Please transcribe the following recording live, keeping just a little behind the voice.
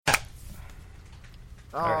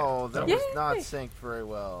Oh, right. that was not synced very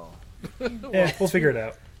well. Yeah, we'll figure it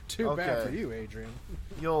out. Too bad for you, Adrian.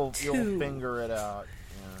 You'll finger it out.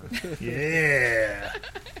 Yeah.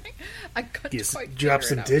 I couldn't quite Drop figure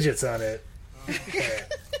some it out. digits on it.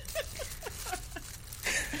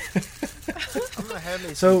 I'm gonna have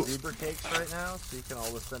me So- some zebra cakes right now, so you can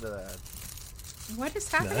all listen to that. What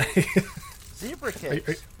is happening? Zebra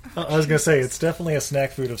cakes. I was gonna say it's definitely a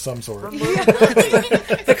snack food of some sort. From Little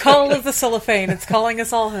Debbie. The call of the cellophane. It's calling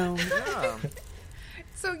us all home. Yeah.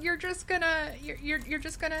 So you're just gonna you're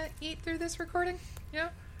just gonna eat through this recording? Yeah.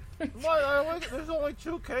 There's only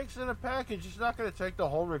 2 cakes in a package. It's not gonna take the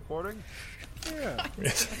whole recording. Yeah.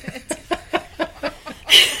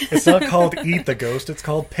 It's not called Eat the Ghost. It's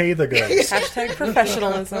called Pay the Ghost. Hashtag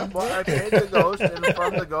professionalism. Well, I paid the ghost, and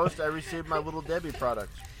from the ghost, I received my Little Debbie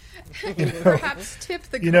products. Perhaps tip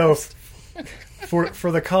the You know, ghost.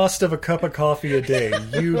 for the cost of a cup of coffee a day,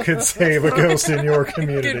 you could save a ghost in your You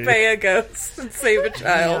community. could pay a ghost and save a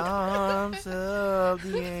child. Arms of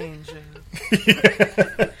the angel.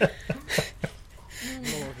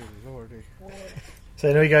 Lordy. So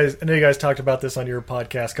I know you guys talked about this on your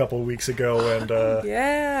podcast a couple of weeks ago, and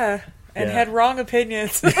Yeah. And Yeah. had wrong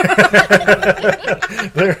opinions. there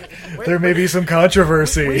may be some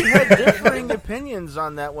controversy. We had differing opinions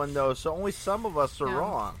on that one, though, so only some of us are Yeah.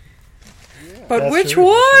 wrong. But That's which true.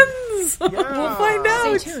 ones? Yeah. We'll find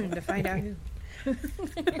Stay out. tuned to find out who.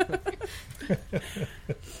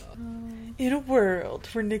 In a world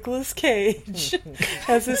where Nicolas Cage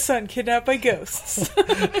has his son kidnapped by ghosts.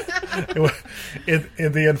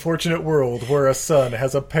 in the unfortunate world where a son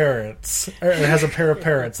has a pair of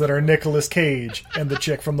parents that are Nicolas Cage and the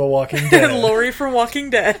chick from The Walking Dead. And Laurie from Walking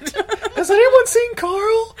Dead. Has anyone seen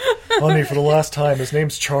Carl? Honey, for the last time, his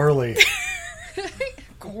name's Charlie.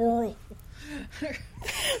 Girl.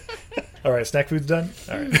 All right, snack food's done.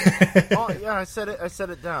 All right, Oh, yeah, I set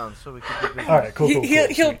it down so we could be all right, cool.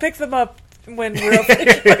 He'll pick them up when we're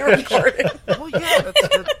officially recording. Well, yeah,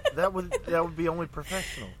 that would be only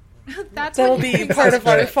professional. That's That'll what be part of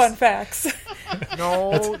our fun facts.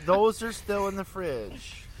 No, those are still in the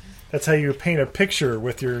fridge. That's how you paint a picture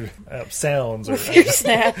with your sounds. Or, With your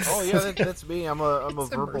snacks. Oh yeah, that's me. I'm a It's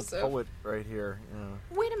verbal immersive. poet right here. Yeah.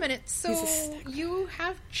 Wait a minute. So He's you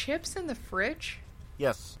have chips in the fridge?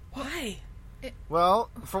 Yes. Why? Well,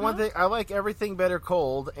 for one thing, I like everything better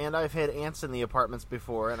cold, and I've had ants in the apartments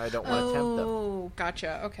before, and I don't want to tempt them. Oh,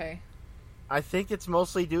 gotcha. Okay. I think it's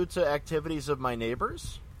mostly due to activities of my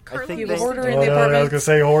neighbors. I think You they, order in oh the no, I was apartment. gonna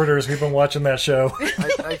say hoarders. We've been watching that show.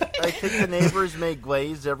 I think the neighbors may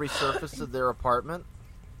glaze every surface of their apartment.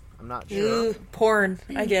 I'm not sure. Ooh, porn.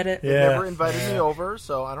 I get it. Yeah, Never invited me over,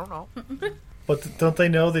 so I don't know. but don't they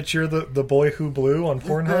know that you're the boy who blew on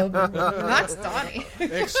Pornhub? That's Donnie.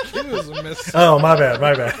 Excuse me, miss. Oh, my bad.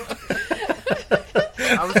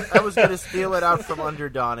 I was going to steal it out from under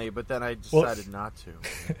Donnie, but then I decided not to.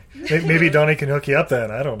 Maybe Donnie can hook you up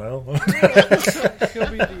then. I don't know.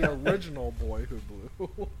 He'll be the original boy who blew.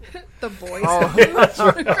 The boys. Oh, that's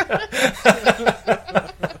right.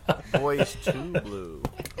 Boys too blue.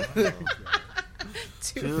 Too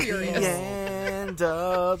To the furious. end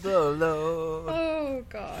of the load. Oh,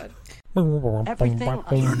 God. Everything I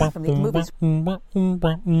learned from these movies.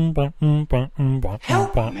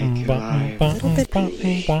 Help make your life a little bit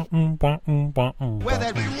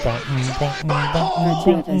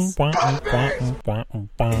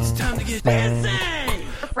It's time to get dancing!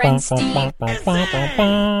 Friend Steve.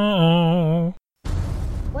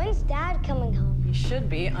 When's Dad coming home? He should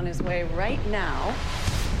be on his way right now.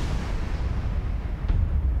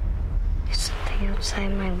 There's something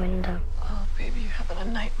outside my window. Oh, baby, you're having a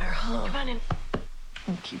nightmare, huh? Come on in.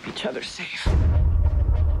 And keep each other safe.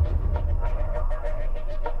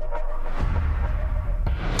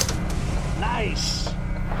 Nice!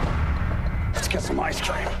 Let's get some ice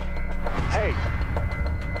cream. Hey,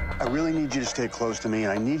 I really need you to stay close to me,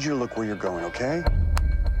 and I need you to look where you're going, okay?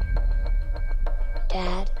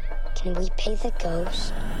 Dad, can we pay the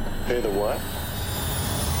ghost? Pay the what?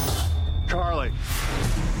 Charlie,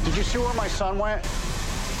 did you see where my son went?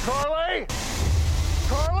 Charlie!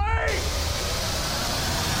 Charlie!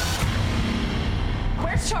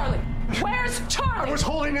 Where's Charlie? Where's Charlie? I was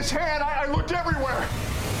holding his hand. I looked everywhere.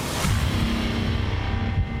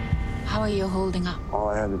 How are you holding up? All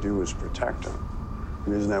I had to do was protect him.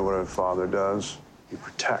 And isn't that what a father does? He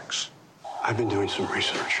protects. I've been doing some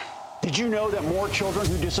research. Did you know that more children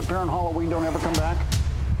who disappear on Halloween don't ever come back?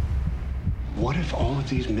 What if all of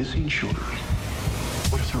these missing children,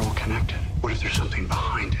 what if they're all connected? What if there's something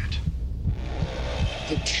behind it?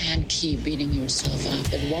 You can't keep beating yourself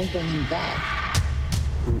up. It won't bring him back.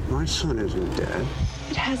 My son isn't dead.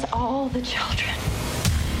 It has all the children.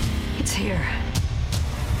 It's here.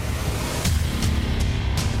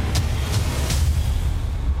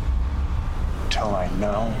 Until I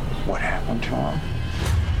know what happened to him,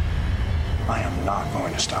 I am not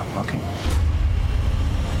going to stop looking.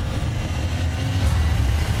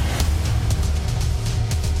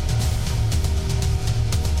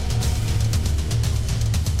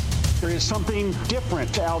 There is something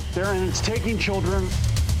different out there, and it's taking children.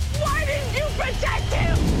 Why didn't you protect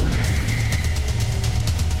him?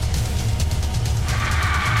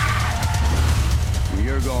 Where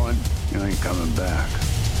you're going, you ain't coming back.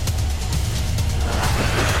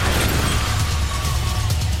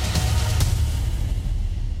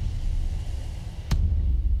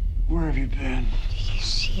 Where have you been? Do you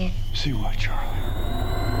see it? See what, Charlie?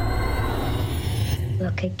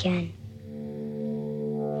 Look again.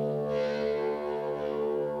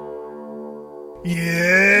 Yeah!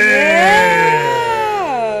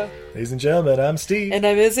 Ladies and gentlemen, I'm Steve. And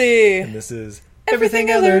I'm Izzy. And this is Everything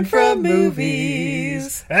I Learned from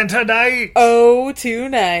Movies. And tonight... Oh,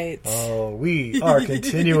 tonight. Oh, we are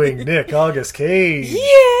continuing Nick August Cage. Yeah!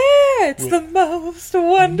 It's the most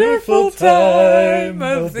wonderful time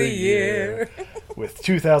of the year. With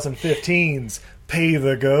 2015's Pay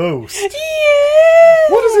the Ghost. Yeah!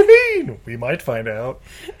 What does it mean? We might find out.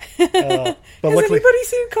 But Has luckily, anybody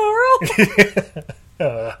seen Carl?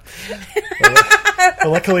 but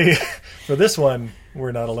luckily for this one,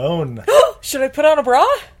 we're not alone. Should I put on a bra?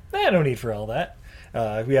 No need for all that.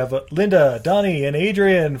 We have Linda, Donnie, and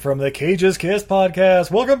Adrian from the Cage's Kiss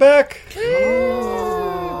podcast. Welcome back.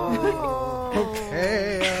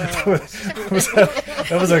 Okay.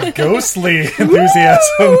 That was a ghostly enthusiasm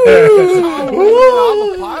there. I'm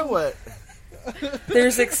a pilot.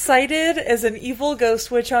 There's excited as an evil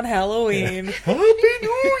ghost witch on Halloween. Happy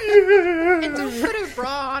New Year! And don't put a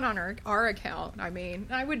bra on our account. I mean,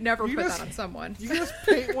 I would never put that on someone. You just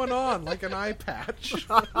paint one on like an eye patch.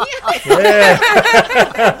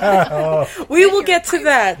 Yeah. We will get to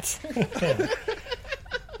that.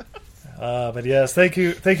 But yes, thank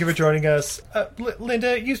you for joining us.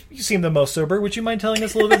 Linda, you seem the most sober. Would you mind telling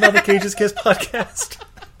us a little bit about the Cage's Kiss podcast?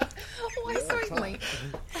 Why certainly.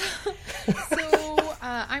 So,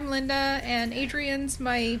 I'm Linda, and Adrian's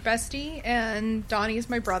my bestie, and Donnie's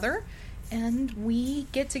my brother. And we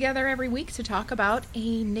get together every week to talk about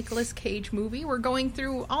a Nicolas Cage movie. We're going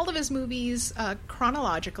through all of his movies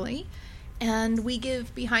chronologically, and we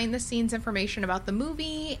give behind-the-scenes information about the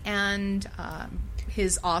movie and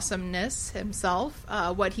his awesomeness himself,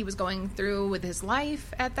 what he was going through with his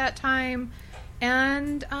life at that time.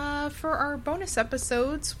 And for our bonus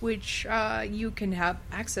episodes, which you can have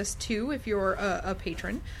access to if you're a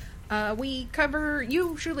patron, we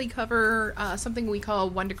usually cover something we call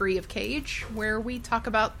 1 Degree of Cage, where we talk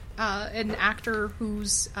about an actor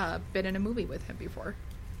who's been in a movie with him before.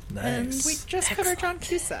 Nice. And we just covered John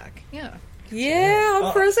Cusack. Yeah. Yeah,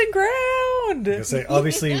 on frozen ground. I was gonna say,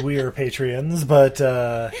 obviously we are Patreons, but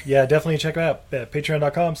yeah, definitely check it out at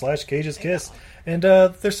patreon.com/CagesKiss. And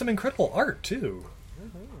there's some incredible art too.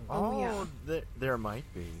 Oh, there might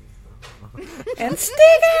be. And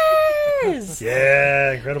stickers!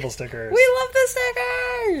 Yeah, incredible stickers. We love the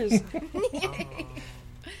stickers!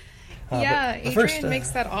 Yeah, but Adrian first, makes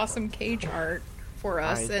that awesome Cage art for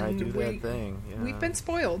us, I and do that thing. Yeah. we've been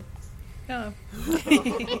spoiled. Yeah.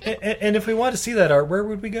 And if we want to see that art, where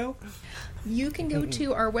would we go? You can go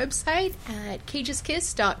to our website at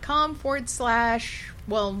cageskiss.com /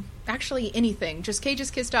 well, actually anything. Just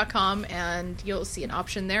cageskiss.com, and you'll see an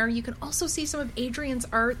option there. You can also see some of Adrian's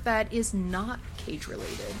art that is not Cage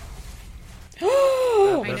related.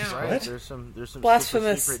 Oh, I That's know. right. There's some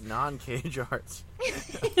Blasphemous. super secret non-Cage arts.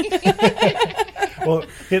 Well,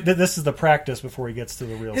 this is the practice before he gets to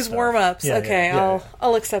the real his stuff. warm-ups. Yeah, Okay, yeah.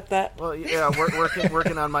 I'll accept that. Well, yeah,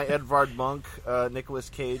 working on my Edvard Munch, Nicolas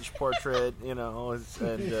Cage portrait, and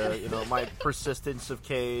my persistence of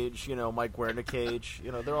Cage, my Guernica Cage,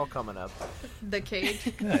 they're all coming up. The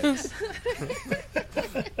Cage. Nice.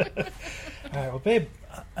 All right, well, babe,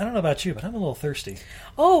 I don't know about you, but I'm a little thirsty.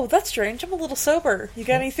 Oh, that's strange. I'm a little sober. You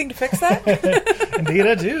got anything to fix that? Indeed,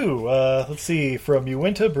 I do. Let's see. From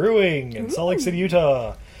Uinta Brewing in Salt Lake City,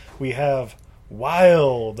 Utah, we have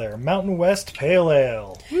Wild, their Mountain West Pale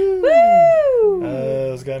Ale. Woo!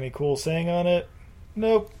 Has got any cool saying on it?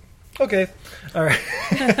 Nope. Okay. All right.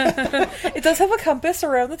 It does have a compass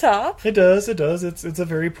around the top. It does. It's a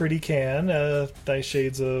very pretty can. Nice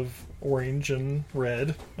shades of orange and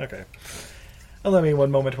red. Okay. Allow me one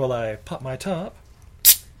moment while I pop my top.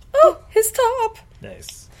 Oh, his top.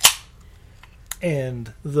 Nice.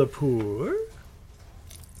 And the pour.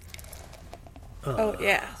 Oh,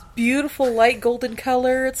 yeah. beautiful light golden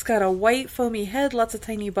color. It's got a white foamy head, lots of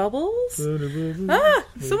tiny bubbles. So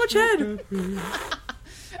much head.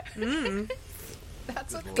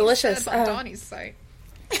 That's what Delicious. said on Donnie's site.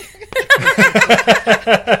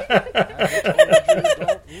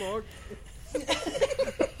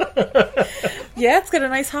 Yeah, it's got a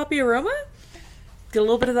nice hoppy aroma. Get a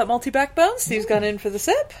little bit of that malty backbone. Steve's gone in for the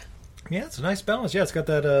sip. Yeah, it's a nice balance. Yeah, it's got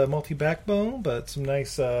that malty backbone, but some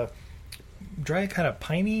nice dry kind of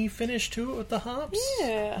piney finish to it with the hops.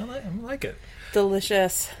 Yeah. I like it.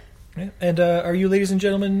 Delicious. Yeah. And are you, ladies and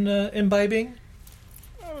gentlemen, imbibing?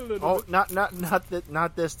 Oh,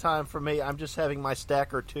 not this time for me. I'm just having my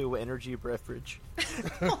Stack or 2 energy beverage.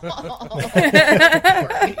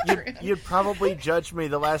 You'd probably judge me.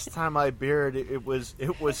 The last time I beered, it was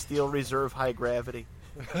Steel Reserve High Gravity.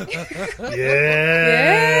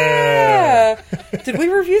 Yeah. Did we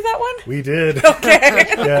review that one? We did. Okay.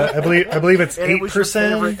 Yeah, I believe it's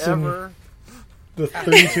 8% ever. The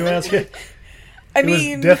 32 ounce. It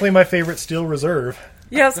mean, was definitely my favorite Steel Reserve.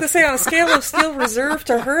 Yeah, I was gonna say on a scale of Steel Reserve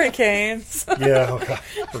to Hurricanes. Yeah,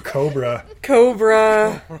 or Cobra.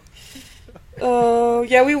 Cobra. Oh,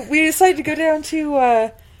 yeah, we decided to go down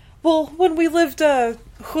to, when we lived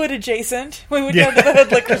hood adjacent, we went down to the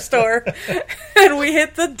hood liquor store, and we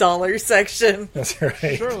hit the dollar section. That's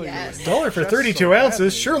right. Surely Yes. $1 for 32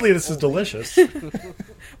 ounces. Surely this is delicious.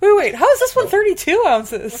 Wait, how is this one 32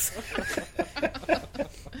 ounces?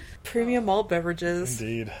 Premium malt beverages.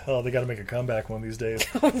 Indeed. Oh, they got to make a comeback one of these days.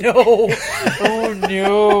 Oh, no. Oh,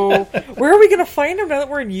 no. Where are we going to find them now that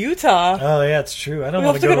we're in Utah? Oh, yeah, it's true. I don't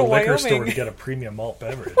We'll want to have go to to a go to liquor store Wyoming. to get a premium malt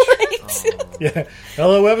beverage. Right? Yeah.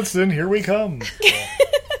 Hello, Evanston. Here we come.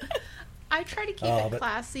 I try to keep it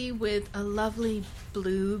classy with a lovely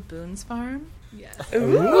blue Boone's Farm. Yes.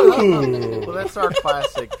 Ooh. Well, that's our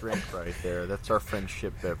classic drink right there. That's our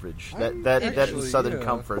friendship beverage. That is Southern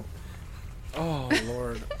Comfort. Oh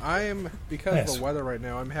Lord, I am because of the weather right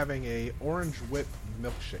now. I'm having a orange whip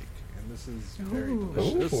milkshake, and this is very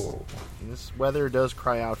delicious. Ooh. This weather does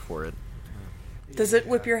cry out for it. Does it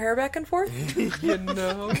whip your hair back and forth? You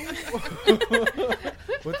know,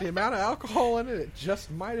 with the amount of alcohol in it, it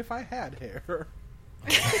just might if I had hair.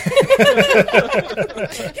 He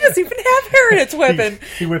doesn't even have hair in its whipping.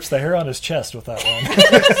 He whips the hair on his chest with that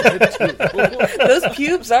one. Those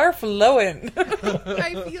pubes are flowing.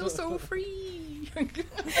 I feel so free.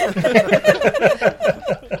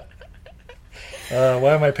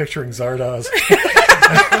 Why am I picturing Zardoz?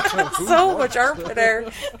 So much armpit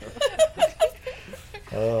hair.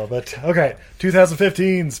 Oh, but okay.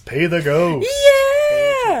 2015's Pay the Ghost.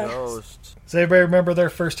 Yeah. Ghost. Does everybody remember their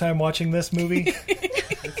first time watching this movie?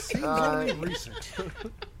 It seems only recent.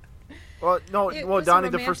 Well, no. It Well, was a Donnie,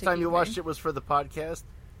 the first romantic time you evening. watched it was for the podcast.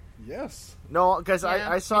 Yes. No, because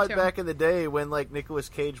Yeah, I saw me it too. back in the day when Nicolas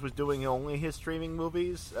Cage was doing only his streaming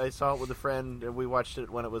movies. I saw it with a friend, and we watched it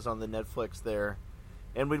when it was on the Netflix there.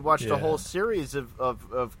 And we'd watched a whole series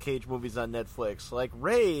of Cage movies on Netflix, like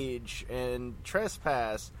Rage and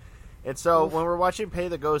Trespass. And so when we're watching Pay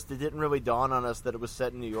the Ghost, it didn't really dawn on us that it was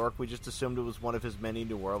set in New York. We just assumed it was one of his many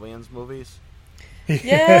New Orleans movies.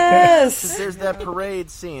 Yes. There's that parade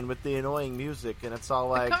scene with the annoying music, and it's all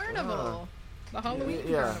like... Carnival. The Halloween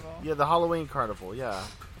Carnival. Yeah, the Halloween Carnival, yeah.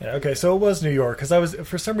 Yeah, okay, so it was New York because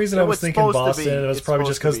for some reason I was thinking Boston. And it was probably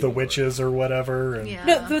just because the witches or whatever. And, Yeah.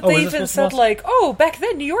 No, but they even said back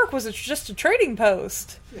then New York was just a trading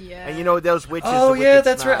post. Yeah. And those witches. Oh yeah,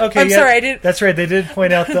 that's right. Okay, I'm sorry, I didn't. That's right. They did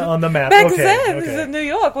point out on the map. Back okay, then, New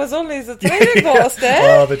York was only the trading post.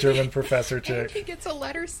 Oh, the German professor And chick. he gets a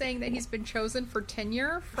letter saying that he's been chosen for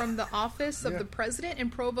tenure from the office of the president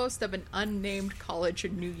and provost of an unnamed college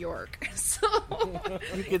in New York. So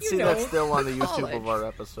you can see that still on the YouTube of our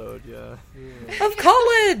episode. Yeah. Of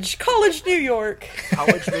college, New York.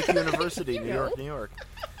 College Nick University, New York, New York.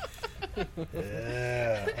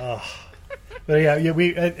 Yeah. Oh. But yeah.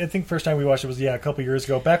 I think first time we watched it was a couple years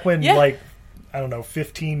ago. Back when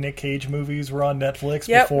 15 Nick Cage movies were on Netflix.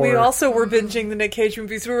 Yep, before... we also were binging the Nick Cage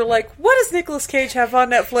movies. We were like, what does Nicolas Cage have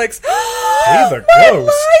on Netflix? Pay the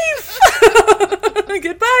Ghost. Life!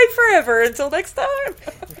 Goodbye forever. Until next time.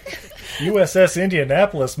 USS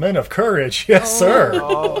Indianapolis, Men of Courage. Yes, sir. The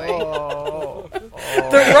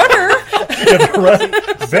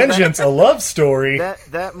Runner. Vengeance, a love story.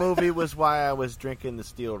 That movie was why I was drinking the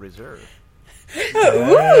Steel Reserve.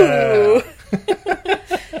 Ooh.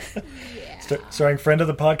 Starring friend of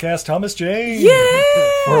the podcast, Thomas Jane. Yeah.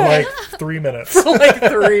 For 3 minutes. For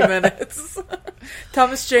 3 minutes.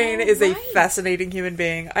 Thomas Jane is a fascinating human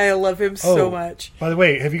being. I love him so much. By the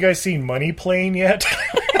way, have you guys seen Money Plane yet?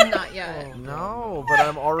 Not yet. No, but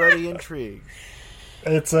I'm already intrigued.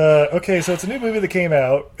 It's okay. So it's a new movie that came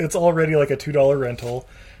out. It's already like a $2 rental.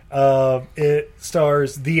 It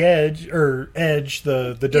stars the Edge,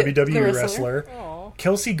 the WWE wrestler,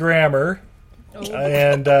 Kelsey Grammer,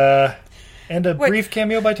 and a brief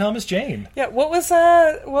cameo by Thomas Jane. Yeah, what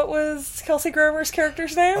was Kelsey Grammer's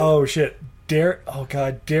character's name? Oh shit.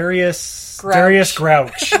 Darius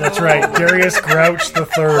Grouch. That's right, Darius Grouch the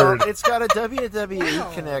Third. It's got a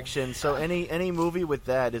WWE connection, so any movie with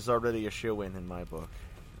that is already a shoe-in in my book.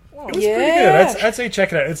 It was pretty good. I'd say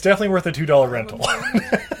check it out. It's definitely worth a $2 rental.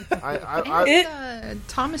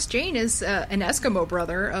 Thomas Jane is an Eskimo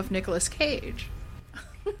brother of Nicolas Cage.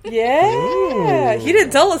 Yeah, he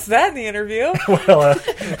didn't tell us that in the interview. Well,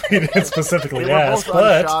 he didn't specifically ask,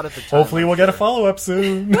 but hopefully we'll get a follow-up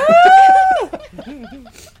soon.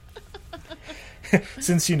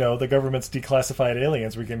 Since, the government's declassified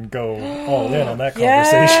aliens, we can go all in on that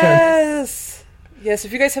conversation. Yes,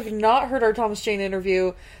 if you guys have not heard our Thomas Jane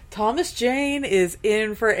interview, Thomas Jane is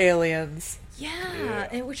in for aliens.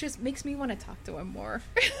 Yeah. Which just makes me want to talk to him more.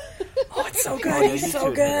 Oh, it's so good. He's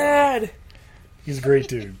so good. He's a great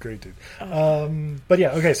dude. But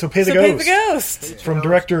yeah, okay, so Pay the Ghost. From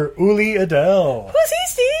director Uli Edel. Who's he,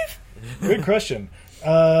 Steve? Good question.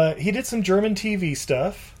 He did some German TV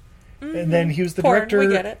stuff, and then he was the director. We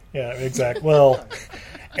get it. Yeah, exactly. Well,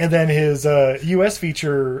 and then his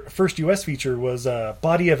first U.S. feature was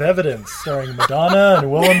Body of Evidence, starring Madonna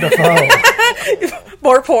and Willem Dafoe.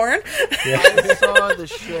 More porn. Yeah. I saw the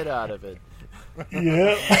shit out of it.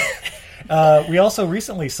 Yeah. We also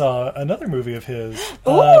recently saw another movie of his.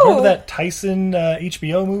 Remember that Tyson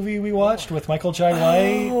HBO movie we watched with Michael Jai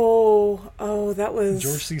White? Oh, that was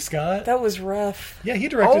George C. Scott. That was rough. Yeah, he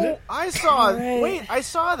directed it. I saw. Right. Wait, I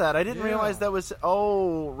saw that. I didn't realize that was.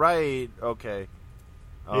 Oh, right. Okay.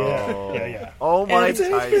 Yeah. Oh my!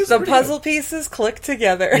 The puzzle pieces click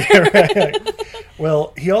together. Yeah, right.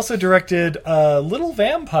 Well, he also directed Little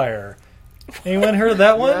Vampire. Anyone heard of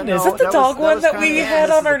that one? Is it the dog one that we had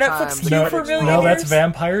on our Netflix queue for a million years? No, that's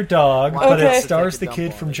Vampire Dog, but it stars the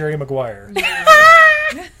kid from Jerry Maguire.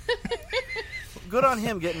 Good on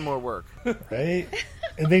him getting more work. Right?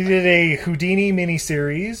 And they did a Houdini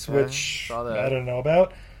miniseries, which I don't know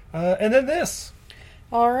about. And then this.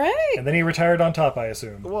 All right. And then he retired on top, I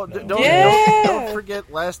assume. Well, don't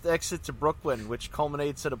forget Last Exit to Brooklyn, which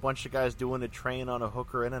culminates at a bunch of guys doing a train on a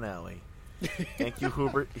hooker in an alley. Thank you,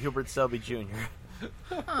 Hubert Selby Jr.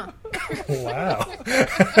 Huh. Wow.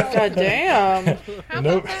 God damn. How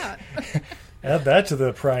about that? Add that to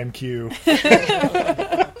the Prime queue.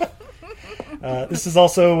 This is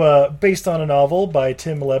also based on a novel by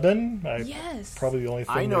Tim Leben. Yes. Probably the only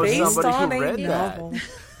thing I know somebody who read that.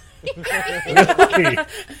 Really?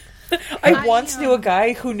 I once knew a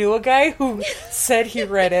guy who said he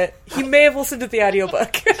read it. He may have listened to the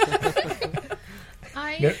audiobook.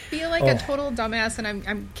 I feel like a total dumbass, and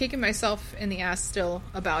I'm kicking myself in the ass still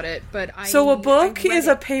about it. But so a book is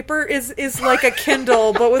a paper is like a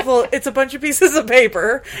Kindle, but with it's a bunch of pieces of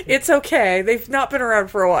paper. It's okay. They've not been around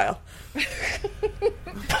for a while.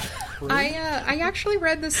 I actually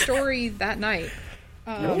read this story that night.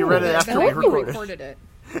 You read it after we recorded it.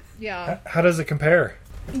 Yeah. How does it compare?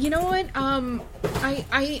 You know what?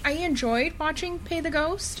 I enjoyed watching Pay the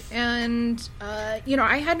Ghost, and I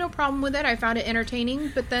had no problem with it. I found it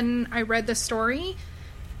entertaining, but then I read the story,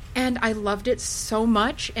 and I loved it so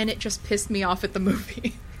much, and it just pissed me off at the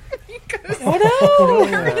movie. Because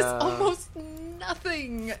there is almost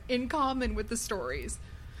nothing in common with the stories.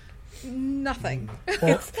 Nothing.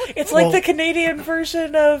 It's like the Canadian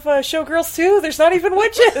version of Showgirls 2. There's not even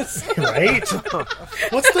witches. Right?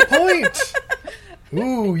 What's the point?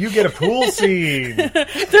 Ooh, you get a pool scene.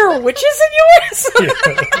 There are witches in yours?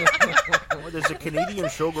 There's a Canadian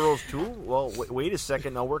Showgirls too? Well, wait a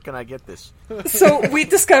second. Now, where can I get this? So we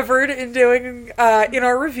discovered in doing in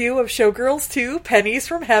our review of Showgirls 2, Pennies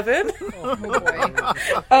from Heaven,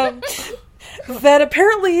 that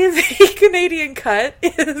apparently the Canadian cut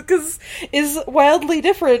is wildly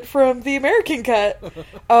different from the American cut.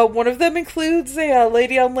 One of them includes a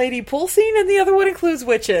lady-on-lady pool scene, and the other one includes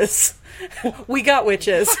witches. We got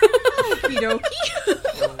witches.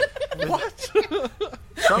 What?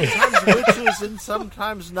 Sometimes witches and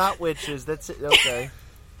sometimes not witches. That's it. Okay.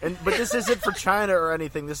 But this isn't for China or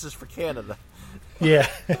anything. This is for Canada. Yeah.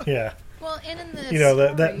 Well, and in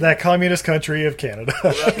the that communist country of Canada.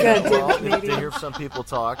 To hear some people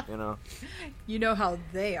talk, You know how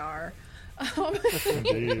they are.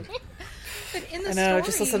 Indeed. But in the I know, story,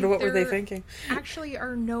 just listen to what were they thinking. Actually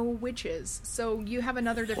are no witches, so you have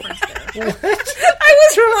another difference there. What? I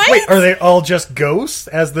was right! Wait, are they all just ghosts,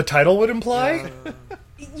 as the title would imply?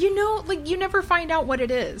 You never find out what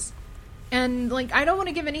it is. And like, I don't want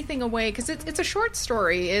to give anything away because it's a short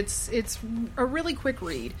story. It's a really quick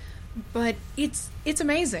read, but it's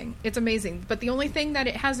amazing. It's amazing. But the only thing that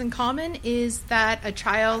it has in common is that a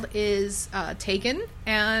child is taken,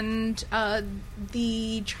 and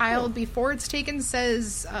the child before it's taken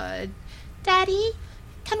says, "Daddy,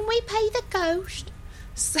 can we pay the ghost?"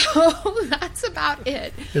 So that's about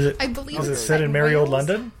it. I believe is it set in merry old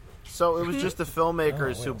London? So it was just the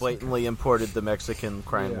filmmakers who blatantly imported the Mexican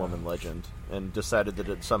crime woman legend and decided that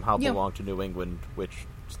it somehow belonged to New England witch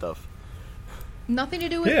stuff. Nothing to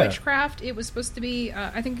do with witchcraft. It was supposed to be,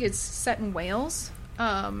 I think it's set in Wales,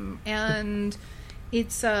 and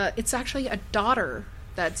it's actually a daughter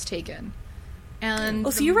that's taken.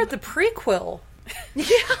 And so you read the prequel?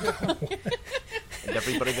 Yeah. And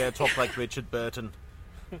everybody there talked like Richard Burton.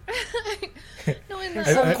 No,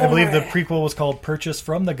 I believe the prequel was called Purchase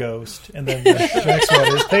from the Ghost, and then the next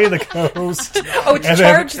one is Pay the Ghost. Oh, it's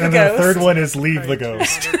Charge the Ghost. And then the third one is Leave the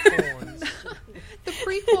Ghost. The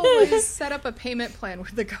prequel was set up a payment plan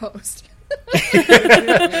with the ghost.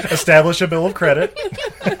 Establish a bill of credit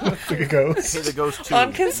for the ghost. Pay the ghost too.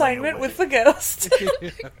 On consignment with the ghost.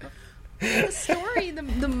 The story,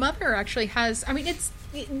 the mother actually has. I mean,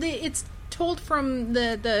 it's told from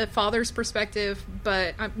the father's perspective,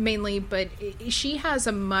 but mainly. But she has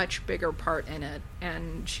a much bigger part in it,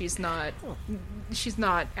 and she's not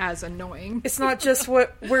as annoying. It's not just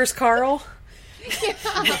where's Carl?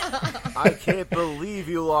 I can't believe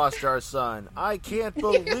you lost our son. I can't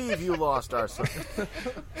believe you lost our son.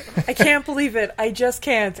 I can't believe it. I just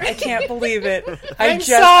can't. I can't believe it. I'm just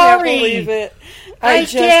sorry. can't believe it. I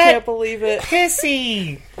just can't believe it.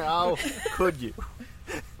 Pissy. How could you?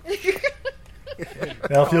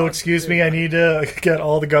 Now, if you'll excuse me, I need to get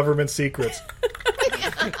all the government secrets.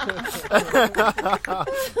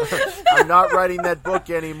 I'm not writing that book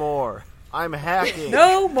anymore. I'm hacking.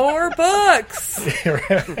 No more books.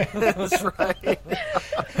 That's right.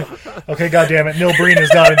 Okay, goddammit, Neil Breen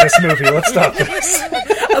is not in this movie. Let's stop this.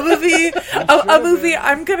 A movie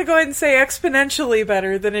I'm going to go ahead and say exponentially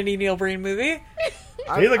better than any Neil Breen movie.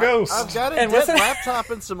 Pay the ghost. I've got a dead laptop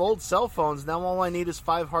and some old cell phones. Now all I need is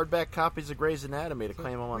 5 hardback copies of Grey's Anatomy to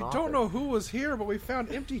claim them on author. We don't know who was here, but we found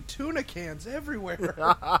empty tuna cans everywhere.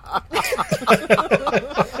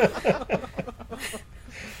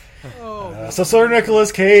 So Sir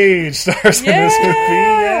Nicolas Cage stars in this movie.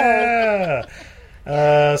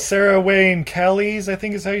 Yeah. Sarah Wayne Callies, I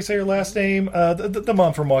think is how you say her last name. The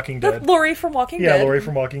mom from Walking Dead. Laurie from Walking Dead. Yeah, Laurie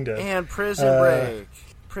from Walking Dead. And Prison Break.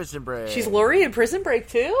 Prison Break. She's Laurie in Prison Break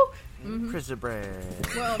too? Mm-hmm. Prison Break.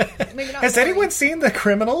 Well, maybe not. Has anyone seen The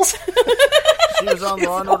Criminals? She was on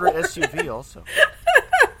Law and Order SUV also.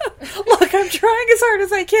 Look, I'm trying as hard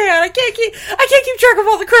as I can. I can't keep track of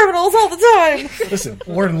all the criminals all the time. Listen,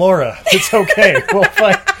 Warren Laura, it's okay.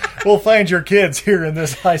 We'll find your kids here in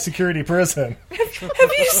this high security prison.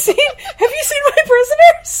 Have you seen my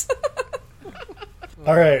prisoners?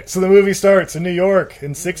 All right, so the movie starts in New York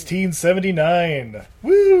in 1679.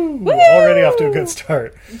 Woo! Already off to a good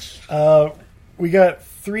start. We got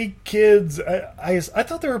 3 kids. I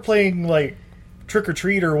thought they were playing like Trick or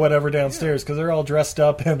Treat or whatever downstairs because they're all dressed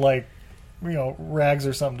up in like, rags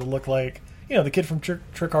or something to look like, the kid from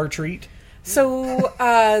Trick or Treat. So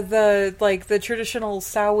the traditional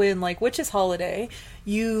Samhain like witches holiday,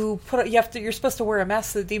 you're supposed to wear a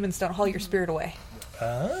mask so the demons don't haul your spirit away.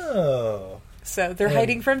 Oh. So they're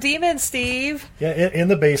hiding from demons, Steve. Yeah, in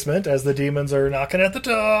the basement as the demons are knocking at the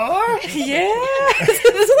door. Yeah, this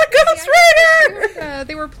is a Ghost Rider.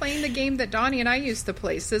 They were playing the game that Donnie and I used to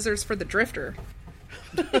play, Scissors for the Drifter.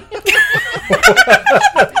 I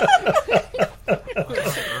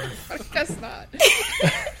guess not.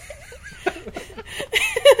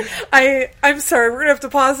 I'm sorry, we're gonna have to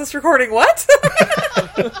pause this recording. What?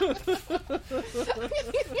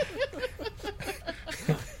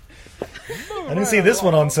 I didn't see this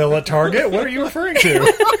one on sale at Target. What are you referring to?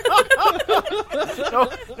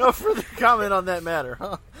 No further comment on that matter,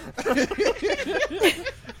 huh?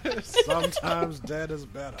 Sometimes dead is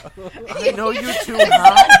better. I know you too,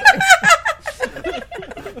 huh?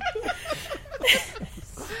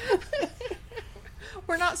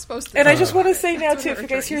 We're not supposed to. And I just want to say now, too, if you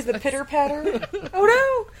guys hear the pitter-patter... Oh,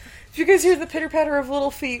 no! If you guys hear the pitter-patter of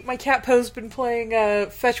little feet, my cat Poe's been playing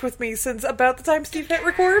fetch with me since about the time Steve hit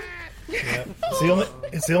record. Yeah.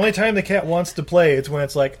 It's the only time the cat wants to play. It's when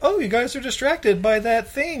it's like, oh, you guys are distracted by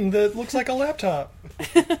that thing that looks like a laptop.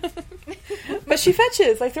 But she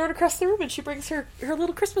fetches. I throw it across the room and she brings her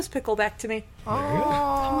little Christmas pickle back to me.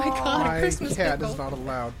 Oh my god, a Christmas cat pickle. is not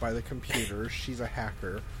allowed by the computer. She's a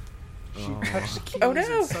hacker. She touched keys oh no!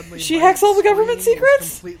 and suddenly She my hacks all the government screen was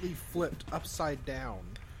secrets? completely flipped upside down.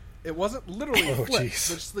 It wasn't literally flipped, but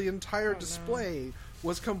jeez. just the entire display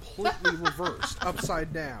was completely reversed,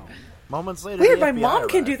 upside down. Moments later, Weird, the my FBI mom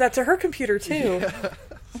can arrived. do that to her computer, too.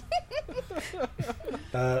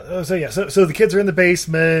 So the kids are in the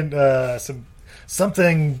basement.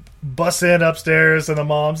 Something busts in upstairs, and the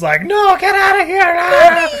mom's like, "No, get out of here!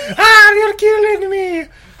 You're killing me!"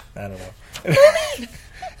 I don't know,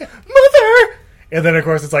 Mother. And then, of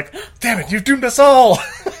course, it's like, "Damn it, you've doomed us all."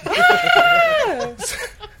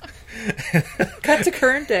 Cut to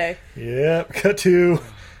current day. Yep. Cut to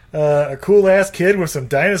a cool ass kid with some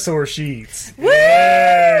dinosaur sheets. Woo!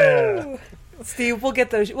 Yeah. Steve, we'll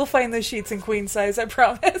get those. We'll find those sheets in queen size. I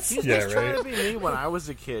promise. He's Yeah, just trying right. to be me when I was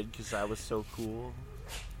a kid because I was so cool.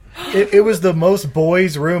 It was the most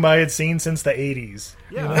boys' room I had seen since the 80s.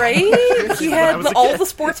 Yeah. Right? He When I had was a all kid. the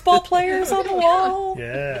sports ball players on the wall.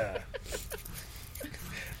 Yeah.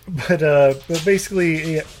 But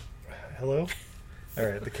basically, yeah. Hello? All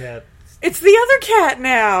right, the cat. It's the other cat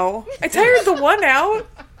now. I tired the one out.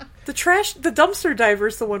 The dumpster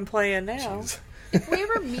diver's the one playing now. Jeez. If we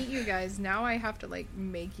ever meet you guys, now I have to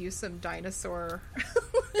make you some dinosaur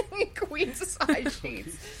queen size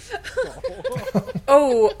sheets.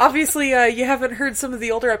 Oh, obviously, you haven't heard some of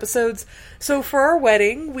the older episodes. So for our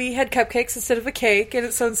wedding, we had cupcakes instead of a cake,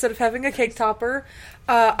 and so instead of having a cake topper,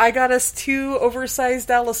 I got us 2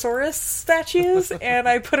 oversized Allosaurus statues, and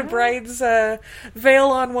I put a bride's veil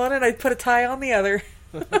on one, and I put a tie on the other.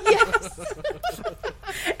 Yes.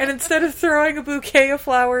 And instead of throwing a bouquet of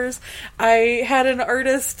flowers, I had an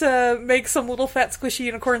artist make some little fat squishy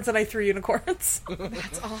unicorns, and I threw unicorns.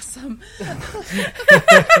 That's awesome.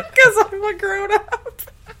 Because I'm a grown-up.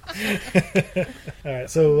 All right,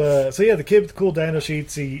 so yeah, the kid with the cool dino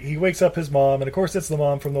sheets, he wakes up his mom, and of course it's the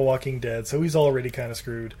mom from The Walking Dead, so he's already kind of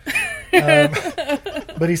screwed.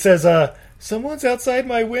 But he says, "Someone's outside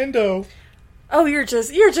my window." Oh, you're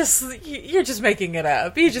just making it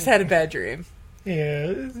up. You just had a bad dream. Yeah,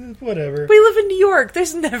 whatever. We live in New York.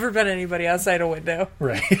 There's never been anybody outside a window.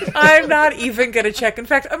 Right. I'm not even going to check. In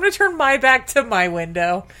fact, I'm going to turn my back to my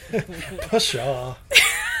window. Pshaw.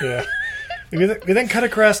 Yeah. We then cut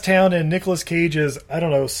across town, and Nicolas Cage is, I don't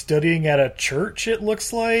know, studying at a church, it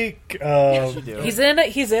looks like. Yes, you do. He's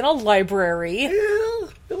in a library. Yeah,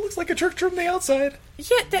 it looks like a church from the outside.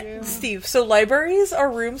 Yeah, Steve. So libraries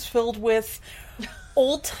are rooms filled with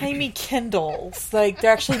old-timey Kindles. Like,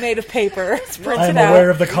 they're actually made of paper. It's printed I'm out. aware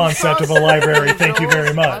of the concept of a library. Thank you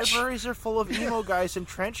very much. Libraries are full of emo guys in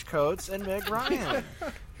trench coats and Meg Ryan.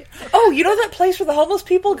 Oh, you know that place where the homeless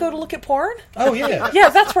people go to look at porn? Oh, yeah. Yeah,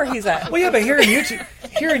 that's where he's at. Well, yeah, but here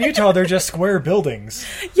in Utah, they're just square buildings.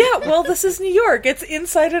 Yeah, well, this is New York. It's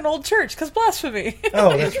inside an old church, because blasphemy.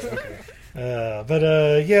 Oh, that's true.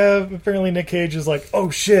 Okay. Yeah, apparently Nick Cage is like, oh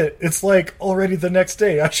shit, it's like already the next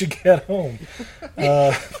day, I should get home.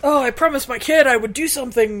 Oh, I promised my kid I would do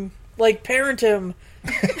something, like parent him.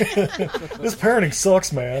 This parenting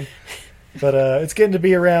sucks, man. But it's getting to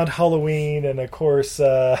be around Halloween, and of course,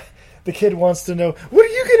 the kid wants to know, what are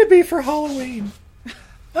you going to be for Halloween?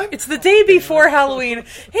 It's the day before Halloween. Hey,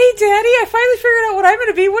 Daddy, I finally figured out what I'm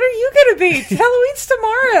going to be. What are you going to be? Halloween's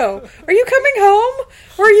tomorrow. Are you coming home?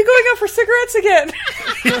 Or are you going out for cigarettes again?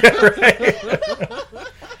 Yeah,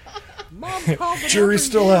 right. Mom, jury's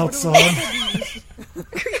still out, son.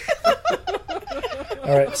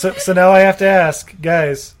 All right, so now I have to ask,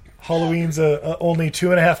 guys, Halloween's only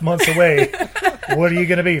 2.5 months away. What are you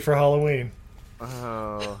going to be for Halloween?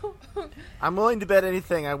 Oh. I'm willing to bet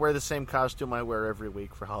anything I wear the same costume I wear every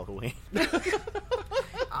week for Halloween.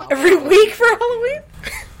 Every week for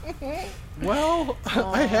Halloween? Well,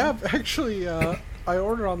 I have actually. I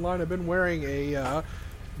ordered online. I've been wearing a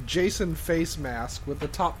Jason face mask with the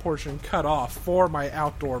top portion cut off for my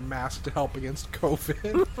outdoor mask to help against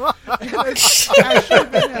COVID. And I've actually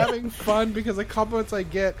been having fun because the compliments I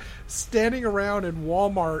get standing around in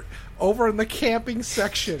Walmart over in the camping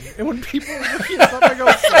section. And when people are looking at something, I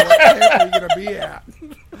go, so what camp are you going to be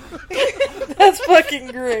at? That's fucking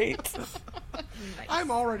great. Nice. I'm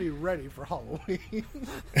already ready for Halloween.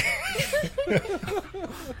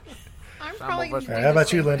 I'm probably going to do How about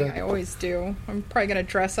the you, same Linda? thing I always do. I'm probably going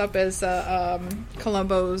to dress up as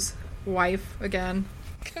Columbo's wife again.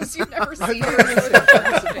 Because you never see her.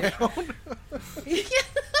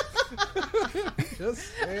 Just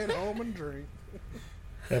stay at home and drink.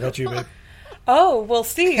 How about you, babe? Oh, well,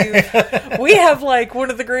 Steve, we have, like,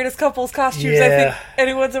 one of the greatest couples costumes I think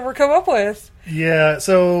anyone's ever come up with. Yeah,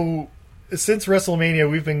 so since WrestleMania,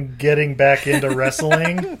 we've been getting back into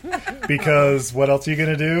wrestling because what else are you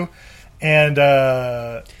going to do? And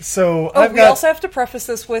so we also have to preface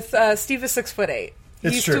this with Steve is 6'8".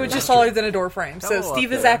 It's He's true. 2 inches taller than a door frame, so Hello,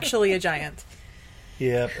 Steve up is there. actually a giant.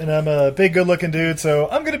 Yep, and I'm a big, good-looking dude, so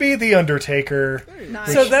I'm going to be the Undertaker.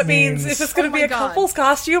 Nice. So that means if it's going to be a couple's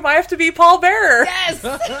costume, I have to be Paul Bearer. Yes!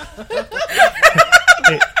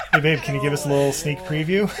 Hey, babe, can you give us a little sneak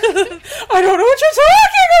preview? I don't know what you're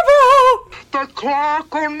talking about! The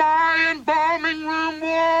clock on my embalming room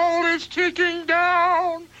wall is ticking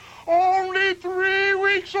down. Only 3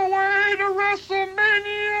 weeks away to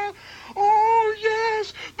WrestleMania. Oh,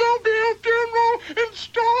 yes, there'll be a funeral in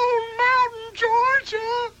Stone Mountain,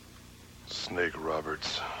 Georgia. Snake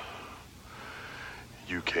Roberts,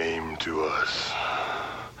 you came to us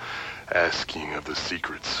asking of the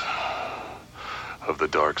secrets of the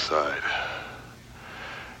dark side.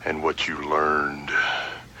 And what you learned,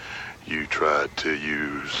 you tried to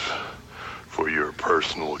use for your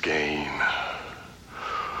personal gain.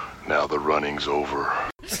 Now the running's over.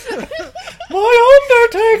 My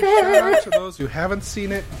Undertaker! Shout out to those who haven't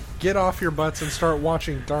seen it, get off your butts and start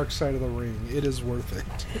watching Dark Side of the Ring. It is worth it.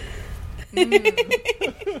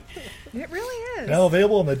 It really is. Now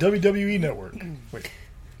available on the WWE Network. Wait.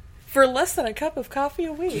 For less than a cup of coffee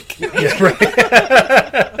a week. Yeah,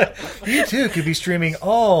 right. You too could be streaming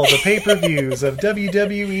all the pay-per-views of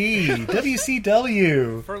WWE,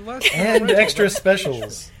 WCW, For less and extra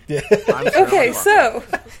specials. Yeah. Okay, so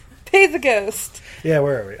Pay the Ghost. Yeah,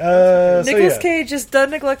 where are we? Nicolas Cage is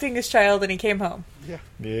done neglecting his child and he came home. Yeah.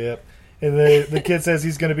 Yep. And the kid says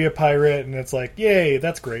he's going to be a pirate, and it's like, yay,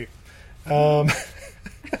 that's great. And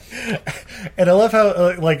I love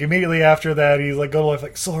how, like, immediately after that, he's like, go to life,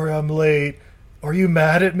 like, sorry, I'm late. Are you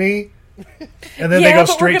mad at me? And then they go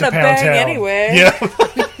straight to Pound Town. Anyway. Yeah.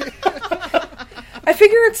 I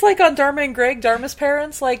figure it's like on Dharma and Greg, Dharma's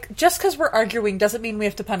parents, like, just because we're arguing doesn't mean we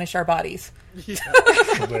have to punish our bodies. Yeah.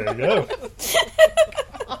 There you go.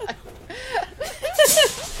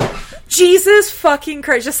 Jesus fucking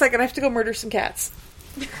Christ. Just a second, I have to go murder some cats.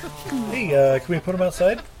 Hey, can we put them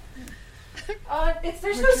outside?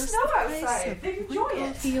 There's no snow outside. They enjoy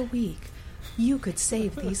it. A week. You could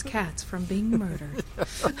save these cats from being murdered.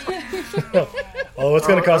 Oh, it's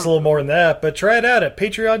going to cost a little more than that, but try it out at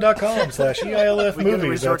patreon.com/EILF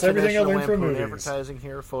movies. That's everything I learned from movies. Advertising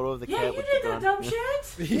here, a photo of the Yeah, cat you with did the that gun. dumb shit.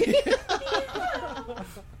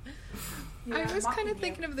 I was kind of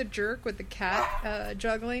thinking of the jerk with the cat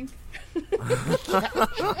juggling.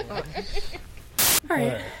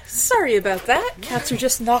 Alright, sorry about that. Cats are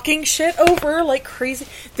just knocking shit over like crazy.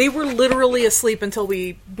 They were literally asleep until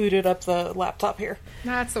we booted up the laptop here.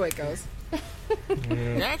 That's the way it goes.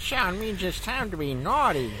 That sound means it's time to be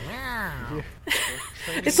naughty. Yeah.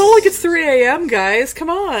 It's all like it's 3 a.m., guys. Come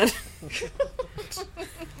on.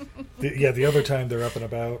 The other time they're up and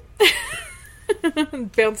about.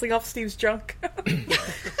 Bouncing off Steve's junk.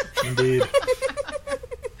 Indeed.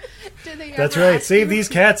 That's right. Save these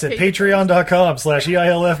cats at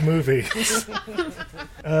patreon.com/EILF movies.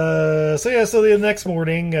 So the next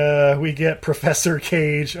morning, we get Professor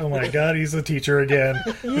Cage. Oh my god, he's a teacher again.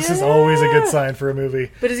 Yeah. This is always a good sign for a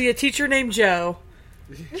movie. But is he a teacher named Joe?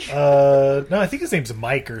 No, I think his name's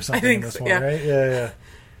Mike or something in this one, right? Yeah.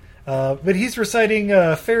 But he's reciting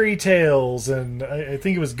fairy tales, and I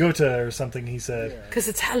think it was Goethe or something he said. Because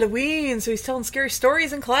it's Halloween, so he's telling scary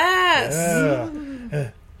stories in class. Yeah.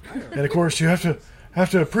 And of course, you have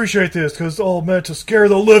to appreciate this because it's all meant to scare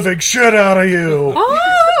the living shit out of you.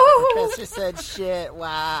 Oh! Professor said shit.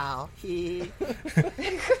 Wow.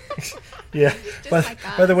 Yeah.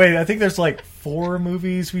 By the way, I think there's like 4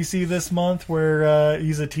 movies we see this month where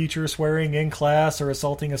he's a teacher swearing in class or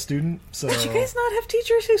assaulting a student. So did you guys not have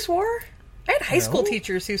teachers who swore? I had high school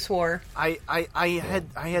teachers who swore. I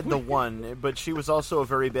had the one, but she was also a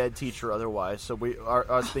very bad teacher otherwise. So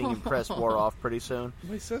us being impressed wore off pretty soon.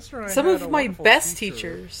 My sister and I Some had of a my wonderful best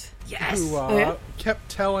teacher teachers. Yes. Who kept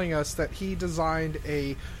telling us that he designed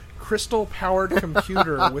a crystal-powered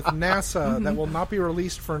computer with NASA that will not be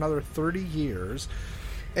released for another 30 years.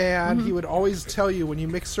 And he would always tell you when you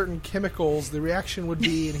mix certain chemicals, the reaction would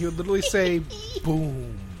be, and he would literally say,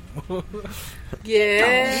 boom.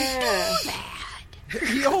 Yeah.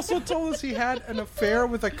 He also told us he had an affair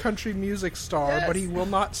with a country music star, but he will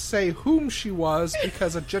not say whom she was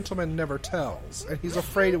because a gentleman never tells, and he's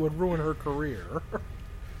afraid it would ruin her career.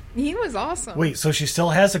 He was awesome. Wait, so she still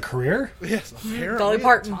has a career? Yes, apparently. Dolly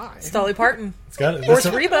Parton. It's Dolly Parton. Or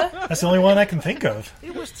Reba. That's the only one I can think of.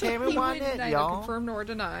 It was Tammy, He wasn't would it, neither y'all? confirm nor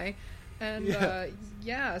deny. And,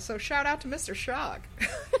 so shout out to Mr. Shock.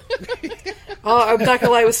 I'm not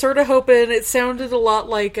gonna lie, I was sort of hoping it sounded a lot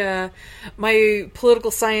like my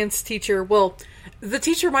political science teacher. Well, the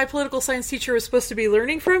teacher my political science teacher was supposed to be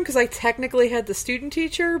learning from, because I technically had the student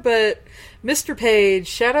teacher, but Mr. Page,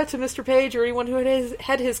 shout out to Mr. Page or anyone who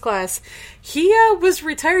had his class, he was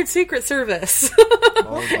retired Secret Service.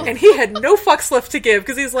 And he had no fucks left to give,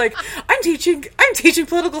 because he's like, I'm teaching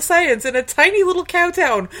political science in a tiny little cow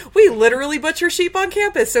town. We literally butcher sheep on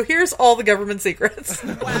campus, so here's all the government secrets.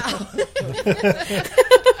 Wow.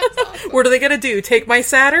 What are they going to do? Take my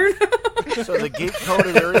Saturn? So the gate code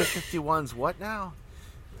at Area 51's what now?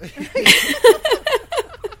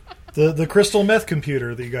 The crystal meth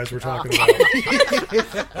computer that you guys were talking about.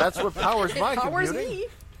 That's what powers my computing.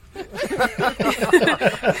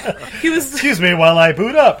 Excuse me while I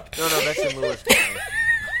boot up. No, that's in Lewis.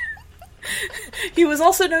 He was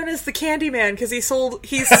also known as the Candy Man because he sold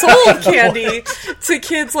candy to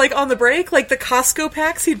kids like on the break, like the Costco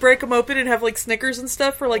packs. He'd break them open and have like Snickers and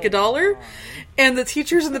stuff for like $1. And the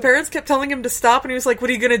teachers and the parents kept telling him to stop, and he was like, "What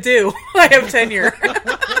are you gonna do? I have tenure."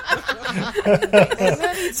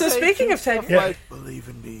 So speaking of tenure, like, believe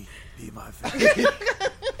in me, be my friend.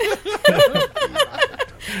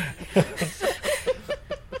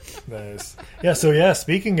 Nice. Yeah,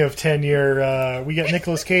 speaking of tenure, we got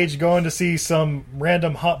Nicolas Cage going to see some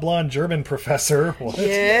random hot blonde German professor. What?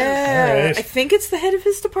 Yeah. All right. I think it's the head of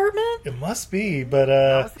his department. It must be,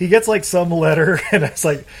 but he gets like some letter, and it's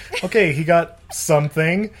like, okay, he got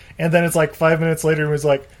something, and then it's like 5 minutes later, and he was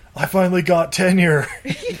like, I finally got tenure.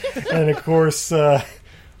 And of course,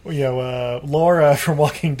 Laura from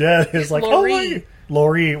Walking Dead is like,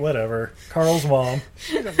 Laurie, whatever. Carl's mom.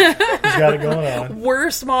 He's got it going on.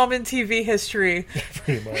 Worst mom in TV history.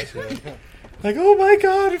 Pretty much, yeah. Like, oh my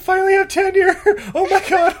god, I finally have tenure. Oh my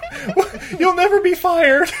god, you'll never be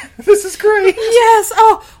fired. This is great. Yes,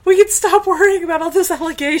 we can stop worrying about all this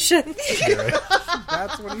allegation.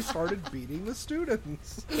 That's when he started beating the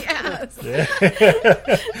students. Yes. Yeah.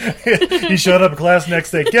 He showed up in class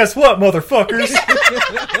next day. Guess what, motherfuckers?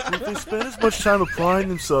 They spend as much time applying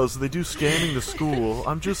themselves as they do scamming the school.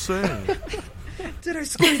 I'm just saying. Did I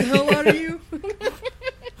scare the hell out of you?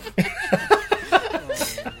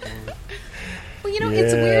 Well,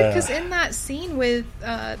 it's weird because in that scene with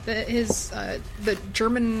the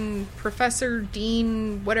German professor,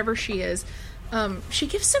 dean, whatever she is, she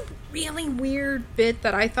gives some really weird bit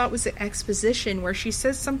that I thought was an exposition where she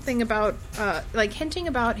says something about, hinting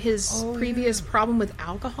about his previous problem with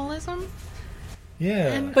alcoholism.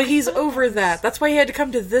 Yeah. But he's over that. That's why he had to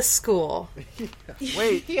come to this school.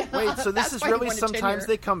 Wait, so this is really sometimes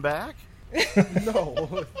they come back?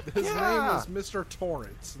 No, his name is Mr.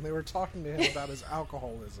 Torrance, and they were talking to him about his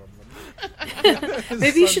alcoholism.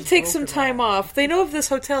 Maybe you should take some time off. They know of this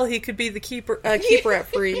hotel he could be the keeper at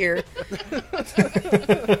for a year. Play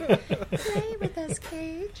with us,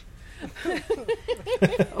 Cage.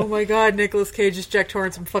 Oh my god, Nicolas Cage is Jack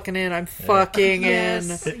Torrance. I'm fucking in. I'm fucking in.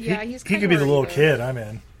 He's he could be the little kid. I'm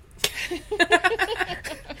in.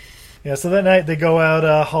 Yeah, so that night they go out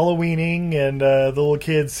Halloweening, and the little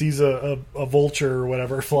kid sees a vulture or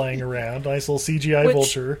whatever flying around. Nice little CGI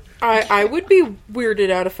vulture. I would be weirded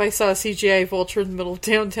out if I saw a CGI vulture in the middle of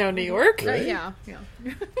downtown New York. Right? Yeah.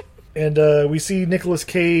 And we see Nicolas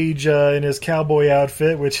Cage in his cowboy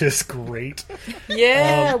outfit, which is great.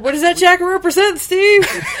 Yeah, what does that jacket represent, Steve?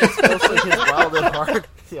 It's mostly his wild at heart.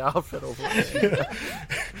 The outfit over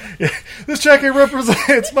yeah. This jacket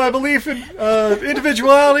represents my belief in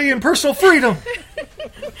individuality and personal freedom.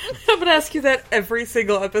 I'm going to ask you that every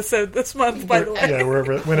single episode this month, by the way. Yeah,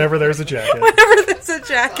 whenever there's a jacket. Whenever there's a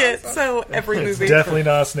jacket, so every movie. It's definitely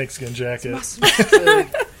not a snakeskin jacket.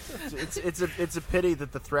 It's a pity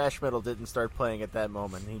that the thrash metal didn't start playing at that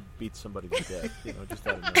moment. He beat somebody to death, just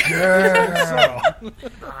out of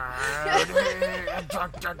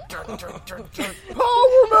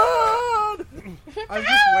Power Man! I'm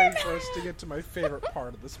just waiting for us to get to my favorite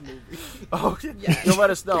part of this movie. Oh, yeah. You'll let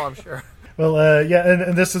us know, I'm sure. Well,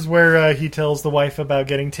 and this is where he tells the wife about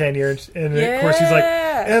getting tenure, and of course he's like,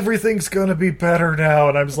 everything's gonna be better now,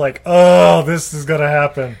 and I'm just like, oh, this is gonna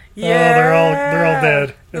happen. Yeah. Oh, they're all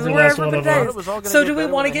dead. Every last one of them. So do we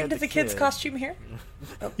want to get into the kid's costume here?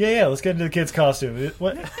 Yeah, let's get into the kid's costume.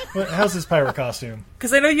 How's his pirate costume?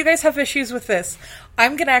 Because I know you guys have issues with this.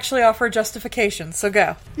 I'm gonna actually offer a justification, so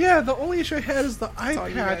go. Yeah, the only issue I had is the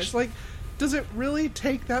eye patch. Like, does it really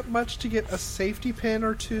take that much to get a safety pin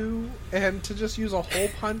or two and to just use a hole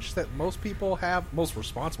punch that most people have, most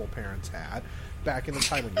responsible parents had back in the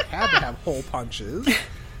time when you had to have hole punches,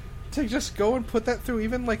 to just go and put that through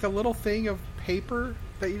even like a little thing of paper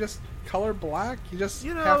that you just color black? You just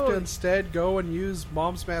have to instead go and use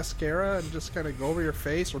mom's mascara and just kind of go over your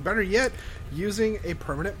face, or better yet, using a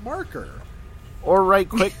permanent marker. Or right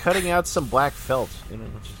quick cutting out some black felt.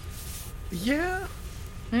 Yeah.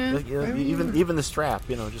 Like, even the strap,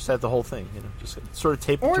 just had the whole thing, just sort of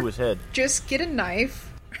taped it to his head. Just get a knife.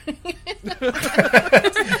 And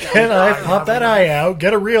I pop that eye out,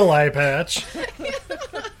 get a real eye patch.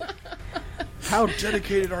 How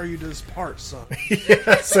dedicated are you to this part, son?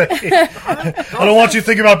 Yes, I don't want you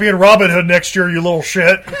thinking about being Robin Hood next year, you little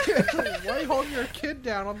shit. Why are you holding your kid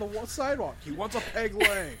down on the sidewalk? He wants a peg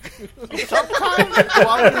leg. Sometimes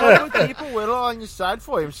Robin Hood would keep a little on your side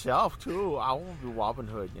for himself, too. I won't be Robin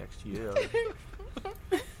Hood next year.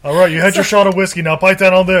 All right, you had your shot of whiskey. Now bite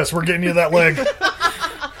down on this. We're getting you that leg.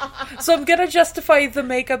 So I'm going to justify the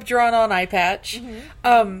makeup drawn on eye patch.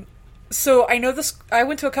 So I know this. I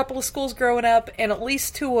went to a couple of schools growing up, and at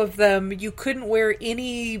least 2 of them, you couldn't wear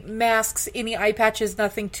any masks, any eye patches,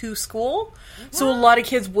 nothing to school. What? So a lot of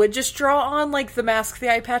kids would just draw on like the mask,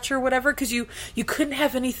 the eye patch, or whatever, because you couldn't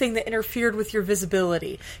have anything that interfered with your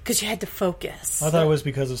visibility because you had to focus. I thought it was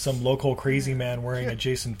because of some local crazy man wearing a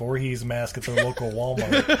Jason Voorhees mask at their local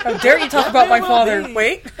Walmart. How dare you talk about my father?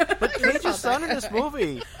 Wait, but Cage's son in this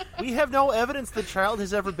movie, we have no evidence the child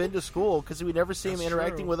has ever been to school because we never see him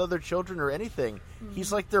interacting with other children or anything.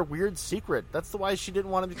 He's like their weird secret. That's why she didn't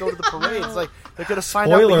want him to go to the parade. It's like they're going to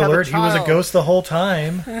find out. Spoiler alert: he was a ghost the whole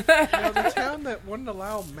time. The town that wouldn't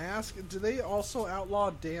allow masks, did they also outlaw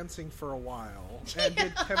dancing for a while? And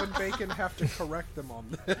did Kevin Bacon have to correct them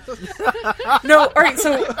on this? No. All right.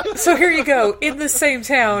 So here you go. In the same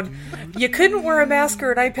town, you couldn't wear a mask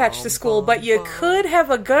or an eye patch to school, but you could have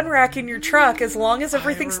a gun rack in your truck as long as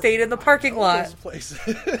everything stayed in the parking lot.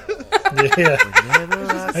 Yeah,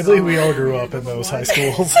 I believe we all grew up in those high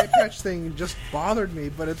schools. The eye patch thing just bothered me,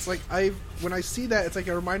 but it's like when I see that, it's like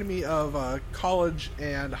it reminded me of college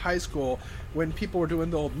and high school when people were doing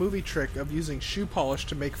the old movie trick of using shoe polish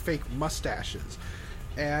to make fake mustaches.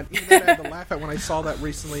 And even then I had to laugh at when I saw that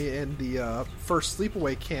recently in the first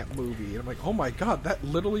Sleepaway Camp movie. And I'm like, oh my god, that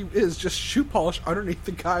literally is just shoe polish underneath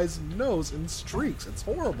the guy's nose in streaks. It's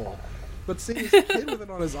horrible. But seeing this kid with it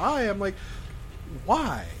on his eye, I'm like,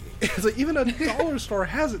 why? It's like even a dollar store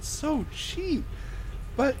has it so cheap.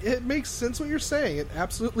 But it makes sense what you're saying. It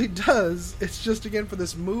absolutely does. It's just, again, for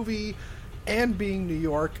this movie and being New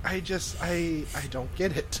York, I don't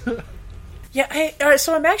get it. Yeah,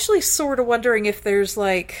 so I'm actually sort of wondering if there's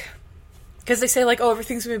like... Because they say, like, oh,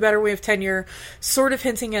 everything's going to be better, we have tenure, sort of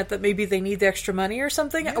hinting at that maybe they need the extra money or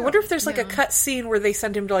something. Yeah, I wonder if there's, like, a cut scene where they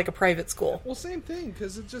send him to, like, a private school. Well, same thing,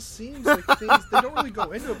 because it just seems like things, they don't really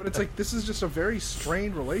go into it, but it's like, this is just a very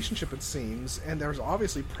strained relationship, it seems, and there's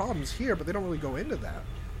obviously problems here, but they don't really go into that.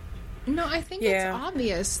 No, I think it's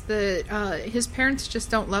obvious that his parents just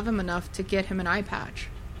don't love him enough to get him an eye patch.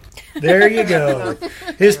 There you go.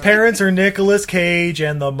 His parents are Nicolas Cage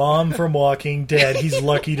and the mom from Walking Dead. He's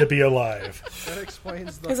lucky to be alive. That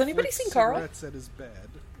explains the Has anybody seen Carl? At his bed.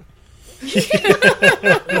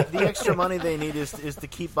 The extra money they need is to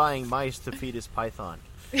keep buying mice to feed his python.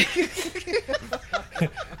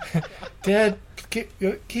 Dad, can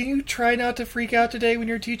you try not to freak out today when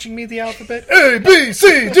you're teaching me the alphabet? A, B,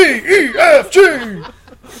 C, D, E, F, G!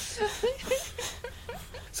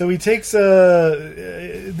 So he takes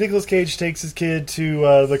Nicolas Cage takes his kid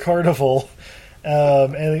to the carnival,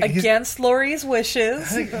 and against Laurie's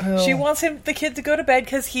wishes. She wants the kid to go to bed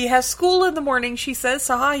because he has school in the morning. She says,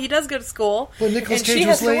 "Haha, he does go to school." But Nicolas Cage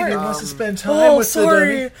was late. He wants to spend time with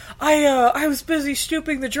sorry. I was busy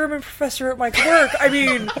stooping the German professor at my work. I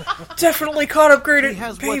mean, definitely caught up great at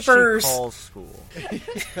papers. What she calls school. In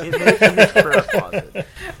his prayer closet.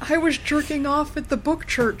 I was jerking off at the book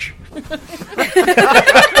church. They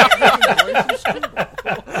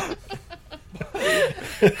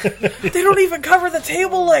don't even cover the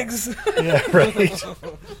table legs. Yeah, right.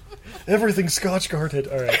 Everything's Scotch guarded.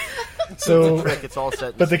 All right. So, it's all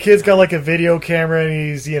set. But the kid's got like a video camera and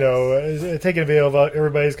he's, taking a video of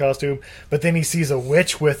everybody's costume. But then he sees a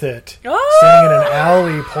witch with it, standing in an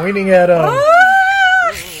alley, pointing at him.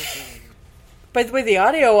 By the way, the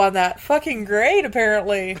audio on that fucking great.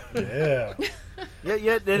 Apparently. Yeah.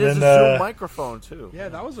 Yeah. It is a Zoom microphone too. Yeah,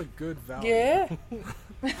 that was a good value. Yeah.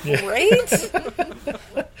 Great.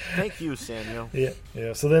 Thank you, Samuel. Yeah.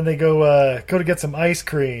 So then they go to get some ice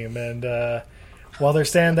cream, and while they're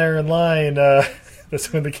standing there in line,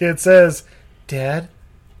 that's when the kid says, "Dad,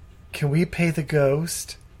 can we pay the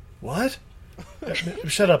ghost?" What?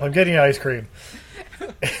 Shut up! I'm getting ice cream.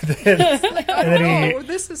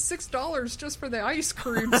 This is $6 just for the ice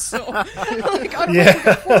cream. So I don't know if we can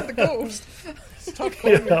afford the ghost. Stop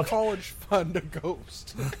putting your college fund a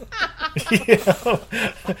ghost. I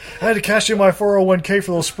had to cash in my 401k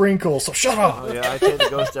for those sprinkles, so shut up. Oh, yeah, I pay the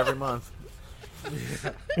ghost every month.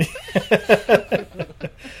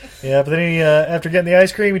 Yeah, but then he, after getting the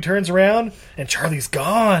ice cream, he turns around, and Charlie's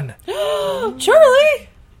gone. Charlie!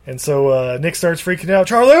 And so Nick starts freaking out.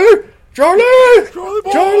 Charlie! Charlie!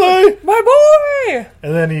 Charlie! My boy!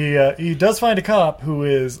 And then he does find a cop who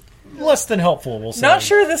is less than helpful, we'll say. Not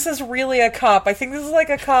sure this is really a cop. I think this is like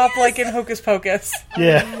a cop like in Hocus Pocus.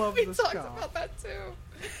 Yeah. I love We this talked cop. about that too.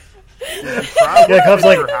 Yeah, cop's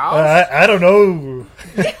like, I don't know.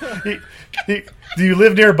 Do you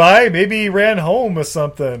live nearby? Maybe he ran home or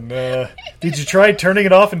something. Did you try turning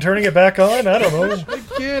it off and turning it back on? I don't know.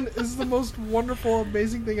 Again, is the most wonderful,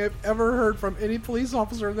 amazing thing I've ever heard from any police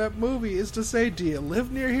officer in that movie is to say, do you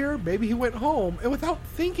live near here? Maybe he went home. And without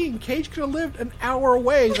thinking, Cage could have lived an hour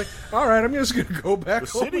away. He's like, all right, I'm just going to go back The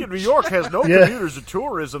home. city of New York has no commuters of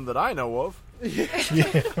tourism that I know of.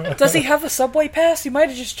 Does he have the subway pass? He might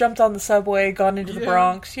have just jumped on the subway, gone into the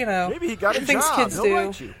Bronx, you know. Maybe he got a things job. kids He'll do.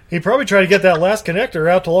 let you. He probably tried to get that last connector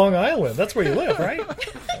out to Long Island. That's where you live, right?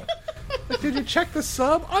 Like, did you check the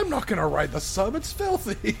sub? I'm not going to ride the sub. It's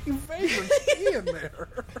filthy. Vagrants pee in there.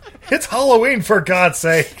 It's Halloween, for God's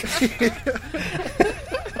sake.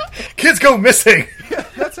 Kids go missing. Yeah,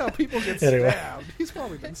 that's how people get Anyway. stabbed. He's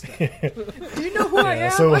probably been stabbed. Do you know who I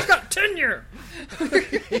am? so- I've got tenure.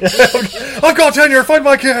 I've got tenure. Find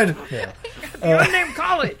my kid. Yeah. The unnamed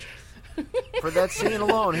college. For that scene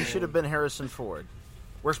alone, he should have been Harrison Ford.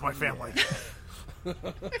 Where's my family?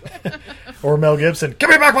 Or Mel Gibson. Give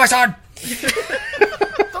me back my son.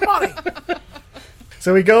 The money.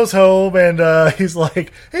 So he goes home and he's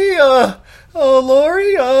like, "Hey,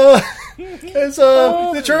 Lori,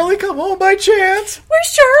 did Charlie come home by chance?"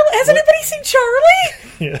 Where's Charlie? Has anybody seen Charlie?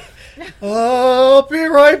 Yeah. I'll be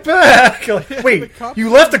right back. Like, wait, you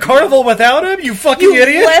left the carnival without him? You fucking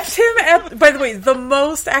idiot! Left him at, by the way, the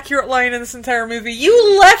most accurate line in this entire movie.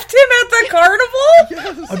 You left him at the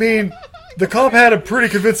carnival? I mean, the cop had a pretty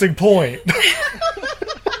convincing point.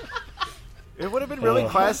 It would have been really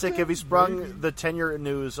classic if he sprung the tenure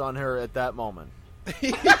news on her at that moment.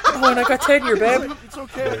 Oh, and I got tenure, babe. It's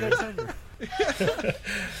okay, I got tenure.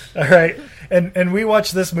 All right, and we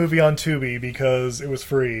watched this movie on Tubi because it was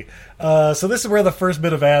free. So this is where the first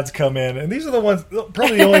bit of ads come in, and these are the ones,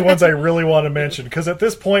 probably the only ones I really want to mention, because at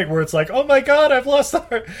this point where it's like, oh my god, I've lost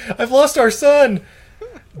our son.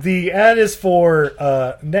 The ad is for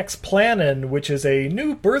Nexplanon, which is a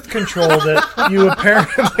new birth control that you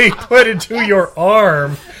apparently put into your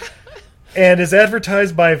arm, and is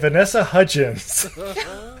advertised by Vanessa Hudgens.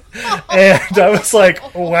 And I was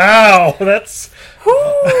like, wow, that's...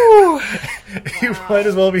 You might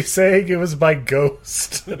as well be saying it was by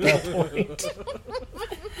Ghost at that point.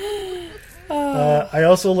 I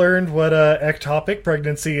also learned what ectopic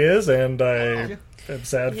pregnancy is, and I am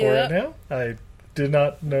sad for it now. I did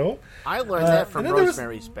not know. I learned that from and then there was-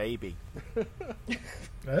 Rosemary's Baby.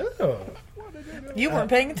 Oh. You weren't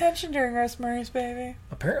paying attention during Rosemary's Baby.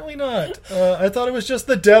 Apparently not. I thought it was just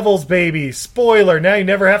the devil's baby. Spoiler, now you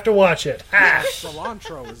never have to watch it. Ah!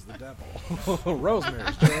 Cilantro is the devil.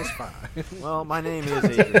 Rosemary's just fine. Well, my name is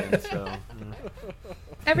Adrian, so...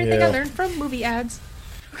 Everything I Yeah. learned from movie ads.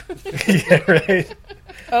 Yeah, right.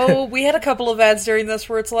 Oh, we had a couple of ads during this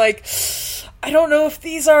where it's like, I don't know if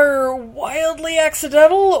these are wildly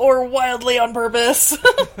accidental or wildly on purpose.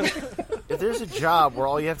 If there's a job where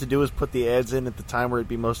all you have to do is put the ads in at the time where it'd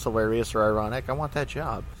be most hilarious or ironic, I want that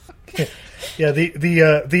job. Yeah,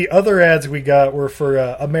 the other ads we got were for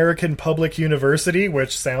American Public University,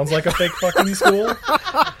 which sounds like a fake fucking school.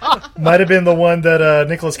 Might have been the one that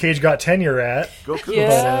Nicolas Cage got tenure at. Go Cougs.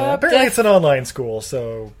 Yeah, But apparently it's an online school,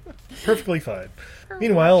 so perfectly fine.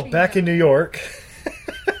 Meanwhile, back in New York...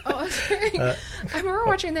 Oh, sorry. I remember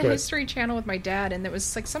watching the go ahead. History Channel with my dad, and there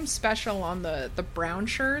was like some special on the brown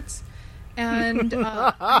shirts. And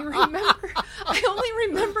I only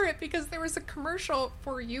remember it because there was a commercial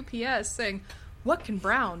for UPS saying, "What can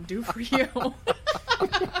Brown do for you?"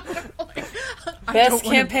 Best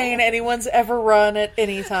campaign anyone's ever run at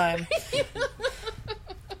any time.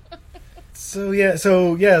 So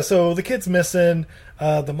the kid's missing.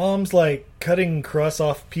 The mom's like cutting crusts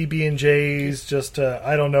off PB&J's just to,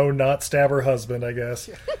 I don't know, not stab her husband, I guess.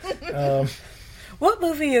 What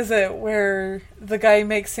movie is it where the guy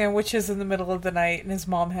makes sandwiches in the middle of the night and his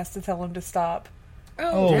mom has to tell him to stop?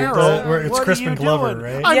 Where it's what are Crispin you Glover, doing?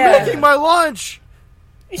 right? I'm Yeah. making my lunch!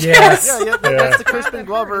 Yes! Yeah, that's the Crispin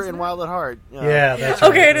Glover in Wild at Heart. Yeah, that's right.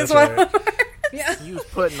 Okay, it is that's one. right. Yeah. He was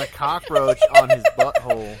putting a cockroach on his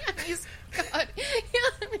butthole.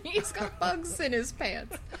 He's got bugs in his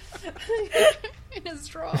pants. In his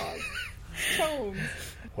drawers. Tones.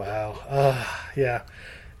 Wow. Yeah.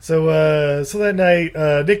 So that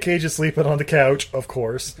night, Nick Cage is sleeping on the couch, of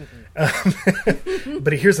course.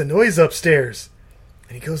 But he hears a noise upstairs.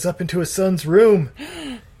 And he goes up into his son's room.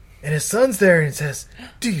 And his son's there and says,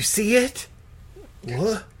 "Do you see it?"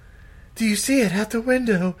 "What? Do you see it out the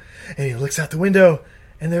window?" And he looks out the window,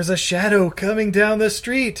 and there's a shadow coming down the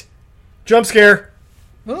street. Jump scare.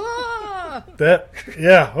 Okay,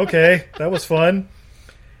 that was fun.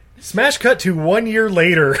 Smash cut to 1 year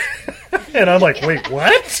later. And I'm like, wait,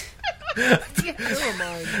 what? You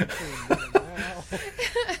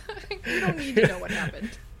don't need to know what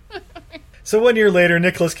happened. So 1 year later,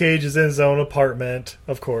 Nicolas Cage is in his own apartment,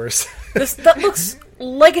 of course. That looks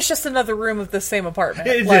like it's just another room of the same apartment.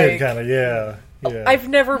 It did, kind of, yeah. I've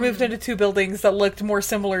never moved into two buildings that looked more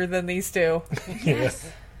similar than these two.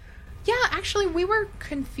 Yes. Yeah, actually, we were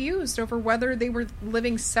confused over whether they were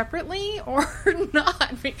living separately or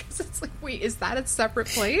not, because it's like, wait, is that a separate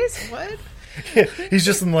place? What? Yeah, he's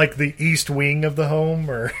just in, like, the east wing of the home,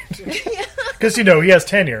 or... Because, you know, he has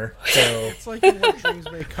tenure, so... It's like in What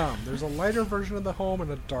Dreams May Come. There's a lighter version of the home and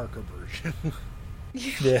a darker version.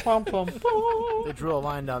 Yeah. They drew a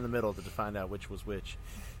line down the middle to find out which was which.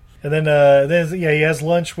 And then, he has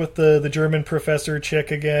lunch with the German professor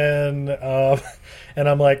chick again. And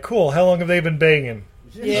I'm like, cool, how long have they been banging?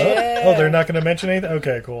 Yeah. Oh, they're not going to mention anything?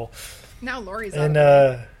 Okay, cool. Now Laurie's and,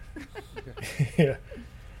 yeah.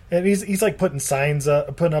 And he's like putting signs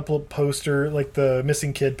up, putting up a poster, like the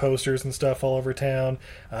missing kid posters and stuff all over town.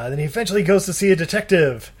 Then he eventually goes to see a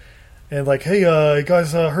detective. And like, hey, you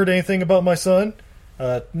guys heard anything about my son?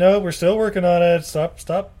 No, we're still working on it.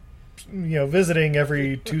 Stop, visiting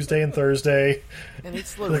every Tuesday and Thursday. And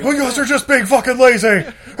it's like, you guys are just being fucking lazy.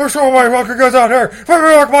 There's so many fucking guys out here. Let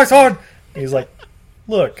me work my son. And he's like,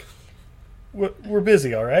 look, we're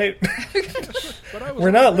busy, all right?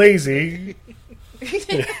 We're not lazy.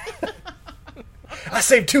 I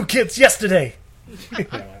saved 2 kids yesterday.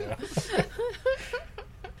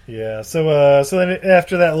 Yeah, so then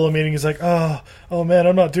after that little meeting, he's like, oh man,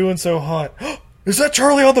 I'm not doing so hot. Is that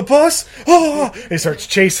Charlie on the bus? Oh! He starts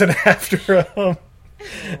chasing after him.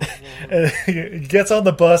 And he gets on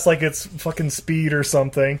the bus like it's fucking Speed or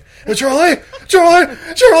something. Hey, Charlie,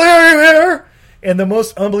 are you here? And the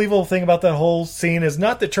most unbelievable thing about that whole scene is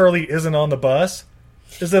not that Charlie isn't on the bus,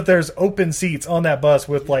 is that there's open seats on that bus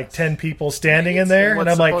with like 10 people standing in there. And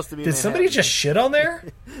I'm like, did somebody just shit on there?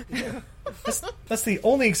 That's the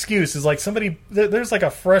only excuse, is like somebody, there's like a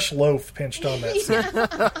fresh loaf pinched on that seat.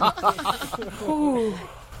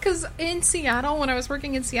 Because in Seattle, when I was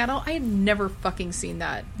working in Seattle, I had never fucking seen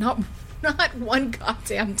that. Not one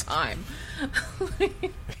goddamn time.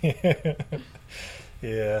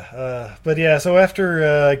 Yeah, but yeah, so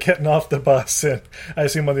after getting off the bus, and I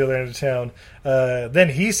assume on the other end of town, then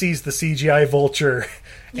he sees the CGI vulture,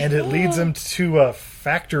 and it leads him to a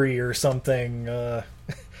factory or something. I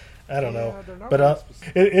don't know. But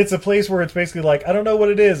it's a place where it's basically like, I don't know what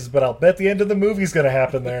it is, but I'll bet the end of the movie's going to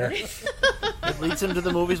happen there. It leads him to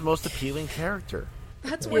the movie's most appealing character.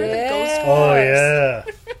 That's where the ghost was. Oh, yeah.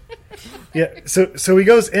 Yeah, so he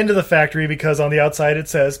goes into the factory because on the outside it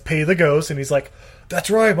says, pay the ghost, and he's like, that's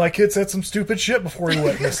right, my kid said some stupid shit before he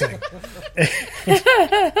went missing.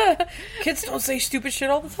 Kids don't say stupid shit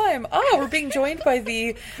all the time. Oh, we're being joined by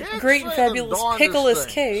the great and fabulous Nicolas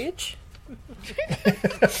Cage.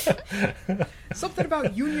 Something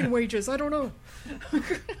about union wages, I don't know.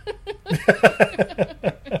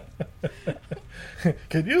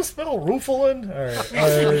 Can you spell Roofalin?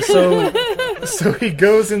 Alright. So he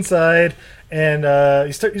goes inside and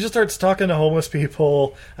he just starts talking to homeless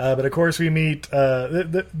people. But of course we meet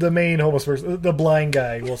the main homeless person, the blind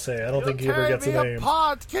guy, we'll say. I don't think he ever gets a name.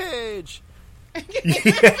 Pod Cage!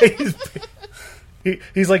 Yeah,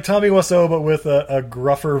 he's like Tommy Wiseau, but with a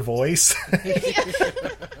gruffer voice.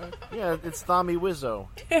 Yeah, it's Tommy Wiseau.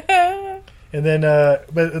 And then,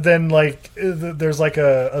 but then, like, there's like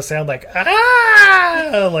a sound like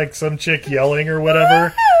ah, like some chick yelling or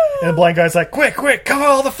whatever. And the blind guy's like, quick, cover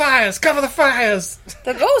all the fires, cover the fires.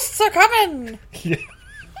 The ghosts are coming. Yeah.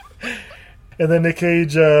 And then Nick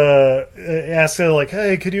Cage asks her, like,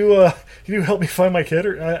 hey, can you help me find my kid?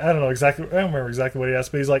 Or I don't know exactly. I don't remember exactly what he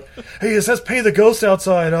asked, but he's like, hey, it says pay the ghost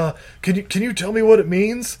outside. Can you tell me what it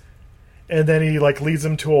means? And then he like leads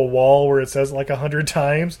him to a wall where it says like 100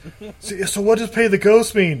 times. So what does pay the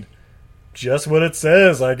ghost mean? Just what it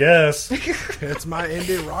says, I guess. It's my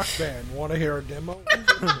indie rock band. Want to hear a demo?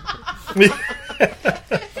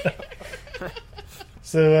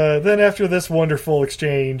 So then after this wonderful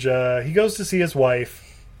exchange, he goes to see his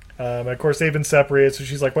wife. Of course, they've been separated, so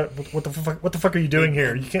she's like, "What the fuck are you doing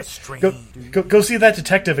here? You can't go see that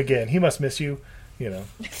detective again. He must miss you." You know,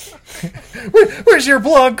 where's your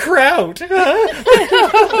blonde kraut?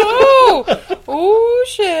 Oh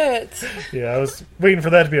shit! Yeah, I was waiting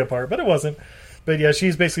for that to be a part, but it wasn't. But yeah,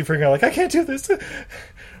 she's basically freaking out, like, I can't do this.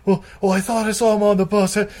 Well, I thought I saw him on the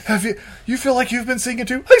bus. Have you feel like you've been seeing it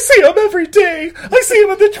too? I see him every day. I see him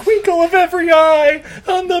in the twinkle of every eye,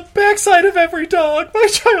 on the backside of every dog. My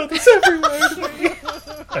child is everywhere to me.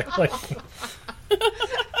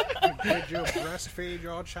 Did you breastfeed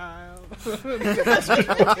your child?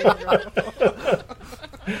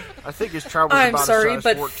 I think his child was I'm about sorry, a size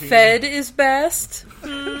but 14. fed is best.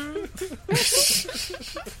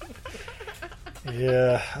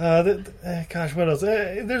 Yeah. Gosh, what else?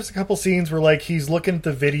 There's a couple scenes where like he's looking at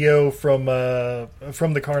the video from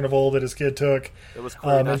the carnival that his kid took. It was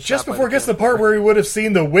clear, and just before it gets to the part where he would have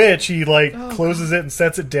seen the witch, he like closes it and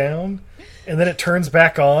sets it down, and then it turns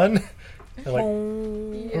back on. And, like,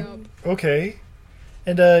 okay.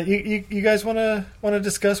 And you guys want to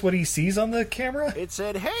discuss what he sees on the camera? It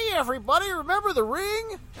said, "Hey everybody, remember the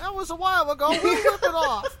ring? That was a while ago. We'll rip it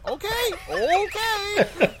off. Okay."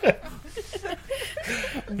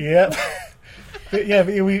 Yep. Yeah,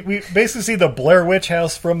 we basically see the Blair Witch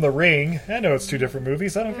House from The Ring. I know it's two different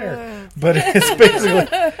movies. I don't care. But it's basically...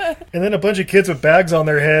 And then a bunch of kids with bags on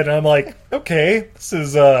their head, and I'm like, okay, this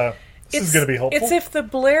is going to be helpful. It's if the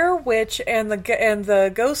Blair Witch and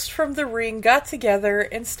the ghost from The Ring got together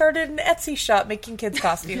and started an Etsy shop making kids'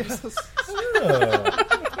 costumes.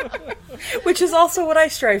 Which is also what I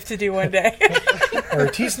strive to do one day.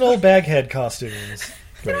 Artisanal baghead costumes.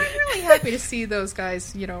 But I'm really happy to see those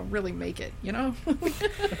guys, really make it, Well,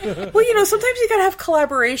 sometimes you gotta have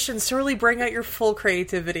collaborations to really bring out your full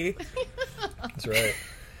creativity. That's right.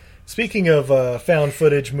 Speaking of found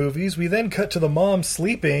footage movies, we then cut to the mom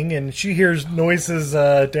sleeping, and she hears noises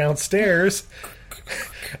downstairs.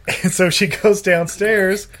 And so she goes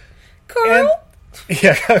downstairs. Carl?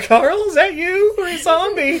 Carl, is that you? Or a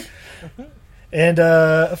zombie? And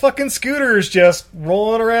a fucking scooter is just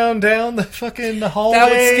rolling around down the fucking hallway that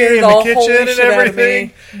would scare and the kitchen and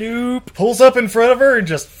everything. Nope. Pulls up in front of her and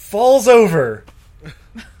just falls over.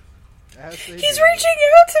 He's reaching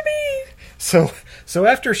out to me. So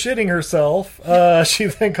after shitting herself, she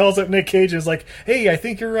then calls up Nick Cage and is like, "Hey, I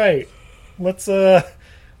think you're right. Let's try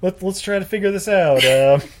to figure this out."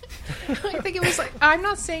 I think it was like, I'm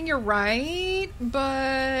not saying you're right,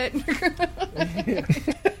 but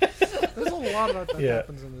there's a lot of that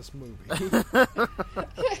happens in this movie.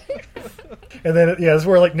 And then this is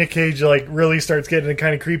where like Nick Cage like really starts getting in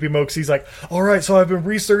kind of creepy mode, 'cause he's like, "All right, so I've been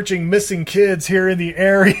researching missing kids here in the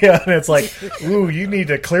area," and it's like, "Ooh, you need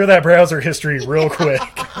to clear that browser history real quick."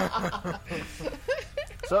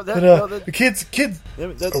 So the kids.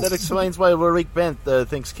 That explains why Rick Bent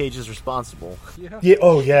thinks Cage is responsible. Yeah.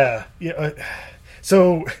 Oh yeah.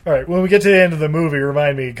 So all right, when we get to the end of the movie,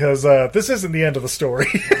 remind me, because this isn't the end of the story.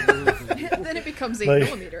 Then it becomes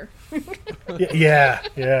 8mm. Yeah,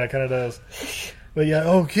 it kind of does. But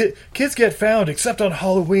yeah, kids get found, except on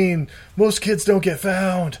Halloween. Most kids don't get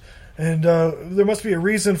found, and there must be a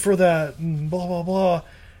reason for that. And blah blah blah.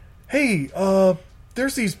 Hey,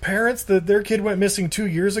 there's these parents that their kid went missing 2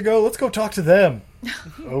 years ago. Let's go talk to them.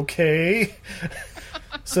 Okay.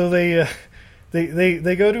 So they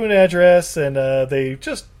go to an address and they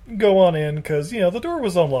just go on in because the door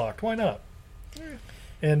was unlocked. Why not?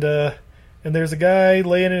 And there's a guy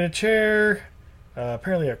laying in a chair,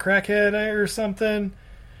 apparently a crackhead or something.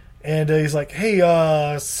 And he's like, "Hey,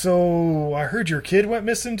 so I heard your kid went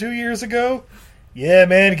missing 2 years ago. Yeah,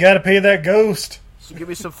 man, you got to pay that ghost. So give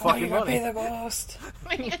me some fucking money. Pay the ghost.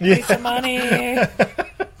 Pay some money."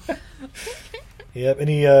 Yep, and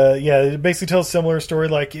he it basically tells a similar story,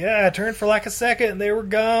 like, "Yeah, I turned for like a second and they were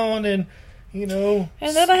gone, and and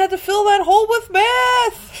then I had to fill that hole with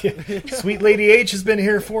meth. Sweet Lady H has been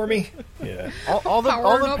here for me." Yeah, all the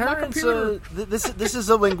parents. This is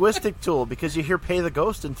a linguistic tool because you hear "pay the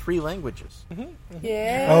ghost" in 3 languages.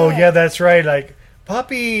 Yeah. Oh yeah, that's right. Like,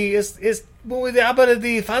 "Papi is muy de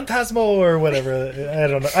fantasma" or whatever.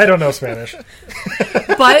 I don't know Spanish.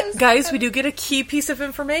 But guys, we do get a key piece of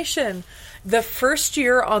information. The first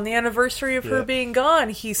year, on the anniversary of her being gone,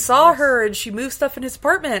 he saw her and she moved stuff in his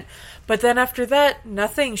apartment. But then after that,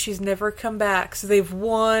 nothing. She's never come back. So they've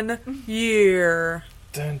 1 year.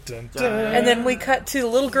 Dun, dun, dun. And then we cut to the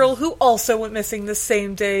little girl who also went missing the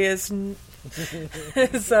same day as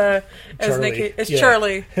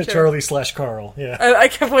Charlie. Charlie / Carl. Yeah. I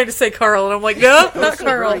kept wanting to say Carl, and I'm like, no, not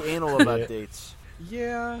Carl. Really anal about dates.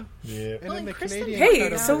 Yeah. And in the Canadian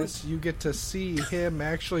cut of this, you get to see him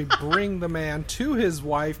actually bring the man to his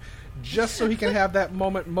wife, just so he can have that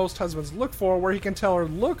moment most husbands look for, where he can tell her,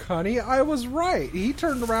 "Look, honey, I was right. He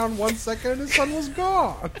turned around 1 second and his son was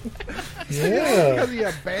gone." Yeah. Because he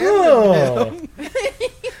abandoned him.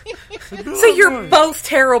 So you're both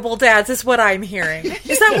terrible dads, is what I'm hearing.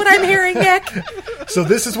 Is that what I'm hearing, Nick? So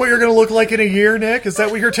this is what you're going to look like in a year, Nick? Is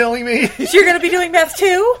that what you're telling me? You're going to be doing meth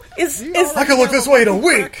too? I can look this way in a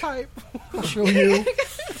week. I'll show you.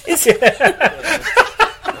 Is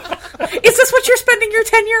this what you're spending your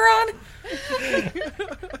tenure on?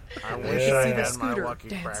 I wish I had my lucky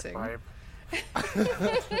dancing. crack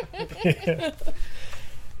Yeah.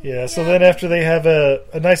 Yeah, so then after they have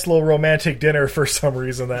a nice little romantic dinner for some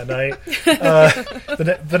reason that night,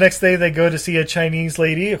 the next day they go to see a Chinese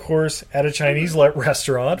lady, of course, at a Chinese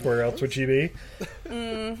restaurant. Where else would she be?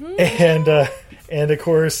 Mm-hmm. And of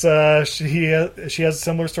course, she has a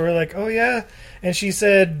similar story. Like, oh yeah, and she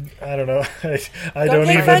said, I don't know, I don't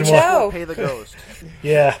even want pay the ghost.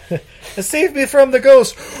 Yeah, save me from the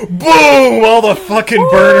ghost. Boom! All the fucking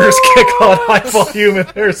burners kick on high volume, and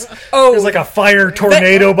there's like a fire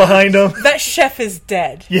tornado behind them. That chef is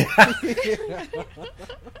dead. Yeah.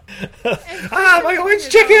 My orange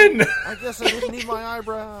chicken! I guess I didn't need my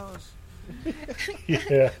eyebrows.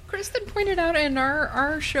 Yeah. Kristen pointed out in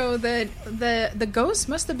our show that the ghost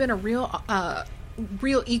must have been a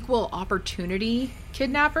real equal opportunity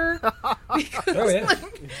kidnapper. Because,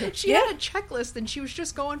 she had a checklist and she was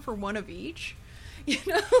just going for one of each. You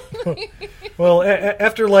know? Well,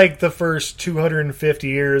 after like the first 250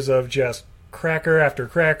 years of just cracker after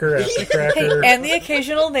cracker after cracker, and the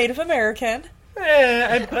occasional Native American.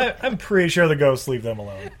 I'm pretty sure the ghosts leave them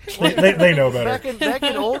alone. They know better. Back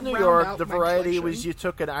in old New York, the variety was you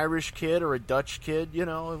took an Irish kid or a Dutch kid, you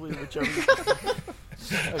know, whichever.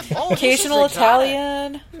 Occasional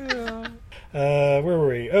Italian. Yeah. Where were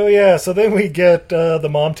we? Oh yeah, so then we get the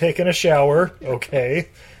mom taking a shower. Okay,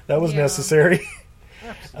 that was necessary.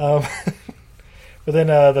 But then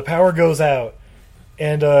the power goes out.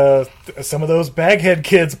 And some of those baghead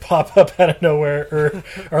kids pop up out of nowhere, or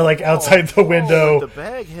are like outside the window. The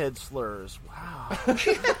baghead slurs. Wow.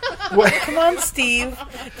 Come on, Steve.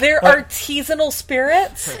 They're artisanal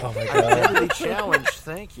spirits. Oh my god. Identity challenge.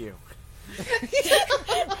 Thank you.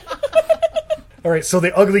 All right, so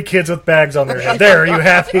the ugly kids with bags on their head. There, are you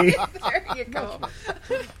happy? There you go.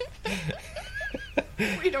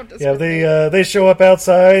 We don't Yeah, they show up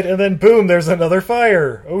outside, and then boom, there's another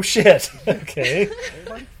fire. Oh shit. Okay.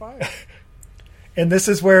 And this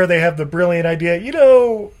is where they have the brilliant idea, you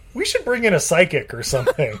know, we should bring in a psychic or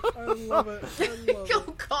something. I love it.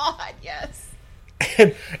 Oh God, yes.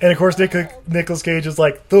 And of course, Nicolas Cage is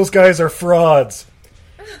like, those guys are frauds.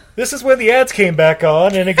 This is when the ads came back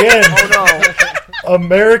on, and again,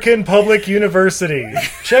 American Public University.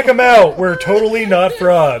 Check them out. We're totally not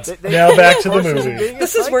frauds. Now back to the movie.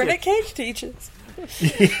 This is where Nick Cage teaches.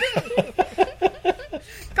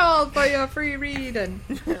 Call for your free reading.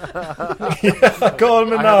 Call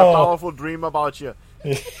me I now. had a powerful dream about you.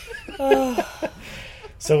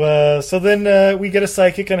 So then we get a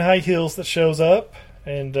psychic in high heels that shows up,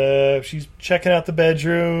 and she's checking out the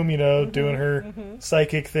bedroom, you know, doing her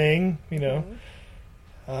psychic thing, you know.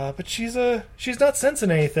 But she's not sensing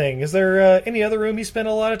anything. Is there any other room he spent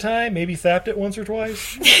a lot of time? Maybe tapped it once or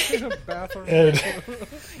twice? Bathroom.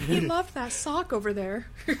 He loved that sock over there.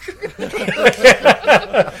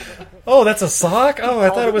 Oh, that's a sock? Oh, I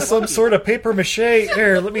thought it was some sort of paper mache.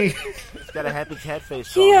 Here, let me... It's got a happy cat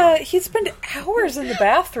face on. He'd spend hours in the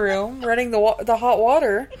bathroom running the hot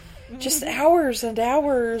water. Just hours and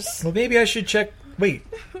hours. Well, maybe I should check... Wait,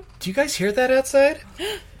 do you guys hear that outside?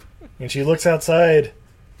 And she looks outside,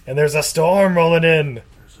 and there's a storm rolling in.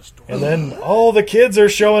 And then all the kids are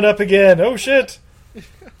showing up again. Oh, shit.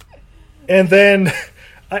 And then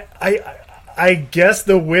I guess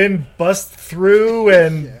the wind busts through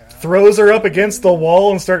and throws her up against the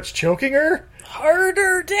wall and starts choking her?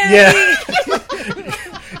 Harder, Daddy!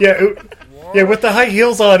 Yeah, with the high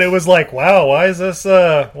heels on, it was like, wow, why is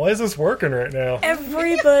this working right now?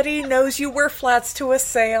 Everybody knows you wear flats to a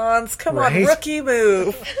seance. Come on, rookie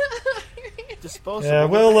move. Disposable. Yeah,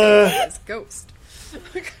 well, ghost.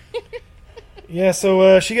 Yeah,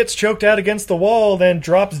 so she gets choked out against the wall, then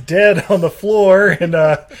drops dead on the floor, and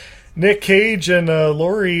Nick Cage and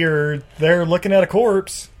Laurie are there looking at a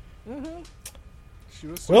corpse.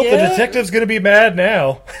 Well, the detective's going to be mad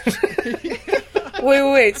now.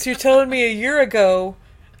 Wait. So you're telling me a year ago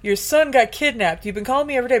your son got kidnapped. You've been calling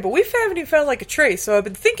me every day, but we haven't even found like a trace, so I've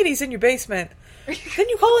been thinking he's in your basement. Then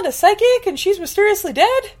you call in a psychic and she's mysteriously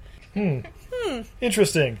dead?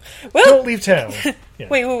 Interesting. Well, don't leave town. Yeah.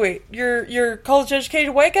 Wait. You're college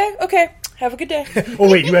educated white guy? Okay. Have a good day. Oh,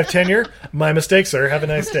 wait, you have tenure? My mistake, sir. Have a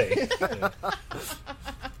nice day.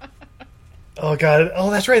 Oh, God.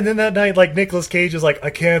 Oh, that's right. And then that night, like, Nicolas Cage is like,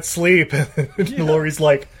 I can't sleep. And Laurie's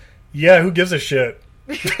like, yeah, who gives a shit?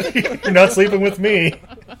 You're not sleeping with me.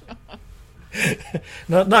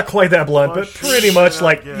 Not quite that blunt, but pretty much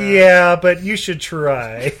like, yeah, but you should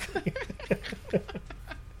try.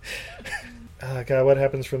 Oh, God, what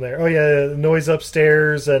happens from there? Oh, yeah, noise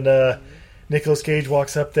upstairs, and Nicolas Cage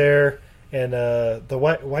walks up there, and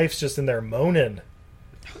the wife's just in there moaning.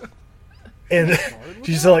 And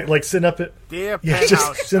she's like sitting up at... Dear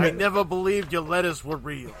Penthouse, I never believed your letters were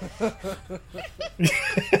real.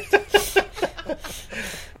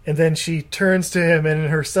 And then she turns to him, and in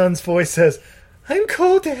her son's voice says, "I'm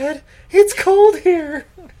cold, Dad. It's cold here."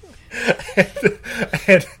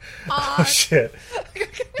 and oh, shit.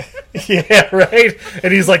 Yeah, right?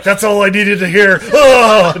 And he's like, "That's all I needed to hear."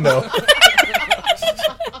 Oh, no.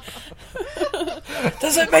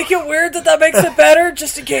 Does it make it weird that makes it better?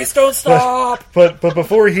 Just in case, don't stop. But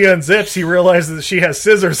before he unzips, he realizes that she has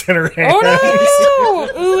scissors in her hand. Oh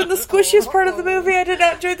no! Ooh, and the squishiest part of the movie. I did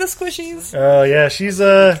not enjoy the squishies. Oh yeah, she's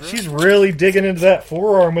really digging into that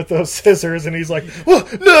forearm with those scissors, and he's like, "Whoa,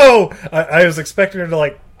 no!" I was expecting her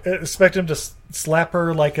to expect him to slap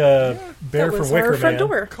her like a bear from Wicker Man.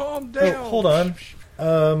 Door. Calm down. Oh, hold on.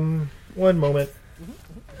 One moment.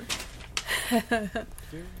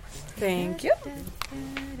 Thank you.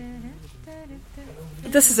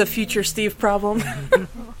 This is a future Steve problem.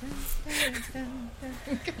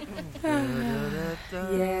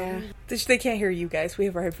 Yeah. They can't hear you guys. We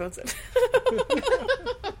have our headphones in.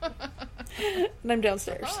 And I'm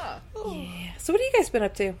downstairs. Yeah. So what have you guys been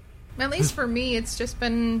up to? At least for me, it's just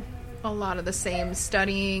been a lot of the same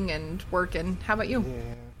studying and working. How about you?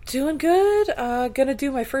 Yeah. Doing good. Gonna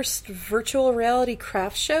do my first virtual reality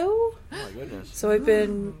craft show. Oh my goodness! So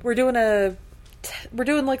we're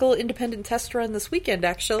doing like a little independent test run this weekend.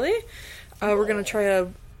 Actually, we're gonna try a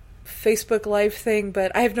Facebook Live thing,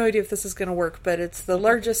 but I have no idea if this is gonna work. But it's the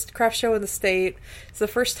largest craft show in the state. It's the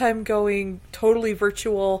first time going totally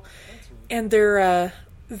virtual, and they're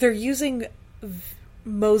using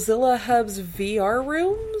Mozilla Hub's VR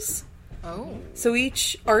rooms. Oh, so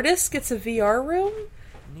each artist gets a VR room.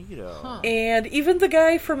 Neato. And even the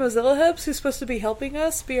guy from Mozilla Hubs who's supposed to be helping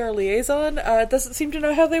us be our liaison doesn't seem to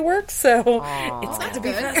know how they work, so it's going to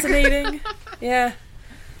be fascinating. Yeah,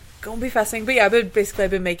 going to be fascinating. But yeah, I've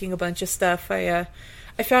been making a bunch of stuff. I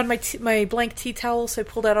found my blank tea towels, so I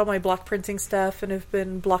pulled out all my block printing stuff, and have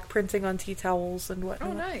been block printing on tea towels and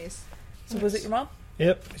whatnot. Oh, nice. So was it your mom?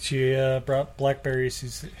 Yep, she brought blackberries. She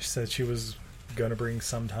said she was going to bring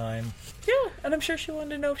sometime. Yeah, and I'm sure she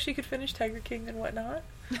wanted to know if she could finish Tiger King and whatnot.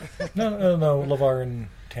 No. LeVar and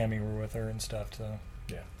Tammy were with her and stuff, so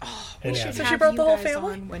yeah. Oh, we should have brought the whole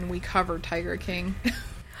family when we covered Tiger King.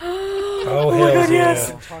 Oh my God, yeah.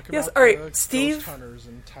 yes. Yes, all right, Steve.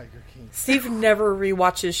 And Tiger King. Steve never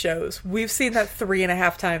rewatches shows. We've seen that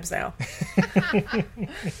 3.5 times now.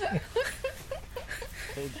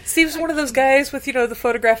 Steve's one of those guys with, the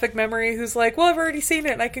photographic memory who's like, well, I've already seen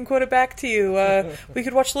it and I can quote it back to you. We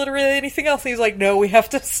could watch literally anything else. And he's like, no, we have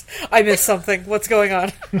to... I missed something. What's going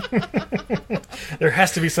on? There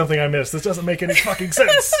has to be something I missed. This doesn't make any fucking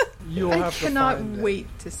sense. I cannot wait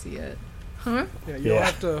to see it. Huh? Yeah, you'll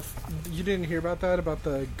have to... You didn't hear about that? About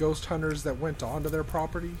the ghost hunters that went onto their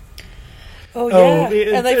property? Oh,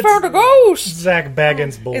 yeah. And they found a ghost! Zach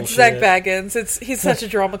Baggins bullshit. It's Zach Baggins. He's such a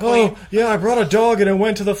drama queen. Oh, yeah, I brought a dog and it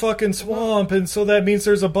went to the fucking swamp, and so that means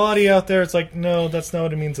there's a body out there. It's like, no, that's not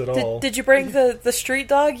what it means at all. Did you bring the street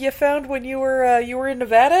dog you found when you were in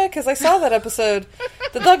Nevada? Because I saw that episode.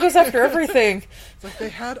 The dog goes after everything. It's like they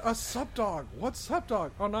had a sup dog. What sup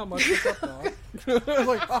dog? Oh, not much. A sup dog.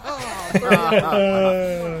 Like,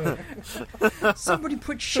 somebody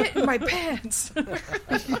put shit in my pants.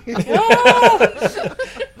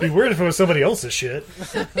 Be weird if it was somebody else's shit.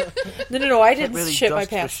 No, I didn't shit my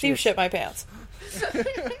pants. Steve shit my pants.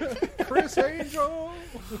 Chris Angel.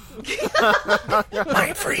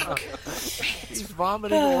 Mind freak. He's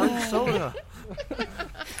vomiting orange soda.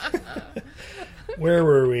 Where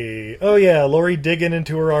were we? Oh yeah, Lori digging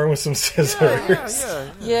into her arm with some scissors.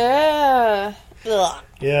 Yeah. Ugh.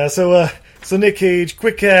 Yeah, so Nick Cage,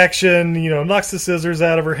 quick action, knocks the scissors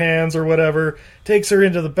out of her hands or whatever, takes her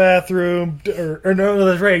into the bathroom, or no,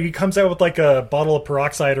 that's right, he comes out with like a bottle of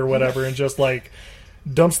peroxide or whatever and just like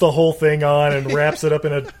dumps the whole thing on and wraps it up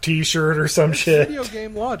in a t-shirt or some shit. Video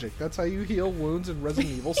game logic. That's how you heal wounds in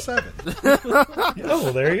Resident Evil 7.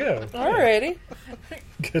 Oh, there you go. Alrighty.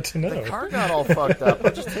 Good to know. The car got all fucked up.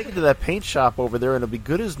 I'll just take it to that paint shop over there and it'll be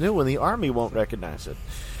good as new and the army won't recognize it.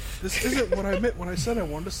 This isn't what I meant when I said I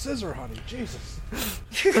wanted a scissor, honey. Jesus.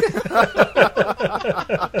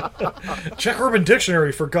 Check Urban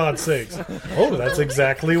Dictionary, for God's sakes. Oh, that's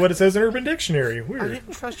exactly what it says in Urban Dictionary. Weird. I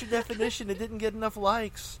didn't trust your definition. It didn't get enough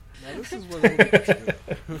likes. Now, this is where the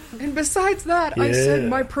And besides that, I said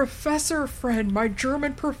my professor friend, my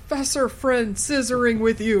German professor friend, scissoring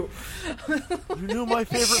with you. You knew my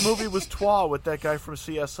favorite movie was Twa with that guy from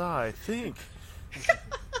CSI. Think.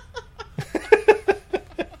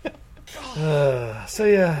 So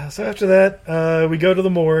after that, we go to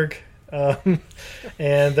the morgue,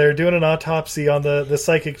 and they're doing an autopsy on the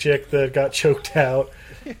psychic chick that got choked out,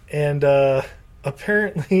 and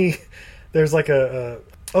apparently there's like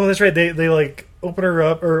oh, that's right, they like open her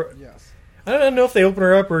up, or yes. I don't know if they open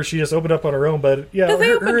her up or she just opened up on her own, but yeah, No,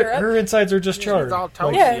 they opened her up. her insides are just charred.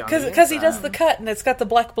 Yeah, because he does the cut and it's got the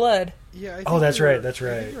black blood. Yeah. Oh, that's right. I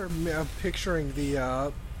think you're picturing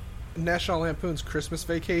the National Lampoon's Christmas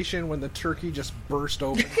Vacation when the turkey just burst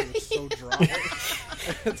open and it was so dry.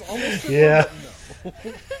 It's almost yeah. No.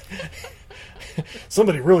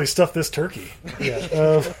 Somebody really stuffed this turkey.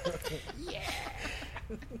 Yeah.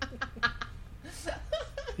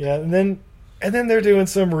 Yeah, and then they're doing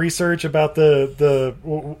some research about the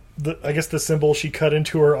I guess the symbol she cut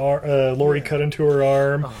into her arm, Laurie cut into her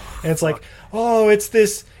arm, and it's like, oh, it's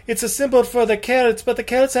a symbol for the Celts, but the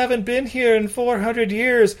Celts haven't been here in 400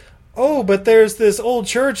 years. Oh, but there's this old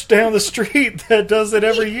church down the street that does it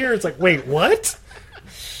every year. It's like, wait, what?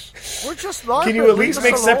 We're just not. Can you at least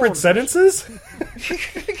make separate sentences?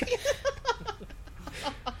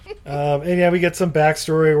 And yeah, we get some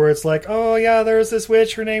backstory where it's like, oh yeah, there's this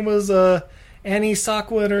witch. Her name was Annie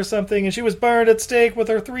Sockwin or something, and she was burned at stake with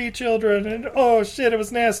her 3 children. And oh shit, it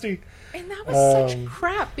was nasty. And that was such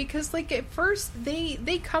crap because, like, at first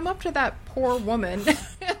they come up to that poor woman.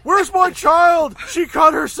 Where's my child? She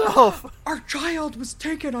cut herself. Our child was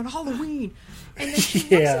taken on Halloween. And then she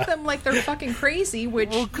looks at them like they're fucking crazy,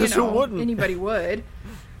 which, who wouldn't? Anybody would.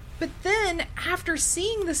 But then, after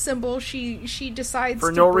seeing the symbol, she decides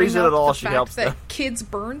for to no bring reason up at all. the She fact helps that them. kids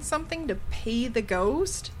burn something to pay the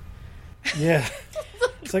ghost. Yeah.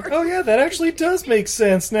 It's like, oh yeah, that actually does make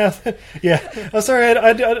sense now. Yeah. I'm sorry,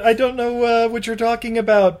 I don't know what you're talking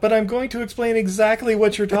about, but I'm going to explain exactly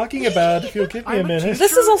what you're talking about if you'll give me a minute.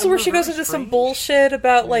 This is also where she goes into some bullshit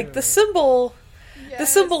about, like, the symbol. The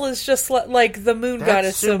symbol is just like the moon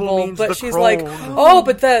goddess symbol, but she's like, oh,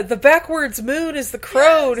 but the backwards moon is the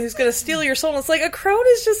crone who's going to steal your soul. And it's like, a crone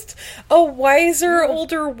is just a wiser,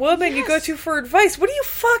 older woman you go to for advice. What are you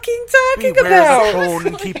fucking talking about? The crone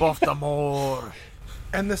and keep off the moor.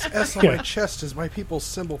 And this S on my chest is my people's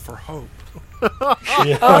symbol for hope. Pretty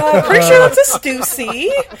sure that's a Stussy.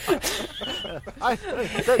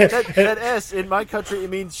 That S in my country, it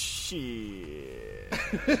means shit.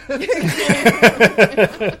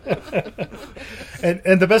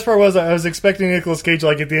 And the best part was I was expecting Nicolas Cage,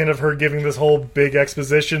 like, at the end of her giving this whole big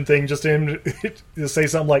exposition thing, just to him to say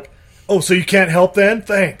something like, oh, so you can't help then?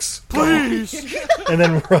 Thanks. Please. And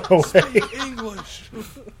then run away. English.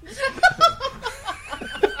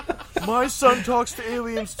 My son talks to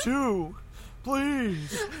aliens too.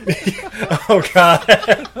 Please. Oh god.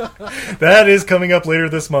 That is coming up later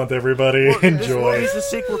this month, everybody. Well, enjoy. It's the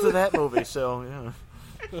sequel to that movie, so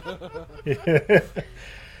yeah.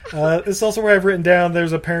 This is also where I've written down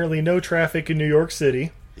there's apparently no traffic in New York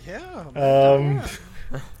City. Yeah.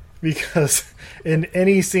 Because in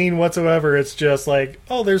any scene whatsoever, it's just like,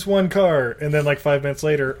 oh, there's one car, and then like 5 minutes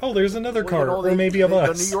later, oh, there's another car, or maybe a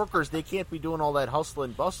bus. The New Yorkers, they can't be doing all that hustle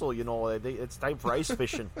and bustle, you know. It's time for ice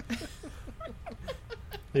fishing.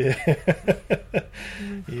 Yeah.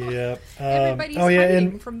 Yeah. Everybody's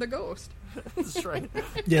hiding from the ghost. That's right.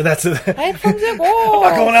 Yeah, that's it. I'm from the ghost. I'm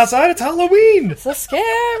not going outside. It's Halloween. It's a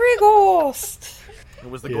scary ghost. It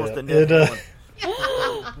was the ghost that did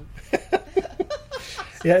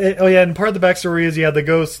Yeah. And part of the backstory is, the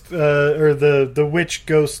ghost or the witch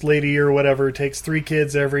ghost lady or whatever takes 3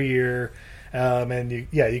 kids every year. And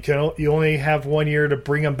you only have 1 year to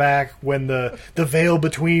bring them back when the veil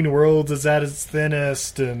between worlds is at its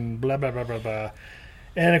thinnest, and blah blah blah blah blah.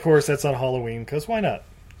 And of course that's on Halloween, because why not?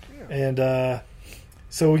 Yeah. And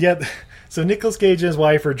so Nicolas Cage and his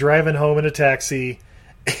wife are driving home in a taxi,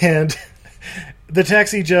 and the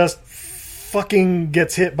taxi just fucking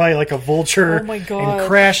gets hit by like a vulture and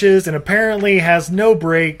crashes, and apparently has no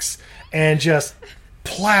brakes and just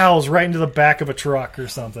plows right into the back of a truck or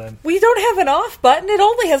something. We don't have an off button. It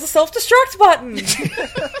only has a self-destruct button.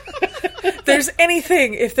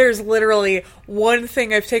 If there's literally one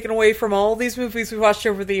thing I've taken away from all these movies we've watched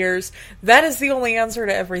over the years, that is the only answer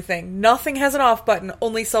to everything. Nothing has an off button,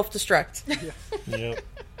 only self-destruct. Yep.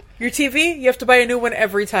 Your TV, you have to buy a new one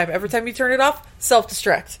every time. Every time you turn it off,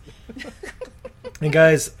 self-destruct. And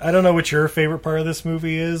guys, I don't know what your favorite part of this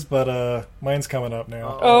movie is, but mine's coming up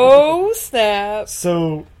now. Oh, snap.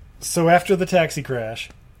 So after the taxi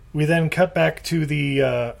crash, we then cut back to the,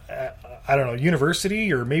 I don't know,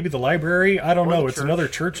 university or maybe the library. I don't know. It's another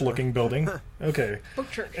church-looking building. Okay.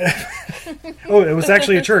 Book church. Oh, it was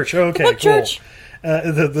actually a church. Okay, book cool. church.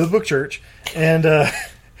 The book church.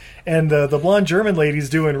 And the blonde German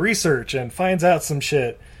lady's doing research and finds out some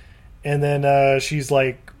shit. And then she's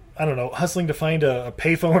like, I don't know, hustling to find a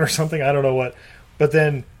payphone or something. I don't know what. But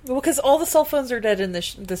then... Well, because all the cell phones are dead in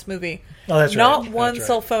this movie. Oh, that's right. Not one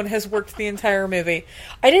cell phone has worked the entire movie.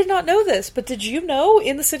 I did not know this, but did you know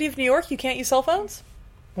in the city of New York you can't use cell phones?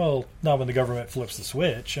 Well, not when the government flips the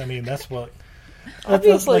switch. I mean, that's what...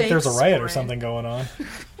 Obviously. Like there's a riot or something going on.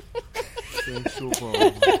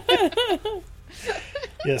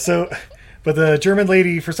 Yeah, so... But the German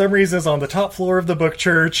lady, for some reason, is on the top floor of the book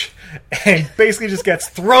church and basically just gets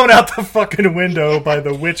thrown out the fucking window by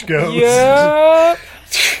the witch ghost. Yep.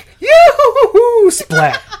 Yoo-hoo-hoo-hoo!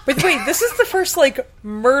 Splat. But wait, this is the first,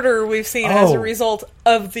 murder we've seen as a result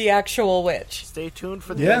of the actual witch. Stay tuned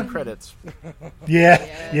for the end credits.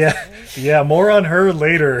 Yeah, more on her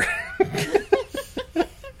later.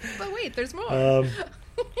 But wait, there's more.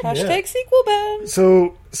 Hashtag sequel, Ben.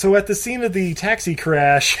 So at the scene of the taxi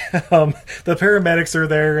crash, the paramedics are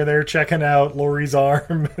there and they're checking out Laurie's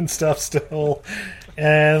arm and stuff still.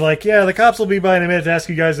 And the cops will be by in a minute to ask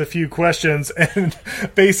you guys a few questions. And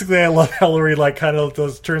basically, I love how Laurie kind of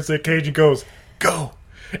turns to Nick Cage and goes, "Go!"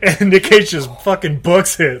 And Nick Cage just fucking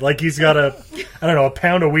books it like he's got a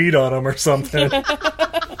pound of weed on him or something.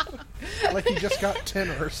 Like he just got 10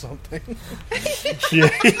 or something. Yeah.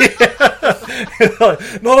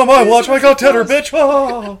 Not on my watch, I got 10, bitch.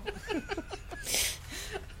 Oh.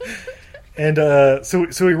 And so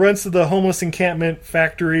he runs to the homeless encampment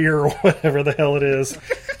factory or whatever the hell it is.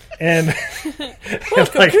 And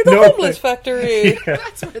welcome to the homeless factory. Yeah.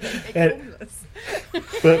 That's where they make homeless.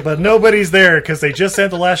 But nobody's there because they just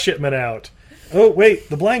sent the last shipment out. Oh, wait,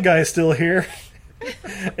 the blind guy is still here.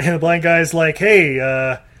 And the blind guy's like,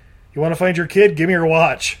 "Hey, you want to find your kid? Give me your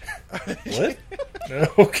watch." What?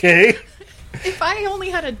 Okay. If I only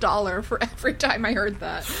had $1 for every time I heard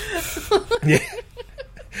that. Yeah.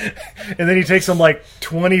 And then he takes him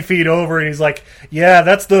 20 feet over and he's like, "Yeah,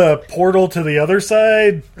 that's the portal to the other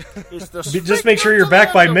side. Just make sure you're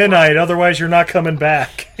back by midnight, otherwise you're not coming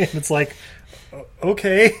back." And it's like,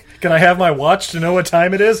 okay, can I have my watch to know what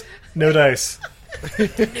time it is? No dice.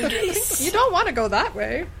 You don't want to go that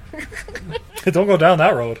way. Don't go down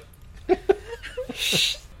that road.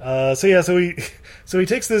 So he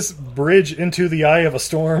takes this bridge into the eye of a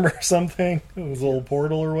storm or something, this little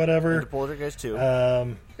portal or whatever. And the Poltergeist too.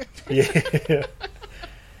 Yeah.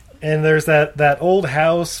 And there's that old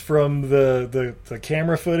house from the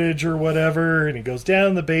camera footage or whatever, and he goes down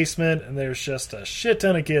in the basement, and there's just a shit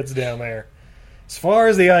ton of kids down there. As far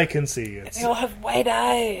as the eye can see. They all have white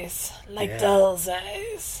eyes, like doll's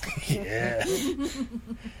eyes. Yeah.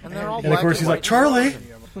 And they're all and of course he's like, "Charlie!"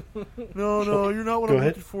 No, you're not what Go I'm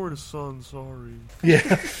ahead. looking for in a son, sorry.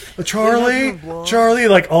 Yeah. Charlie,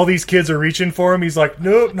 all these kids are reaching for him. He's like,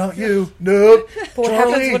 "Nope, not you. Nope." But what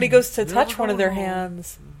happens when he goes to touch one of their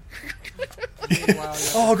hands?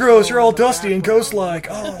 Oh, gross, you're all dusty and ghost-like.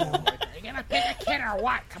 Oh. You gonna pick a kid or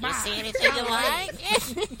what? Come on. See anything you like?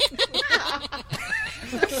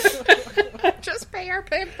 Just pay our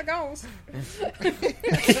pimp the ghost.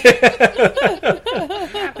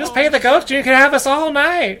 Just pay the ghost, you can have us all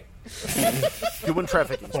night. Human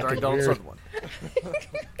Trafficking, starring Donald Sutherland.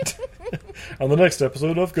 On the next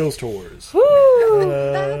episode of Ghost Whores. Woo!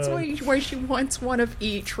 That's where she wants one of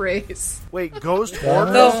each race. Wait, Ghost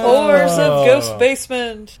Whores? The Whores of Ghost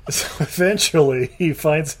Basement. So eventually, he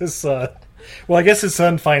finds his son. Well, I guess his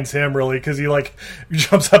son finds him, really, because he,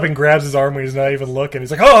 jumps up and grabs his arm when he's not even looking.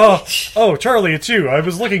 He's like, oh, Charlie, it's you. I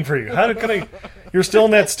was looking for you. How could I... You're still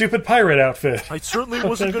in that stupid pirate outfit. I certainly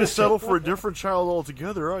wasn't going to settle for a different child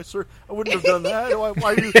altogether. I wouldn't have done that. Why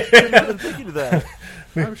are you even thinking of that?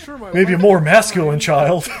 I'm sure Maybe a more masculine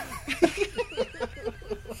child.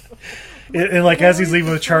 And as he's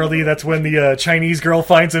leaving with Charlie, that's when the Chinese girl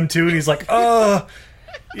finds him, too, and he's like,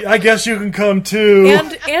 I guess you can come, too.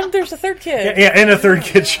 And there's a third kid. Yeah, and a third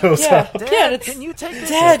kid shows up. Dad, can you take this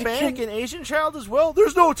Hispanic and Asian child as well?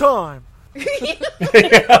 There's no time.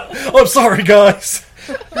 Oh, I'm sorry, guys.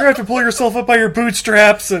 You're going to have to pull yourself up by your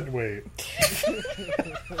bootstraps and... Wait.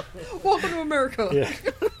 Welcome to America. Yeah.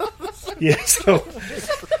 Yeah, so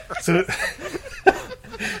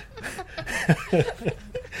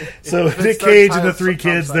Nick Cage and the three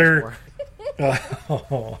kids, they're...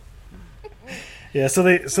 Yeah, so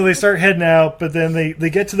they start heading out, but then they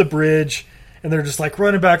get to the bridge, and they're just like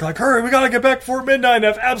running back, like, hurry, we gotta get back before midnight. I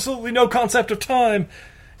have absolutely no concept of time.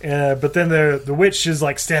 But then the witch is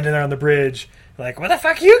like standing there on the bridge, like, where the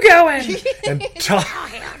fuck are you going? And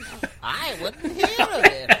I wouldn't hear of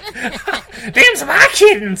it. Them's my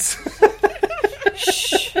kittens.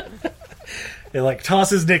 It like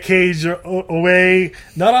tosses Nick Cage away,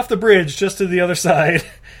 not off the bridge, just to the other side,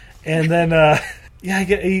 and then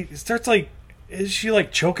he starts like, is she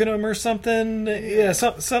like choking him or something? Yeah,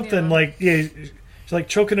 something like she's like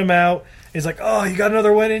choking him out. He's like, oh, you got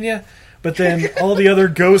another one in you? But then all the other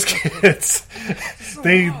ghost kids,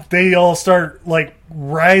 they all start like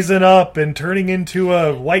rising up and turning into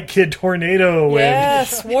a white kid tornado. Yeah,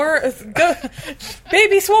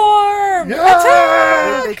 baby swarm!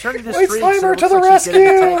 Yeah! They turn into White streaks. Slimer to the like she's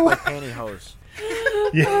getting rescue! attacked by pantyhose.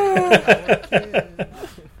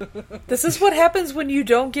 This is what happens when you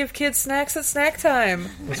don't give kids snacks at snack time.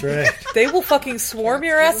 That's right. They will fucking swarm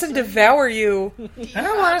your ass and devour you.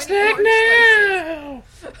 I want a snack now!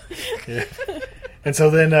 Yeah. And so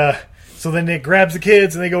then Nick grabs the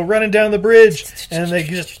kids and they go running down the bridge and they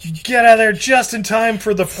just get out of there just in time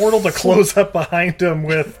for the portal to close up behind them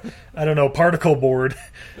with, I don't know, particle board.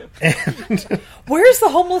 And where's the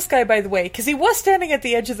homeless guy, by the way? Because he was standing at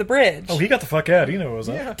the edge of the bridge. Oh, he got the fuck out. He knew it was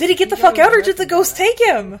up. Did he get the fuck out, or did the ghost take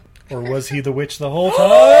him? Or was he the witch the whole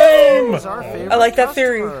time? I like that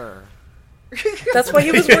theory. That's why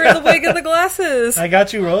he was wearing the wig and the glasses. I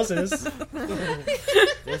got you roses.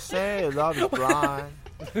 They say love is blind.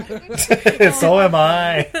 So am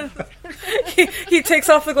I. He takes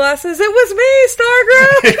off the glasses. It was me,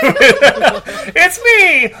 Stargrove. It's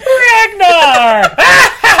me, Ragnar.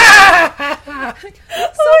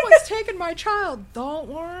 Someone's taken my child. Don't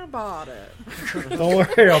worry about it. Don't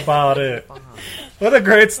worry about it. What a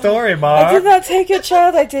great story, Mark. I did not take your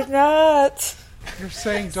child. I did not. You're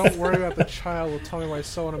saying don't worry about the child. Will tell me why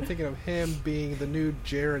so, and I'm thinking of him being the new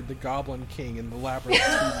Jared the Goblin King in the Labyrinth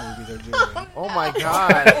 2 movie they're doing. Oh my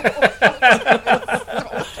god.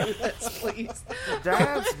 Don't do this, please.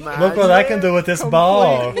 That's magic. Look what I can do with this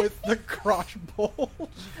ball. With the crotch bulge.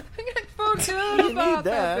 I forgot about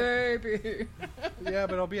that baby. Yeah,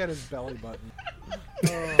 but it'll be at his belly button.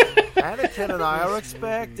 Anakin and I are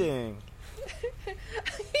expecting.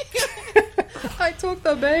 I took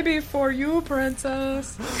the baby for you,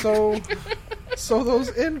 princess. So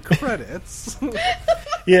those end credits. So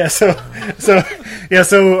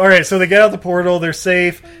all right, so they get out the portal, they're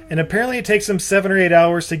safe, and apparently it takes them 7 or 8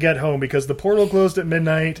 hours to get home because the portal closed at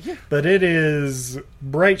midnight, but it is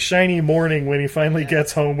bright, shiny morning when he finally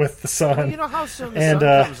gets home with the sun. Well, you know how soon the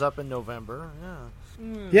sun comes up in November.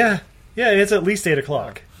 Yeah, it's at least 8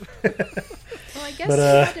 o'clock. Well, I guess he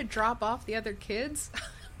had to drop off the other kids.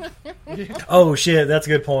 Oh shit, that's a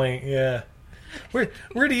good point. Yeah.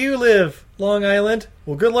 Where do you live? Long Island?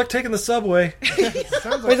 Well, good luck taking the subway.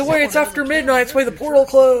 By the way, it's after midnight. It's why the portal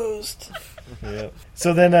closed. Yeah.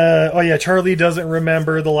 So then, Charlie doesn't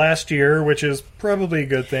remember the last year, which is probably a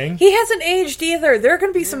good thing. He hasn't aged either. There are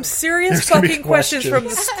going to be some serious fucking questions from the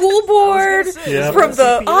school board, from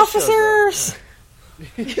the officers.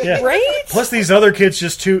 Yeah. Right? Plus, these other kids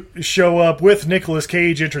just show up with Nicolas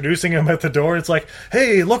Cage introducing him at the door. It's like,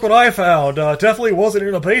 hey, look what I found. Definitely wasn't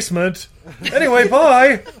in a basement. Anyway,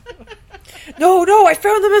 bye. No, I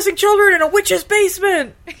found the missing children in a witch's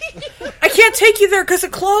basement. I can't take you there because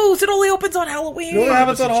it closed. It only opens on Halloween. It only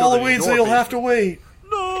happens on Halloween, so you'll have to wait.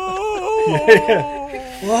 No.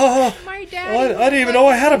 Yeah. Oh, my dad. I didn't even know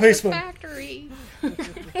I had a basement. Factory.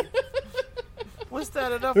 Was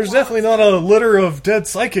that enough? There's definitely not a litter of dead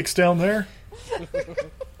psychics down there.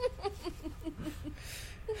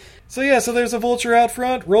 So there's a vulture out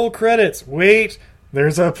front. Roll credits. Wait,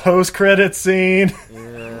 there's a post-credit scene.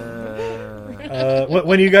 Yeah.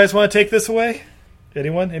 When do you guys want to take this away?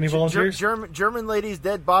 Anyone? Any volunteers? German lady's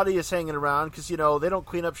dead body is hanging around because, they don't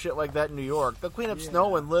clean up shit like that in New York. They'll clean up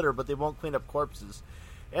snow and litter, but they won't clean up corpses.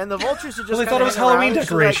 And the vultures are just they thought it was Halloween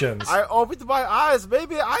decorations. I opened my eyes.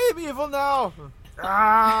 Maybe I am evil now.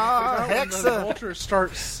 Hexa. The vultures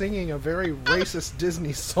start singing a very racist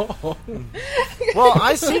Disney song. Well,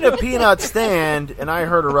 I seen a peanut stand, and I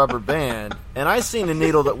heard a rubber band, and I seen a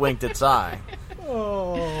needle that winked its eye.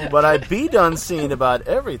 Oh. But I be done seeing about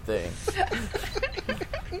everything.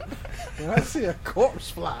 And I see a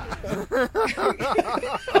corpse fly.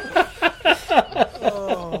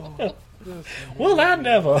 Well, I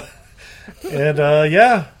never.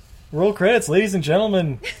 And roll credits, ladies and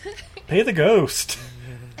gentlemen. Pay the ghost.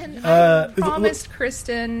 And I promised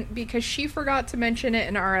Kristen, because she forgot to mention it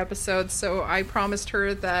in our episode, so I promised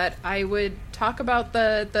her that I would talk about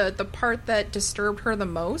the part that disturbed her the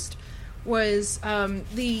most, was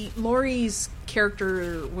the Laurie's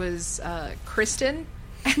character was Kristen,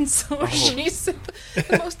 and so she said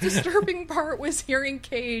the most disturbing part was hearing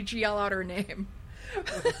Cage yell out her name.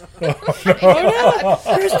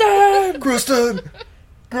 Kristen,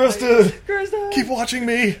 keep watching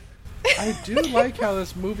me. I do like how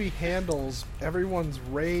this movie handles everyone's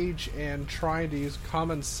rage and trying to use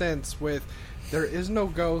common sense with, there is no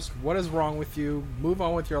ghost, what is wrong with you, move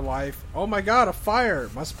on with your life. Oh my god, a fire,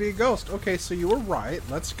 must be a ghost. Okay, so you were right,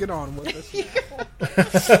 let's get on with this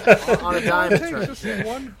now. On a dime, it's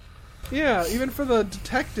right. Yeah, even for the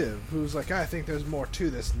detective, who's like, I think there's more to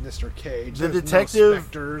this, Mr. Cage. The There's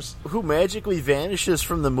detective no who magically vanishes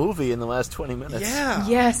from the movie in the last 20 minutes. Yeah.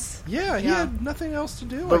 Yes. Yeah, he had nothing else to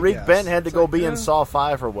do, But I Rick guess. Bent had to It's go like, be in Saw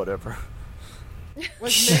 5 or whatever. Like,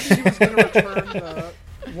 maybe he was going to return the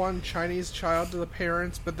one Chinese child to the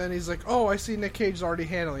parents, but then he's like, oh, I see Nick Cage's already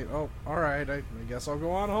handling it. Oh, alright, I guess I'll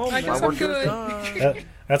go on home. I guess I'm good.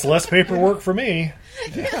 That's less paperwork for me.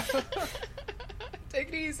 Take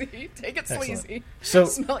it easy. Take it sleazy. So,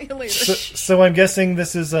 smell you later. So I'm guessing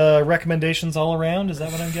this is recommendations all around. Is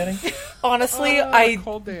that what I'm getting? Honestly, I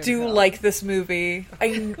do like this movie.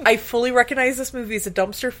 I fully recognize this movie as a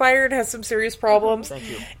dumpster fire. It has some serious problems. Thank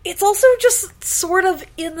you. It's also just sort of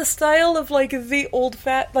in the style of like the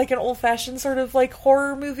an old fashioned sort of like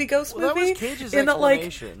horror movie, ghost movie. That was Cage's in that, like,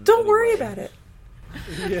 explanation, don't worry about it.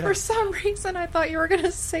 Yeah. For some reason, I thought you were going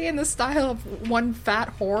to say in the style of one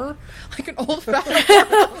fat whore, like an old fat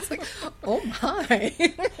whore. I was like, oh my,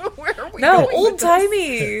 where are we? No, going old with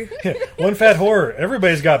timey. One fat whore.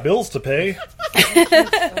 Everybody's got bills to pay.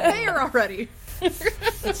 There already.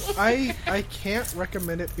 I can't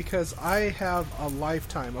recommend it because I have a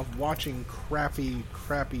lifetime of watching crappy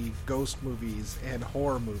ghost movies and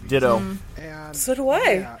horror movies. Ditto. And so do I.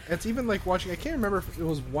 Yeah, it's even like watching, I can't remember if it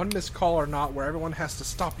was One Missed Call or not, where everyone has to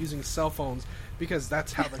stop using cell phones because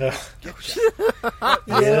that's how the ghosts get you.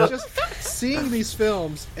 Yeah. Just seeing these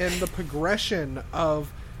films and the progression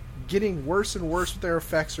of getting worse and worse with their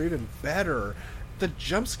effects, or even better. The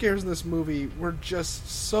jump scares in this movie were just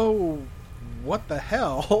so... what the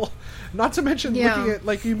hell? Not to mention looking at,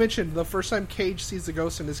 like you mentioned, the first time Cage sees the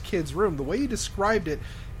ghost in his kid's room, the way you described it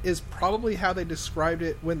is probably how they described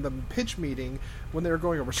it when the pitch meeting, when they were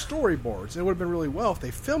going over storyboards. It would have been really well if they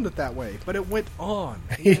filmed it that way, but it went on.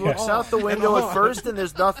 He looks out the window at first and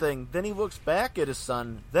there's nothing. Then he looks back at his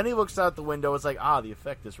son. Then he looks out the window. It's like, the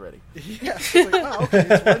effect is ready. Yeah, it's like, wow, okay,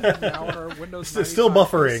 it's rendered now on our Windows 95 still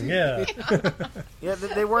buffering, PC. yeah. Yeah,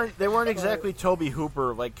 they weren't exactly Toby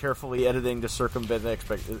Hooper, like carefully editing to circumvent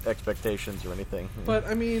expectations or anything. But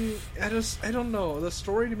I mean, I don't know. The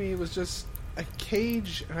story to me was just a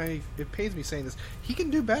Cage. It pains me saying this. He can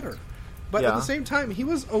do better, but at the same time, he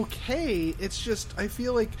was okay. It's just I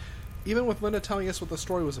feel like even with Linda telling us what the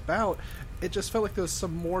story was about, it just felt like there was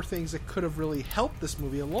some more things that could have really helped this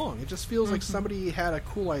movie along. It just feels like somebody had a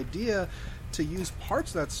cool idea to use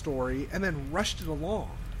parts of that story and then rushed it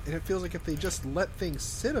along. And it feels like if they just let things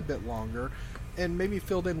sit a bit longer and maybe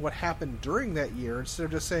filled in what happened during that year instead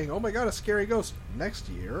of just saying, oh my god, a scary ghost next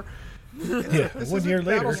year. Yeah, 1 year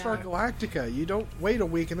later. Battlestar Galactica. You don't wait a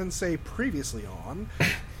week and then say previously on.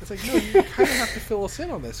 It's like, no, you kind of have to fill us in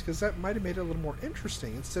on this because that might have made it a little more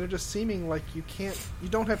interesting instead of just seeming like you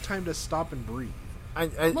don't have time to stop and breathe.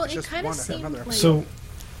 Well, it just kind of want to have seemed another like So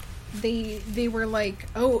they were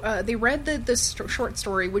like, they read the short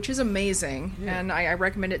story, which is amazing, and I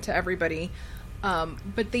recommend it to everybody.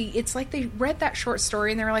 But it's like they read that short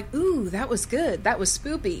story and they were like, ooh, that was good, that was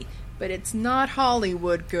spoopy, but it's not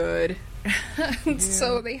Hollywood good.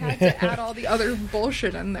 So they had to add all the other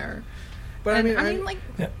bullshit in there. But and, I mean, like,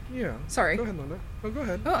 yeah. Sorry. Go ahead, Linda. Oh, go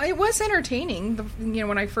ahead. Oh, it was entertaining.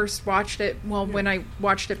 When I first watched it. Well, when I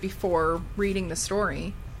watched it before reading the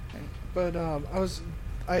story. But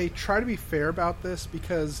I try to be fair about this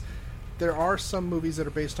because there are some movies that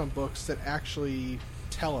are based on books that actually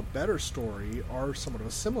tell a better story or somewhat of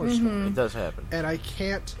a similar story. It does happen. And I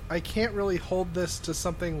can't really hold this to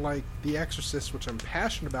something like The Exorcist, which I'm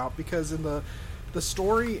passionate about, because in the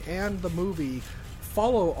story and the movie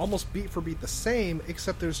follow almost beat for beat the same,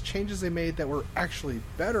 except there's changes they made that were actually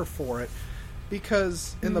better for it.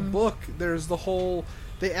 Because in the book, there's the whole...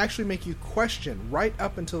 They actually make you question, right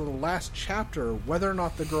up until the last chapter, whether or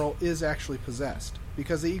not the girl is actually possessed.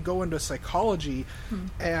 Because they go into psychology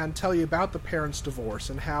and tell you about the parents' divorce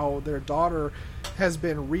and how their daughter has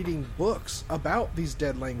been reading books about these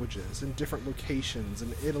dead languages in different locations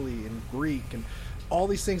in Italy and Greek and all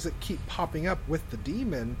these things that keep popping up with the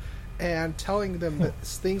demon, and telling them that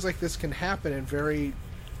things like this can happen in very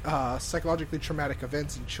psychologically traumatic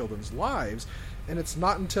events in children's lives. And it's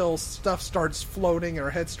not until stuff starts floating or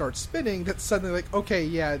her head starts spinning that suddenly, like, okay,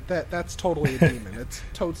 yeah, that's totally a demon. It's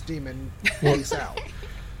Totes demon. Peace out.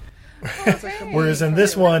 Whereas in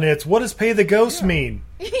this one, it's what does pay the ghost mean?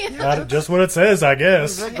 Not just what it says, I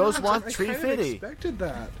guess. That ghost wants Tree I kind of Fitty. expected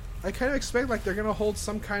that. I kind of expect like they're gonna hold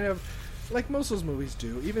some kind of, like most of those movies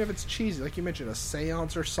do, even if it's cheesy, like you mentioned, a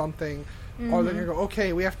seance or something. Or they're gonna go,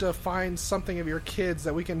 okay, we have to find something of your kids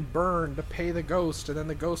that we can burn to pay the ghost, and then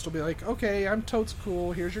the ghost will be like, okay, I'm totes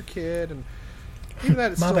cool, here's your kid, and even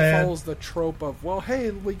that it still follows the trope of, well, hey,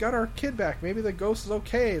 we got our kid back, maybe the ghost is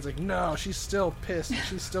okay. It's like, no, she's still pissed.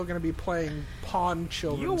 She's still gonna be playing Pawn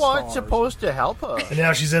Children. You weren't supposed to help her. And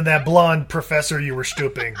now she's in that blonde professor you were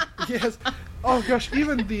stooping. Yes. Oh gosh,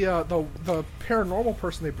 even the paranormal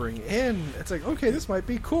person they bring in, it's like, okay, this might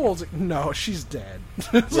be cool. It's like, no, she's dead.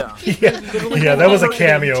 Yeah, yeah, that was a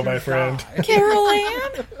cameo, my friend. Carol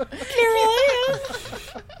Ann.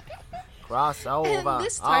 Cross over. And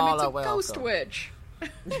this time it's a ghost witch.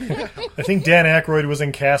 I think Dan Aykroyd was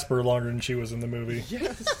in Casper longer than she was in the movie.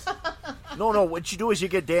 Yes. No, what you do is you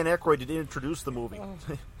get Dan Aykroyd to introduce the movie.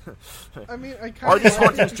 I mean, I kind Are of these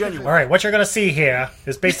hauntings genuine? All right, what you're going to see here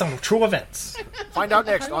is based on true events. Find out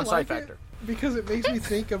next kinda on Sci like Factor. it because it makes me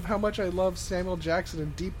think of how much I love Samuel Jackson in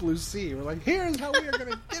Deep Blue Sea. We're like, here's how we are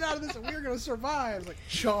going to get out of this and we're going to survive. It's like,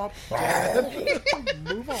 chomp, dead.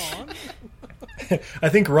 Move on. I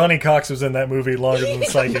think Ronnie Cox was in that movie longer than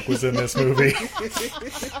Psychic was in this movie.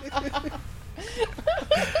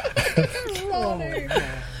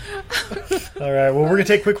 All right, well, we're going to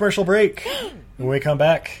take a quick commercial break. When we come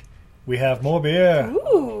back, we have more beer,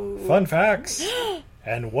 fun facts,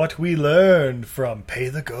 and what we learned from Pay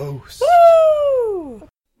the Ghost. Woo!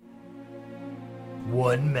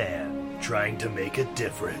 One man trying to make a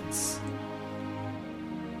difference.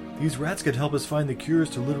 These rats could help us find the cures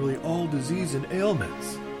to literally all disease and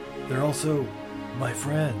ailments. They're also my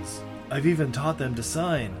friends. I've even taught them to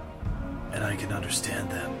sign, and I can understand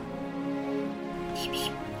them.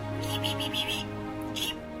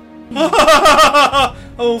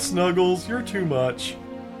 Oh, Snuggles, you're too much.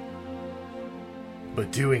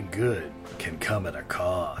 But doing good can come at a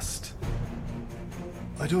cost.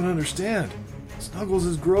 I don't understand. Snuggles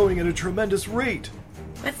is growing at a tremendous rate.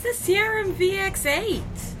 What's the serum VX8?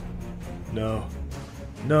 No,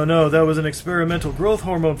 that was an experimental growth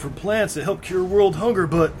hormone for plants that help cure world hunger,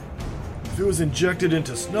 but if it was injected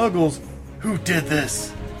into Snuggles, who did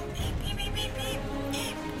this?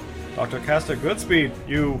 Dr. Castor Goodspeed,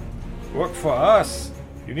 you work for us.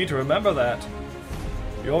 You need to remember that.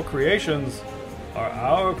 Your creations are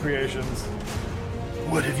our creations.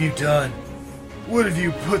 What have you done? What have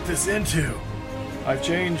you put this into? I've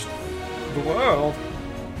changed the world.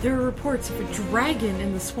 There are reports of a dragon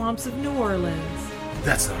in the swamps of New Orleans.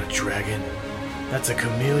 That's not a dragon. That's a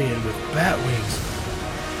chameleon with bat wings.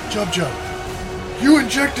 Jub Jub. You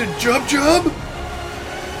injected Jub Jub?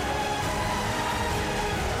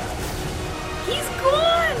 He's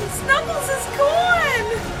gone! Snuggles is gone!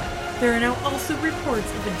 There are now also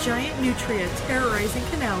reports of a giant nutria terrorizing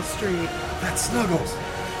Canal Street. That's Snuggles.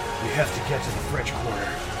 We have to get to the French Quarter.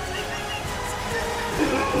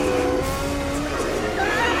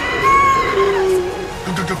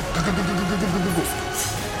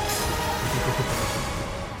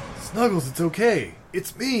 Snuggles, it's okay.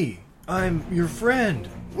 It's me. I'm your friend.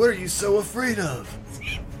 What are you so afraid of?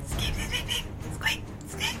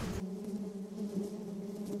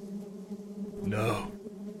 No.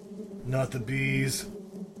 Not the bees.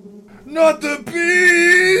 Not the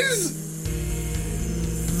bees!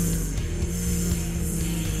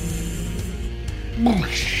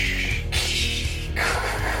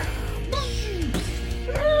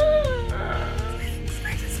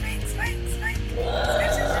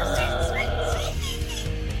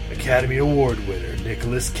 Academy Award winner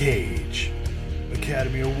Nicolas Cage.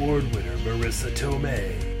 Academy Award winner Marissa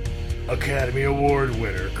Tomei. Academy Award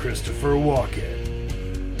winner Christopher Walken.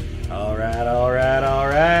 Alright.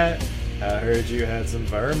 I heard you had some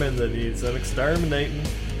vermin that need some exterminating.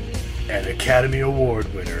 And Academy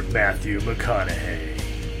Award winner Matthew McConaughey.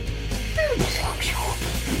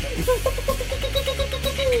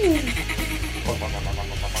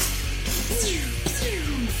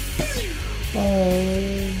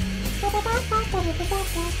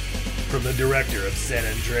 From the director of San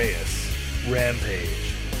Andreas,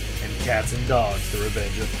 Rampage, and Cats and Dogs, The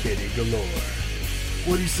Revenge of Kitty Galore.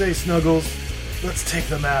 What do you say, Snuggles? Let's take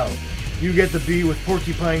them out. You get the bee with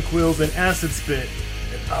porcupine quills and acid spit,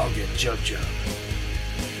 and I'll get Jub Jub.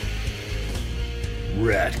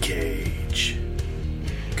 Rat Cage.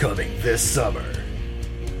 Coming this summer.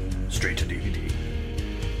 Straight to DVD.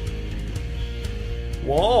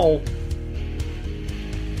 Whoa!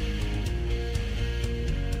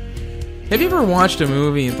 Have you ever watched a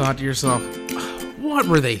movie and thought to yourself, what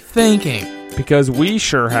were they thinking? Because we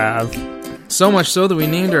sure have. So much so that we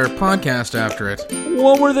named our podcast after it.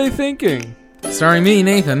 What were they thinking? Starring me,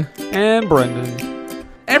 Nathan. And Brendan.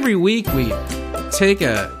 Every week we take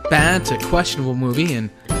a bad to questionable movie and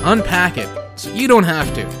unpack it so you don't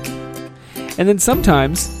have to. And then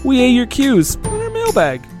sometimes we A your cues in our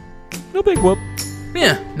mailbag. No big whoop.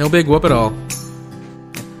 Yeah, no big whoop at all.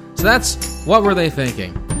 So that's What Were They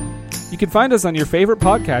Thinking? You can find us on your favorite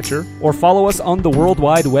podcatcher or follow us on the World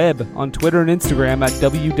Wide Web on Twitter and Instagram at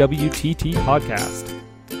WWTT Podcast.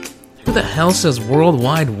 Who the hell says World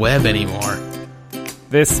Wide Web anymore?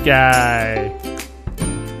 This guy.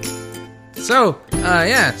 So,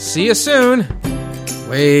 yeah, see you soon.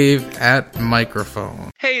 Wave at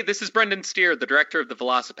microphone. Hey, this is Brendan Steer, the director of The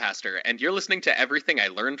Velocipaster, and you're listening to Everything I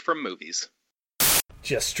Learned from Movies.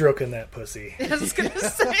 Just stroking that pussy. I was gonna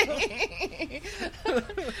say,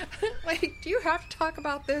 like, do you have to talk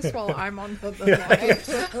about this while I'm on the line?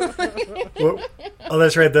 Well, oh,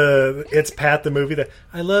 that's right. It's Pat the movie.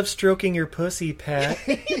 I love stroking your pussy, Pat.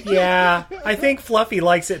 Yeah, I think Fluffy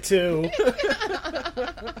likes it too.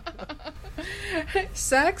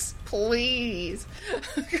 Sex, please.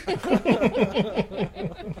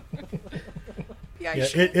 Yeah,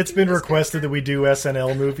 it's been requested that we do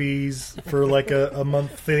SNL movies for like a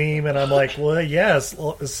month theme, and I'm like, well, yes.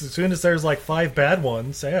 Well, as soon as there's like 5 bad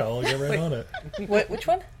ones, yeah, I'll get right on it. Which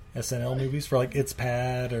one? SNL movies for like It's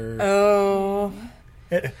Pat or... Oh.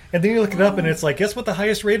 And then you look it up, and it's like, guess what the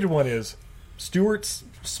highest rated one is? Stuart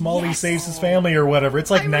Smalley Saves His Family or whatever.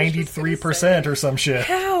 It's like 93% or some shit.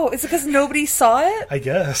 How? Is it because nobody saw it? I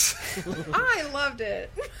guess. I loved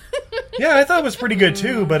it. Yeah, I thought it was pretty good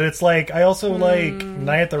too, but it's like, I also like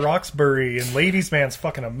Night at the Roxbury, and Ladies Man's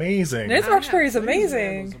fucking amazing. Night at the Roxbury is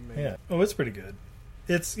amazing. Yeah. Oh, it's pretty good.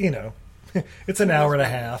 It's, it's an hour and a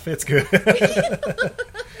half. It's good. That's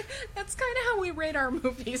kind of how we rate our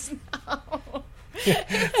movies now.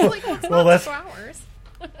 It's like, that's 2 hours.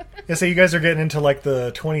 Yeah, so you guys are getting into like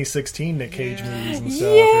the 2016 Nick Cage movies and stuff,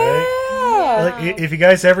 right? Like, if you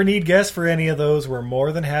guys ever need guests for any of those, we're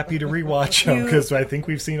more than happy to rewatch them because I think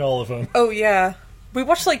we've seen all of them. Oh yeah, we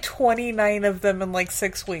watched like 29 of them in like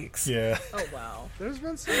 6 weeks. Yeah. Oh wow. There's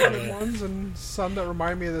been some other ones and some that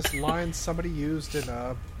remind me of this line somebody used in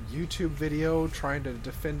a YouTube video trying to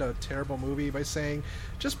defend a terrible movie by saying,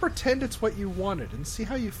 "Just pretend it's what you wanted and see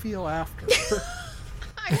how you feel after."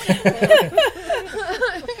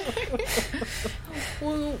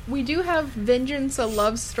 Well, we do have Vengeance, A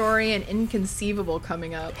Love Story, and Inconceivable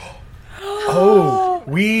coming up. Oh,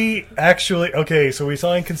 we actually... Okay, so we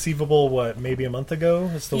saw Inconceivable, maybe a month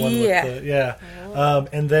ago? It's the one with the... Yeah.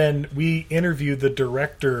 And then we interviewed the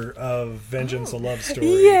director of Vengeance, A Love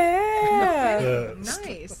Story. Yeah!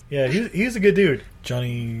 Nice. Yeah, he's a good dude.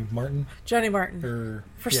 Johnny Martin? Johnny Martin.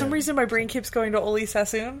 For some reason, my brain keeps going to Oli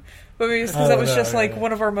Sassoon. But maybe it's because that was just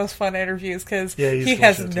one of our most fun interviews, because he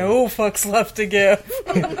has no fucks left to give.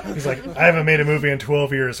 He's like, I haven't made a movie in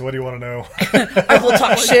 12 years, so what do you want to know? I will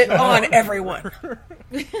talk shit on everyone.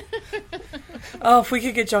 Oh, if we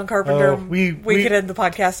could get John Carpenter, we could end the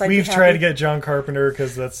podcast. We've tried to get John Carpenter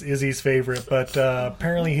because that's Izzy's favorite, but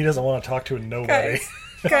apparently he doesn't want to talk to nobody.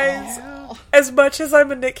 Guys, as much as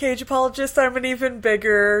I'm a Nick Cage apologist, I'm an even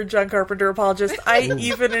bigger John Carpenter apologist. I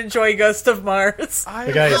even enjoy Ghost of Mars.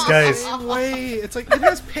 Guys. Same way. It's like, it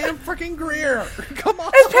has Pam freaking Grier. Come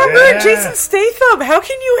on. It's Pam Grier and Jason Statham. How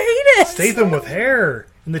can you hate it? Statham with hair.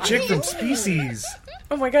 And the chick from Species.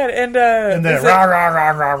 Oh my god. And then rah, rah,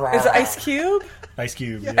 rah, rah, rah. Is it Ice Cube? Ice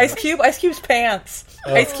Cube. Yeah. Ice Cube's pants.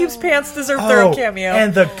 Ice Cube's pants deserve their own cameo.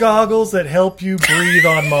 And the goggles that help you breathe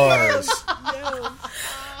on Mars.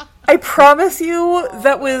 I promise you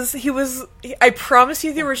I promise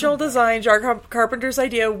you the original design, John Carpenter's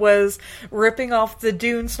idea was ripping off the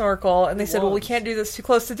Dune snorkel, and they said, well, we can't do this too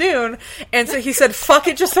close to Dune, and so he said, fuck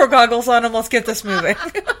it, just throw goggles on him, let's get this moving.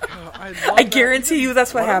 I guarantee you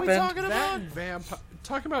that's what happened.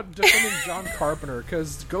 Talking about defending John Carpenter,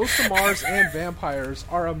 because Ghost of Mars and Vampires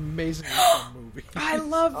are amazing movies. I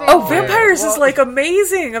love Vampires. Oh, Vampires is like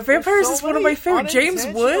amazing. Vampires is one of my favorite. James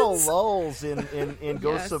Woods. Lulls in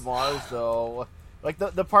Ghost of Mars, though. Like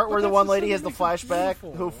the part where the one lady has the flashback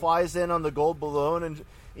who flies in on the gold balloon, and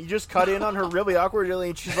you just cut in on her really awkwardly,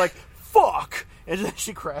 and she's like, "Fuck," and then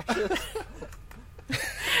she crashes.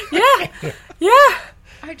 Yeah.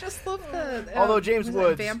 I just love the although James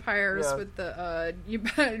Woods vampires with the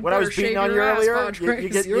when I was beating on you earlier, you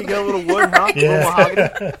get a little wood, huh?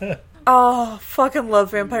 Yeah. Oh, fucking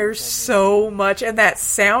love Vampires so much, and that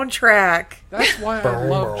soundtrack. That's why I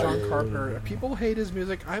love John Carpenter. People hate his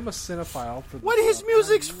music. I'm a cinephile. His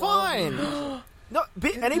music's fine. No,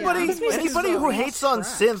 anybody who hates on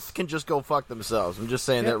synth can just go fuck themselves. I'm just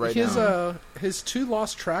saying that right now. His 2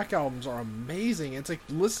 Lost Track albums are amazing. It's like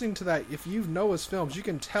listening to that. If you know his films, you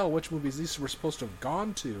can tell which movies these were supposed to have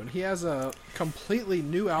gone to. And he has a completely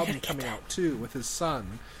new album coming out too with his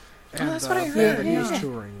son. And that's what I heard. That he's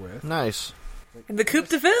touring with. Nice. And the Coupe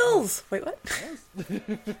de Villes. Wait, what?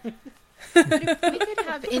 If we could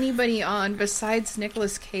have anybody on besides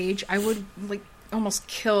Nicolas Cage, I would almost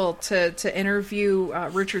kill to interview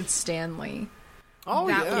Richard Stanley. Oh,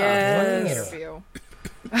 that yes. interview.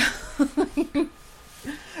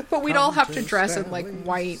 But we'd all have to dress in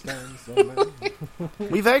white.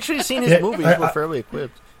 We've actually seen his movies. We're fairly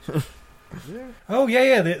equipped. Oh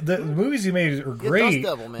yeah. The movies he made are great.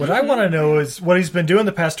 Dust Devil, man. What I want to know is what he's been doing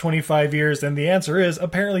the past 25 years, and the answer is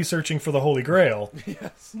apparently searching for the Holy Grail.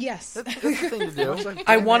 Yes. That's the thing to do.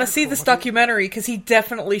 I want to see this documentary because he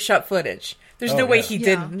definitely shot footage. There's no way he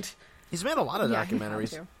didn't. He's made a lot of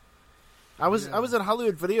documentaries. I was at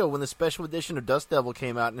Hollywood Video when the special edition of Dust Devil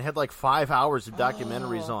came out and it had 5 hours of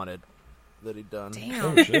documentaries on it that he'd done. Damn.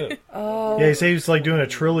 Oh shit. Oh. Yeah, he said he's doing a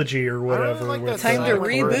trilogy or whatever. Time to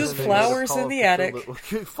reboot Flowers in the Attic.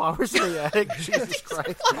 Flowers in the Attic? Jesus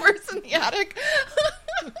Christ. Flowers in the Attic.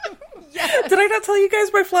 Yes. Did I not tell you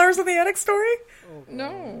guys my Flowers in the Attic story?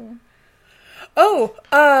 No.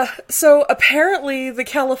 So apparently the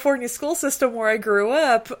California school system where I grew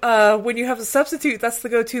up, when you have a substitute, that's the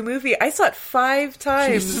go-to movie. I saw it 5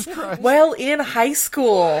 times while in high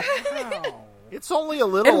school. Wow. It's only a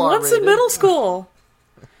little and once R-rated. in middle school.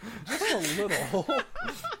 Just a little.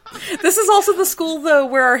 This is also the school, though,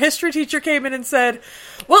 where our history teacher came in and said,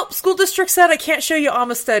 well, school district said I can't show you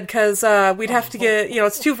Amistad because we'd have to get,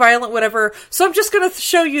 it's too violent, whatever. So I'm just going to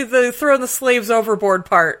show you the throwing the slaves overboard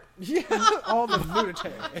part. Yeah, all the nudity.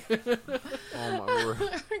 Oh, my word.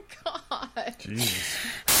 God.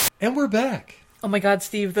 Jeez. And we're back. Oh my God,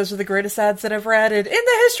 Steve, those are the greatest ads that ever added in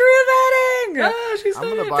the history of adding!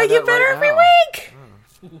 I'm going to buy They get that better right every now.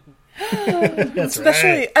 week!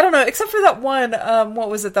 Especially, I don't know, except for that one, what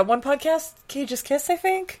was it, that one podcast? Cage's Kiss, I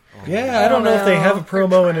think? Yeah, I don't know if they have a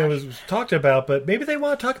promo and it was talked about, but maybe they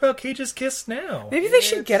want to talk about Cage's Kiss now. Maybe they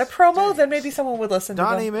should get a promo, then maybe someone would listen to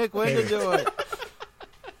them. Donnie, make way to do it.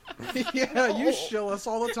 Yeah, you shill us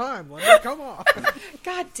all the time. Linda, come on.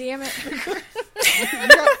 God damn it. You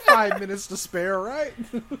got 5 minutes to spare, right?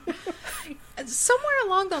 Somewhere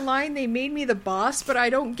along the line, they made me the boss, but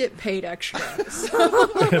I don't get paid extra.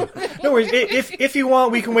 No worries. If you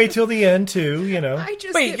want, we can wait till the end, too, I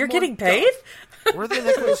just Wait, you're getting paid? We're the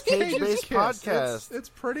Nicolas Cage-based podcast. It's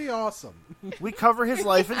pretty awesome. We cover his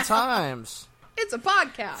life and times. It's a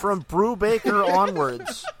podcast. From Brew Baker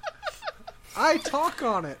onwards. I talk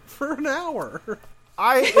on it for an hour.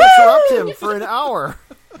 I interrupt him for an hour.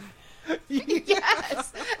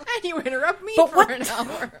 Yes, and you interrupt me for an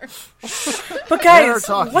hour. But guys,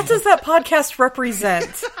 what does that podcast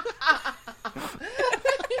represent?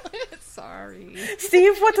 Sorry.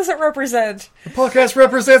 Steve, what does it represent? The podcast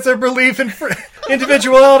represents our belief in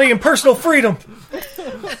individuality and personal freedom.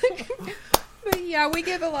 But yeah, we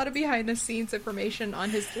give a lot of behind-the-scenes information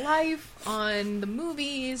on his life, on the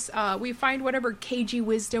movies. We find whatever cagey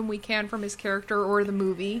wisdom we can from his character or the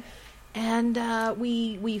movie. And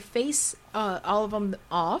we face all of them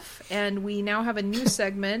off. And we now have a new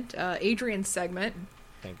segment, Adrian's segment.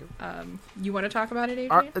 Thank you. You want to talk about it,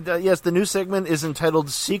 Adrian? Yes, the new segment is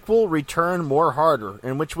entitled Sequel, Return, More Harder,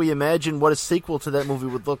 in which we imagine what a sequel to that movie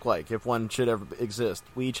would look like if one should ever exist.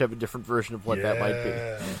 We each have a different version of what that might be.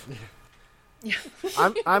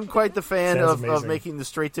 I'm quite the fan of making the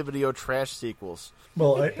straight-to-video trash sequels.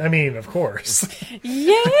 Well, I mean, of course.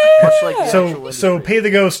 Yeah! Much like the so Pay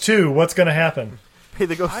the Ghost 2, what's going to happen? Pay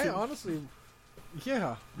the Ghost 2. I honestly...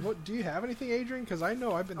 Yeah. What do you have anything, Adrian? Because I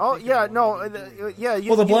know I've been. Oh yeah, no, yeah.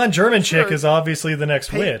 Well, the blonde German chick is obviously the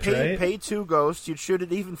next witch, right? Pay 2 Ghosts. You'd shoot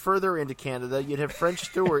it even further into Canada. You'd have French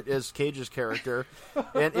Stewart as Cage's character,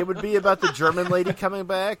 and it would be about the German lady coming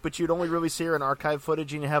back, but you'd only really see her in archive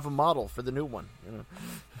footage, and you have a model for the new one.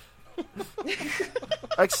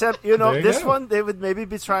 Except, this one, they would maybe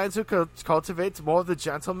be trying to cultivate more of the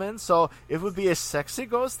gentleman, so it would be a sexy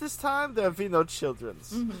ghost this time. There would be no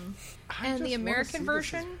children's. Mm-hmm. And the American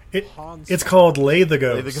version? It's called Lay the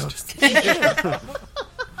Ghost.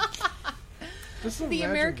 The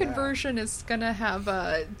American version is going to have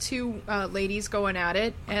 2 ladies going at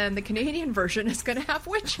it, and the Canadian version is going to have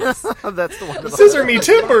witches. That's the one. Scissor me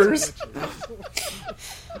timbers!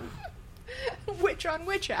 Witch on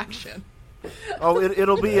witch action. Oh,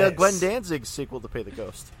 it'll be Glenn Danzig's sequel to Pay the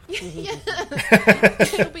Ghost.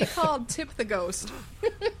 It'll be called Tip the Ghost.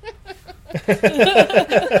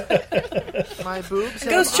 My boobs.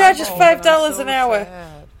 Ghost charges $5 an hour.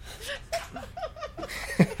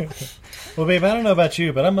 Well, babe, I don't know about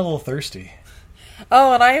you, but I'm a little thirsty.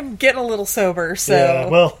 Oh, and I am getting a little sober, so... Yeah,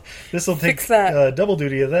 well, this will take that. Double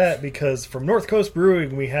duty of that, because from North Coast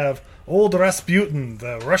Brewing, we have Old Rasputin,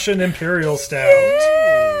 the Russian Imperial Stout.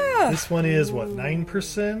 Yeah! This one is, what,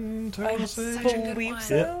 9%? I believe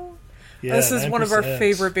so. Yep. Yeah, this is 9%. One of our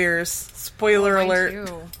favorite beers. Spoiler alert.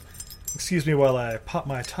 Too. Excuse me while I pop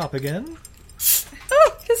my top again.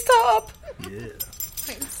 Oh, his top! Yeah.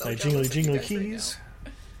 So my jingly keys.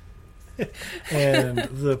 And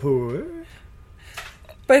the pour.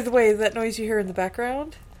 By the way, that noise you hear in the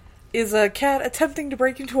background is a cat attempting to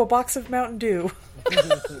break into a box of Mountain Dew.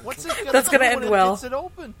 What's it That's going to end well. Gets it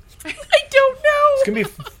open? I don't know. It's going to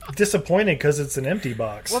be disappointing because it's an empty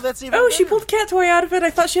box. Well, that's even she pulled a cat toy out of it.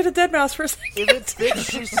 I thought she had a dead mouse for a second. If it fits,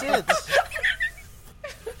 she sits.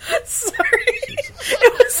 Sorry.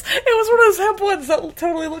 It was one of those hemp ones that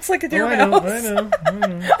totally looks like a deer mouse. I know.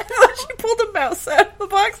 I thought she pulled a mouse out of the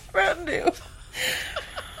box of Mountain Dew.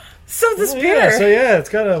 So this beer. Yeah, it's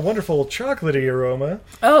got a wonderful chocolatey aroma.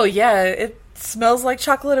 Oh yeah, it smells like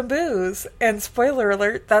chocolate and booze. And spoiler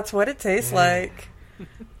alert, that's what it tastes like.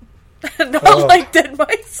 Not like dead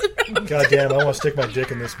mice. God damn, I want to stick my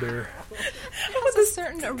dick in this beer. This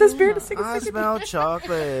certain aroma. This beer to sing I smell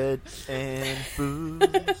chocolate and booze.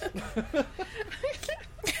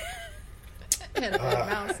 And a dead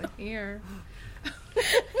mouse in here.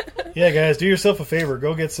 Yeah, guys, do yourself a favor.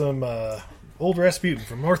 Go get some Old Rasputin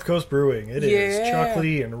from North Coast Brewing. It is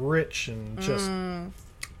chocolatey and rich and just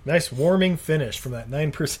nice warming finish from that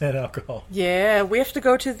 9% alcohol. Yeah, we have to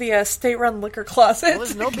go to the state-run liquor closet. Well,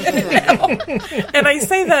 there's no business. And I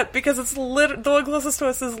say that because it's the one closest to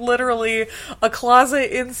us is literally a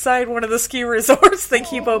closet inside one of the ski resorts they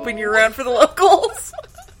keep open year-round for the locals.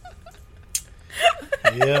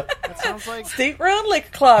 Yep. It sounds like state-run liquor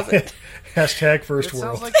closet. Hashtag first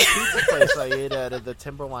world. Sounds like the pizza place I ate at the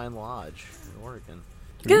Timberline Lodge in Oregon.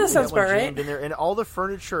 Yeah, that sounds about right. In there, and all the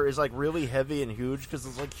furniture is like really heavy and huge because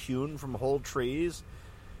it's like hewn from whole trees.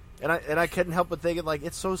 And I couldn't help but thinking, like,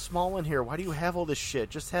 it's so small in here. Why do you have all this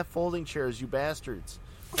shit? Just have folding chairs, you bastards.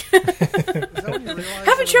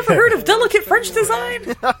 Haven't you ever heard of delicate French design?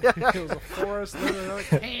 It was a forest.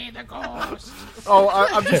 Hey, the ghost. Oh,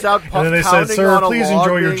 I'm just out and then they said, "Sir, please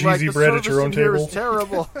enjoy your cheesy like, bread at your own table." Is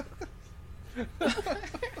terrible.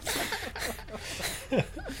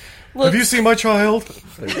 Have you seen my child?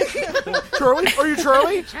 Charlie? Are you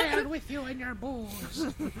Charlie? Child with you and your booze.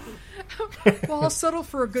 Well, I'll settle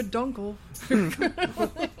for a good dunkel.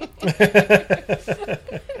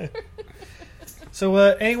 So,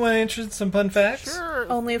 anyone interested in some fun facts? Sure.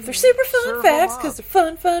 Only if they're super fun facts, because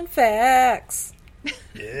they're fun facts.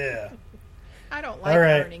 Yeah. I don't like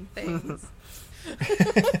learning things.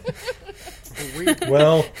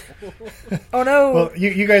 Well, oh no. Well,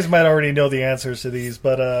 you guys might already know the answers to these,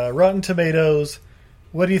 but Rotten Tomatoes,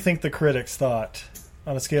 what do you think the critics thought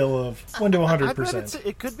on a scale of 1 to 100%? I bet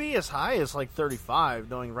it could be as high as like 35,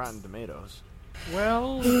 knowing Rotten Tomatoes.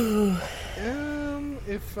 Well,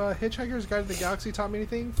 if Hitchhiker's Guide to the Galaxy taught me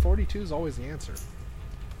anything, 42 is always the answer.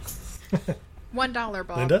 $1,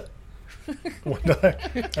 Bob. Linda?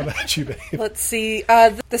 $1. How about you, babe? Let's see.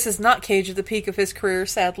 This is not Cage at the peak of his career,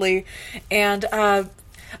 sadly. And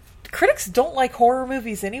critics don't like horror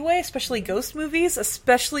movies anyway, especially ghost movies,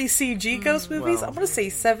 especially CG ghost movies. Well, I'm going to say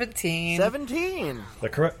 17. 17?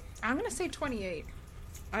 I'm going to say 28.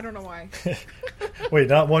 I don't know why. Wait,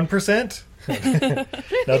 not 1%?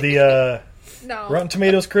 Now, the no. Rotten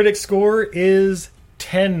Tomatoes critic score is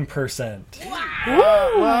 10%.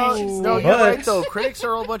 Well, no, you're right, though. Critics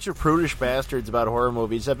are all a bunch of prudish bastards about horror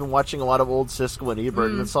movies. I've been watching a lot of old Siskel and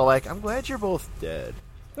Ebert, and it's all like, I'm glad you're both dead.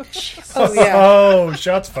 Oh, yeah. Oh,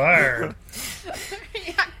 shots fired.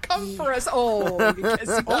 Yeah, come for us all. Because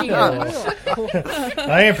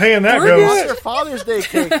I ain't paying that ghost. It's your Father's Day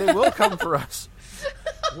cake. They will come for us.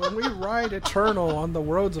 When we ride eternal on the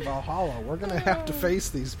roads of Valhalla, we're going to have to face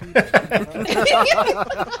these people.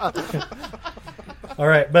 All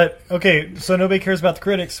right, but, okay, so nobody cares about the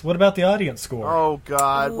critics. What about the audience score? Oh,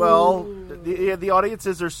 God. Well, the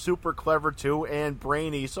audiences are super clever, too, and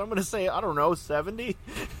brainy, so I'm going to say, I don't know, 70?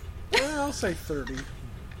 Well, I'll say 30.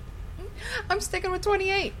 I'm sticking with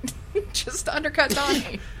 28. Just to undercut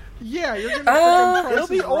Donnie. Yeah, you're going to it'll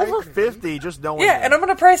be over 50, just knowing Yeah, and I'm going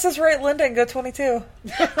to price this right, Linda, and go 22.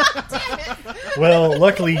 Well,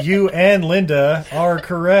 luckily you and Linda are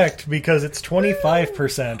correct because it's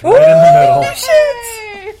 25%, right in the middle. Shit!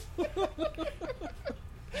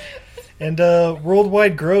 And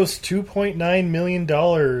worldwide gross $2.9 million.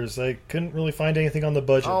 I couldn't really find anything on the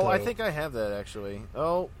budget. Oh, though. I think I have that actually.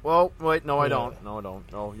 Oh, well, wait, no, I don't. No, I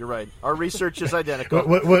don't. No, you're right. Our research is identical.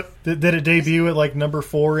 What did it debut at like number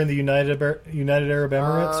 4 in the United Arab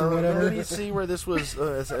Emirates or whatever? Let me see where this was.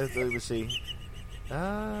 Let me see.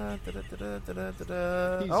 Oh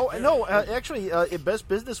no! Actually, Best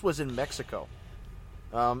Business was in Mexico.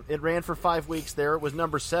 It ran for 5 weeks there. It was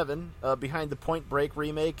number 7, behind the Point Break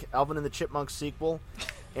remake, Alvin and the Chipmunks sequel,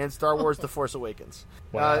 and Star Wars: The Force Awakens.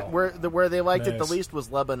 Wow. Where they liked it the Nice. least was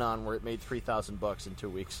Lebanon, where it made $3,000 in 2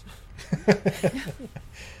 weeks.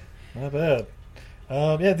 Not bad.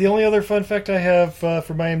 Yeah, the only other fun fact I have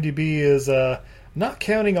from IMDb is not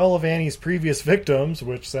counting all of Annie's previous victims,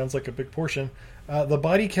 which sounds like a big portion. The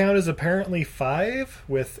body count is apparently 5,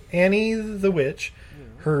 with Annie the witch,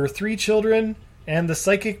 her 3 children, and the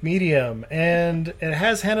psychic medium. And it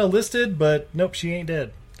has Hannah listed, but nope, she ain't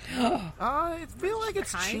dead. I feel like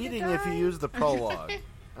it's cheating if you use the prologue.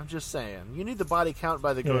 I'm just saying. You need the body count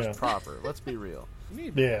by the ghost Yeah. proper. Let's be real. You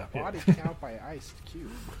need Yeah. body count by Ice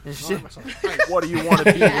Cube. What do you want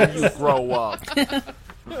to be when you grow up?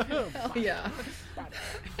 Hell yeah.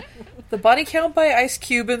 The body count by Ice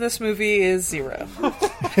Cube in this movie is 0.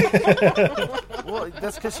 Well,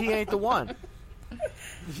 that's because he ain't the one.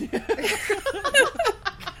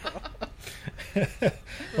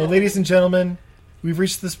 Well, ladies and gentlemen, we've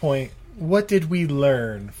reached this point. What did we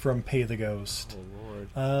learn from Pay the Ghost? Oh,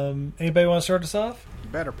 Lord. Anybody want to start us off? You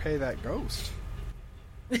better pay that ghost.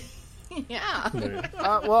 Yeah.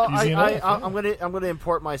 Well, Easy enough, I'm gonna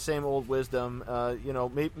import my same old wisdom.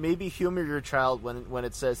 Maybe humor your child when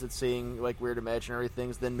it says it's seeing like weird imaginary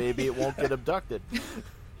things. Then maybe it won't get abducted.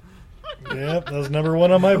 Yep, that was number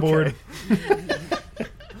 1 on my board.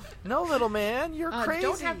 No, little man, you're crazy.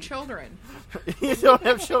 Don't have children. You don't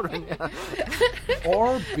have children. Yeah.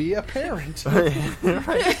 Or be a parent. Yeah,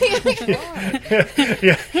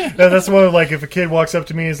 no, that's one of, like, if a kid walks up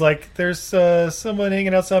to me and is like, there's someone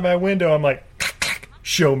hanging outside my window, I'm like,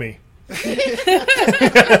 show me. I'm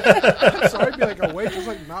sorry, I'd be like a waitress,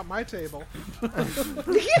 like, not my table.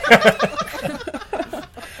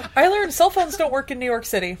 I learned cell phones don't work in New York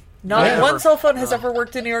City. Not one cell phone has ever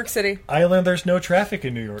worked in New York City. I learned there's no traffic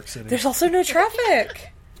in New York City. There's also no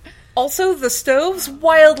traffic. Also, the stove's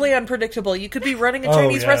wildly unpredictable. You could be running a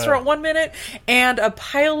Chinese restaurant 1 minute and a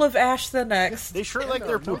pile of ash the next. They sure like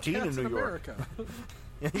their poutine in New York.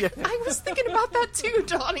 Yeah. I was thinking about that too,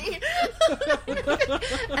 Donnie.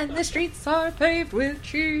 And the streets are paved with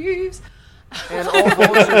cheese. And all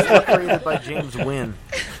vultures were created by James Wynn.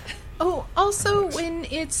 Oh, also, when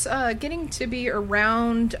it's getting to be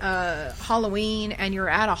around Halloween and you're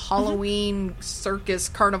at a Halloween circus,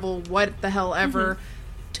 carnival, what the hell ever,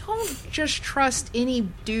 don't just trust any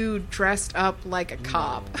dude dressed up like a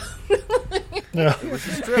cop. No.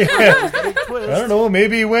 I don't know,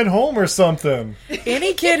 maybe he went home or something.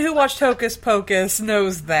 Any kid who watched Hocus Pocus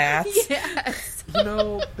knows that. Yes. You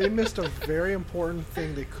know, they missed a very important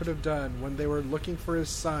thing they could have done when they were looking for his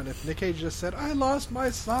son. If Nick Cage just said, I lost my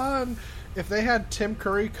son. If they had Tim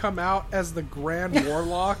Curry come out as the Grand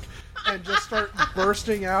Warlock and just start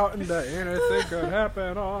bursting out into anything could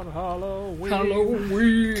happen on Halloween.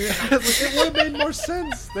 It would have made more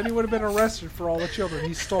sense. Then he would have been arrested for all the children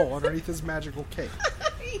he stole underneath his magical cape.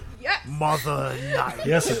 Yes. Mother Night.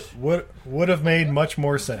 Yes, it would have made much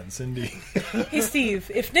more sense, indeed. Hey, Steve,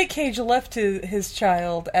 if Nick Cage left his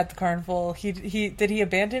child at the carnival, did he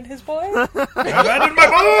abandon his boy? Abandon my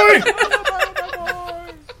boy!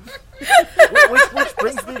 Which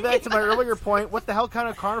brings me back to my earlier point. What the hell kind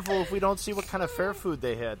of carnival if we don't see what kind of fair food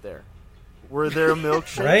they had there? Were there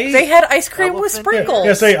milkshakes? Right? They had ice cream with sprinkles.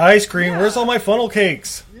 Yeah, say ice cream. Where's all my funnel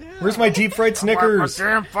cakes? Where's my deep fried Snickers?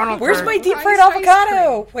 Where's my deep fried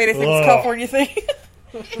avocado? Wait, I think it's a California thing.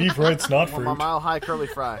 Deep fried snot fruit. My mile high curly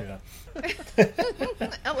fry. Yeah.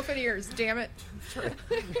 Elephant ears, damn it.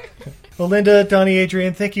 Well, Linda, Donnie,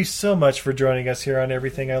 Adrian, thank you so much for joining us here on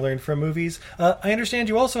Everything I Learned from Movies. I understand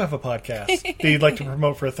you also have a podcast that you'd like to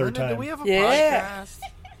promote for a third time. Do we have a podcast?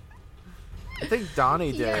 I think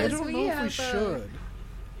Donnie did. I don't know if we should.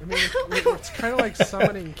 I mean, it's kind of like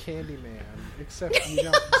summoning Candyman, except you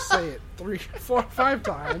don't say it 3, 4, 5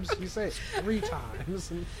 times. You say it 3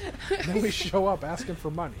 times, and then we show up asking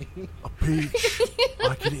for money. A peach.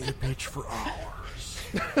 I can eat a peach for hours.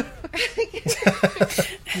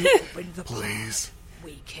 Please.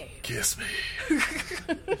 We care. Kiss me.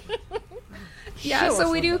 Yeah,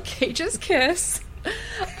 so we do Cage's Kiss,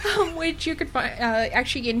 which you could find.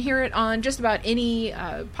 Actually, you can hear it on just about any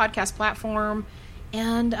podcast platform.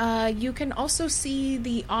 And you can also see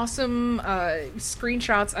the awesome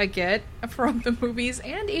screenshots I get from the movies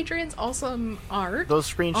and Adrian's awesome art.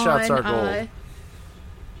 Those screenshots are gold.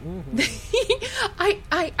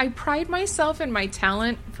 I pride myself in my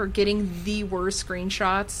talent for getting the worst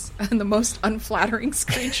screenshots and the most unflattering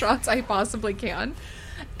screenshots I possibly can.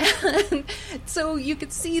 And so you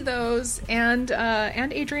could see those and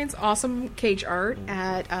Adrian's awesome cage art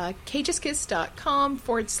at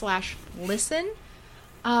cageskiss.com/listen.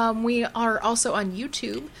 We are also on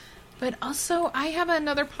YouTube, but also I have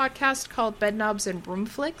another podcast called Bedknobs and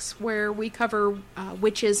Broomflicks where we cover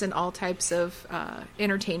witches and all types of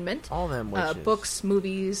entertainment. All them witches. Books,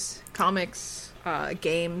 movies, comics,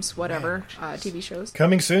 games, whatever, TV shows.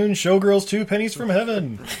 Coming soon, Showgirls 2 Pennies from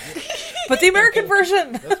Heaven. But the American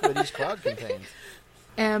version! That's what each cloud contains.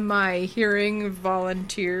 Am I hearing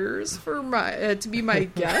volunteers for my to be my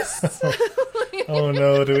guests? Oh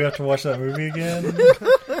no, do we have to watch that movie again?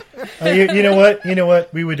 You know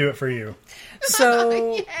what? We would do it for you.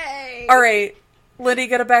 So, alright, Liddy,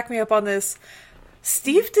 gotta back me up on this.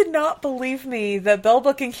 Steve did not believe me that Bell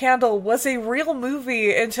Book and Candle was a real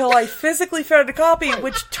movie until I physically found a copy,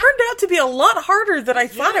 which turned out to be a lot harder than I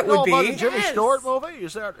thought it would be. About the Jimmy Stewart movie?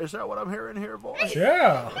 Is that what I'm hearing here, boys?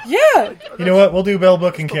 Yeah. Yeah. You know what? We'll do Bell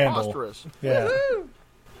Book and Candle. Yeah.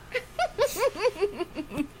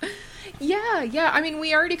 Yeah. I mean,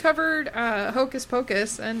 we already covered Hocus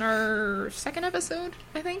Pocus in our second episode,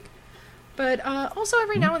 I think. But also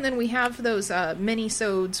every now and then we have those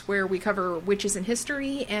mini-sodes where we cover witches in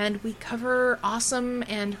history and we cover awesome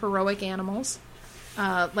and heroic animals.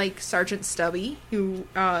 Like Sergeant Stubby, who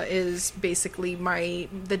is basically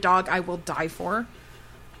the dog I will die for.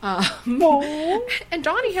 And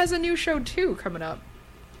Donnie has a new show too coming up.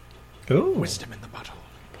 Ooh. Wisdom in the Bottle.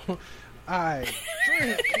 I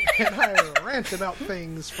drink and I rant about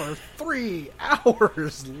things for 3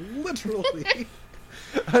 hours, literally,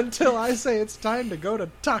 until I say it's time to go to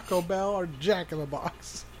Taco Bell or Jack in the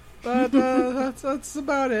Box. But that's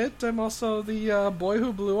about it. I'm also the boy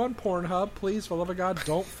who blew on Pornhub. Please, for the love of God,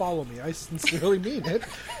 don't follow me. I sincerely mean it.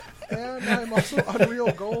 And I'm also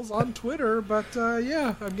Unreal Goals on Twitter. But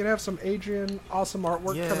yeah, I'm going to have some Adrian awesome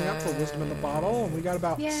artwork coming up for Wisdom in the Bottle. And we got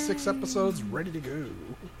about 6 episodes ready to go.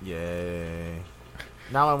 Yay.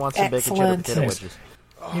 Now I want some bacon cheddar potato wedges.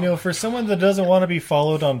 You know, for someone that doesn't want to be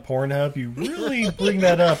followed on Pornhub, you really bring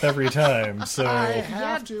that up every time. So I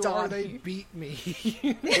have to, or they beat me.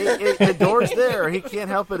 The door's there. He can't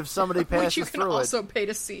help it if somebody passes Which you can through also pay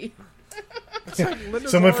to see. Like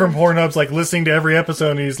someone from Pornhub's like listening to every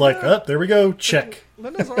episode, and he's like, "Oh, there we go, check."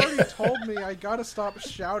 Linda's already told me I gotta stop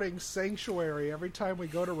shouting "Sanctuary" every time we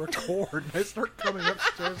go to record. I start coming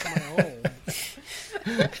upstairs my own.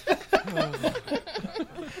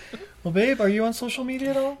 Well, babe, are you on social media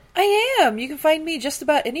at all? I am. You can find me just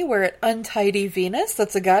about anywhere at Untidy Venus.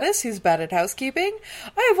 That's a goddess who's bad at housekeeping.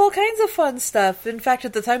 I have all kinds of fun stuff. In fact,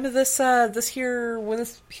 at the time of when this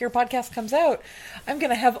podcast comes out, I'm going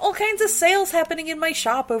to have all kinds of sales happening in my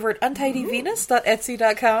shop over at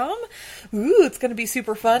untidyvenus.etsy.com. Ooh, it's going to be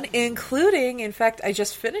super fun, including, in fact, I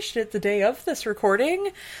just finished it the day of this recording.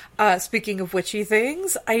 Speaking of witchy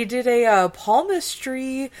things, I did a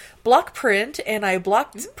palmistry block print, and I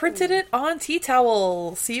printed it on tea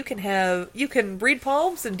towel, so you can read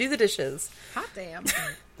palms and do the dishes. Hot damn.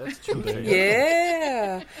 That's true.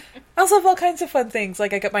 Yeah. I also have all kinds of fun things,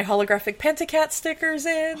 like I got my holographic Pentacat stickers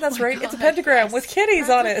in. That's right, it's a pentagram with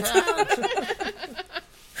kitties on it.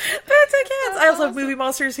 Pentacats! I also have movie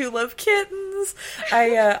monsters who love kittens.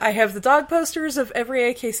 I have the dog posters of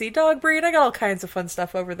every AKC dog breed. I got all kinds of fun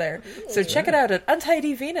stuff over there. So check it out at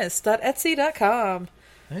untidyvenus.etsy.com.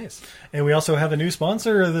 Nice. And we also have a new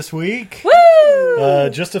sponsor this week. Woo!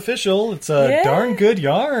 Just official. It's Darn Good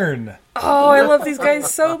Yarn. Oh, I love these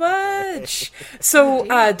guys so much. So,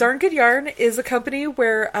 Darn Good Yarn is a company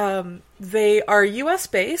where they are U.S.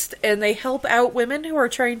 based, and they help out women who are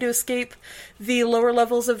trying to escape the lower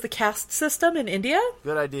levels of the caste system in India.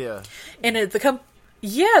 Good idea. And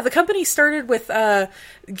the company started with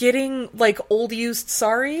getting like old used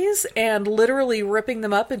saris and literally ripping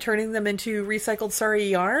them up and turning them into recycled sari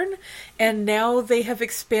yarn. And now they have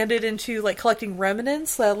expanded into like collecting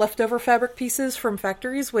remnants, leftover fabric pieces from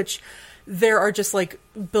factories, which there are just like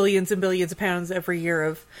billions and billions of pounds every year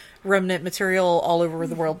of remnant material all over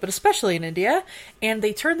the world, but especially in India. And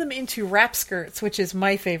they turn them into wrap skirts, which is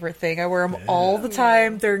my favorite thing. I wear them all the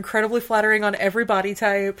time. They're incredibly flattering on every body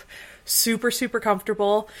type. Super, super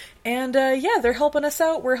comfortable. And they're helping us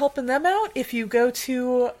out. We're helping them out. If you go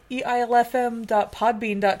to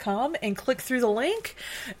eilfm.podbean.com and click through the link,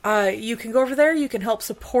 you can go over there. You can help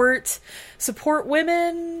support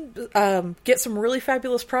women, get some really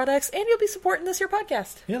fabulous products, and you'll be supporting this here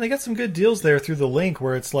podcast. Yeah, they got some good deals there through the link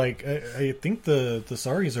where it's like, I think the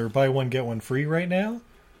saris are buy one, get one free right now.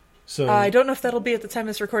 So I don't know if that'll be at the time of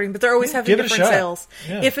this recording, but they're always having different sales.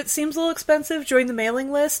 Yeah. If it seems a little expensive, join the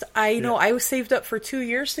mailing list. I know I was saved up for 2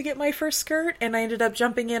 years to get my first skirt, and I ended up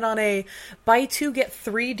jumping in on a buy 2 get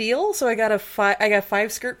 3 deal. So I got a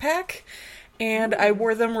 5 skirt pack, and I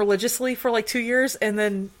wore them religiously for like 2 years, and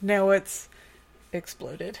then now it's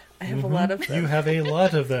exploded. I have a lot of them. You have a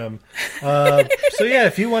lot of them. So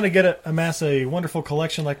if you want to amass a wonderful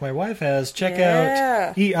collection like my wife has, check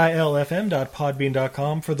out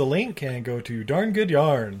eilfm.podbean.com for the link and go to Darn Good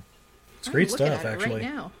Yarn. It's great stuff, actually.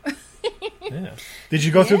 Right now. Yeah. Did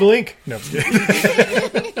you go through the link? No.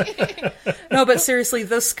 No, but seriously,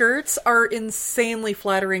 those skirts are insanely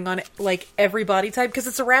flattering on like every body type because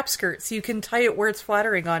it's a wrap skirt, so you can tie it where it's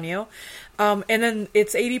flattering on you. And then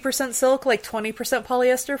it's 80% silk, like 20%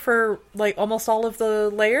 polyester for like almost all of the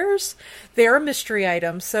layers. They're a mystery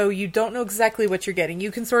item, so you don't know exactly what you're getting.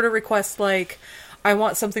 You can sort of request like, I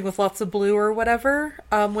want something with lots of blue or whatever.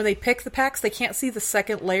 When they pick the packs, they can't see the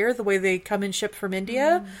second layer the way they come in shipped from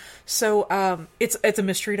India. So it's a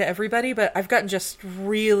mystery to everybody, but I've gotten just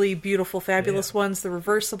really beautiful, fabulous ones. They're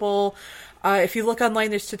reversible. If you look online,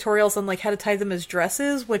 there's tutorials on like how to tie them as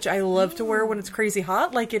dresses, which I love to wear when it's crazy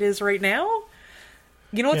hot, like it is right now.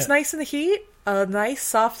 You know what's nice in the heat? A nice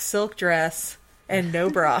soft silk dress and no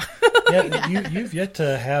bra. You've yet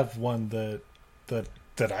to have one that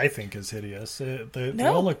I think is hideous. They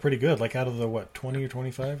all look pretty good. Like out of the 20 or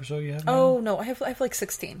 25 or so you have now? Oh no, I have like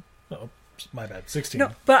 16. Oh, my bad, 16. No,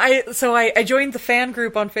 but I joined the fan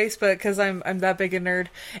group on Facebook because I'm that big a nerd,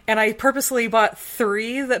 and I purposely bought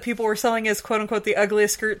 3 that people were selling as quote unquote the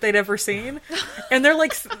ugliest skirt they'd ever seen, and they're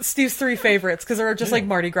like Steve's 3 favorites because they're just like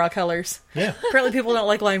Mardi Gras colors. Yeah. Apparently people don't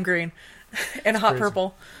like lime green and hot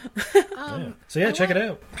purple. So check it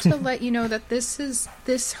out. To let you know that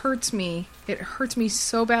this hurts me. It hurts me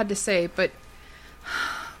so bad to say, but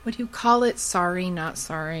what do you call it? Sorry, not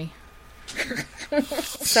sorry.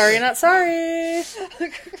 Sorry, not sorry.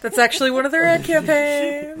 That's actually one of their ad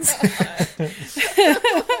campaigns.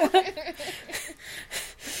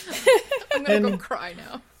 I'm gonna go cry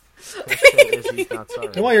now.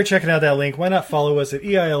 And while you're checking out that link, why not follow us at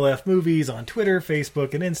EILF Movies on Twitter,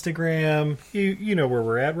 Facebook, and Instagram? You know where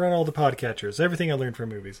we're at. We're on all the podcatchers. Everything I learned from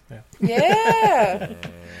movies.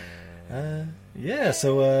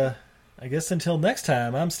 So I guess until next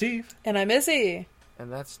time, I'm Steve. And I'm Izzy. And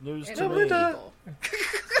that's news to me. I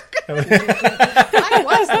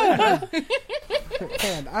was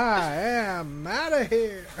and I am out of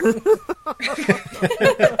here.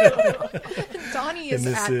 Donnie is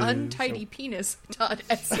at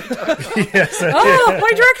untidypenis.etsy. Yes,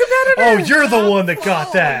 my direct competitor. Oh, you're the one that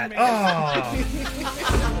got that. Oh.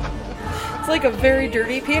 It's like a very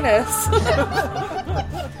dirty penis.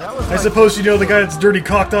 I suppose you know the guy that's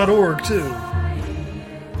dirtycock.org too.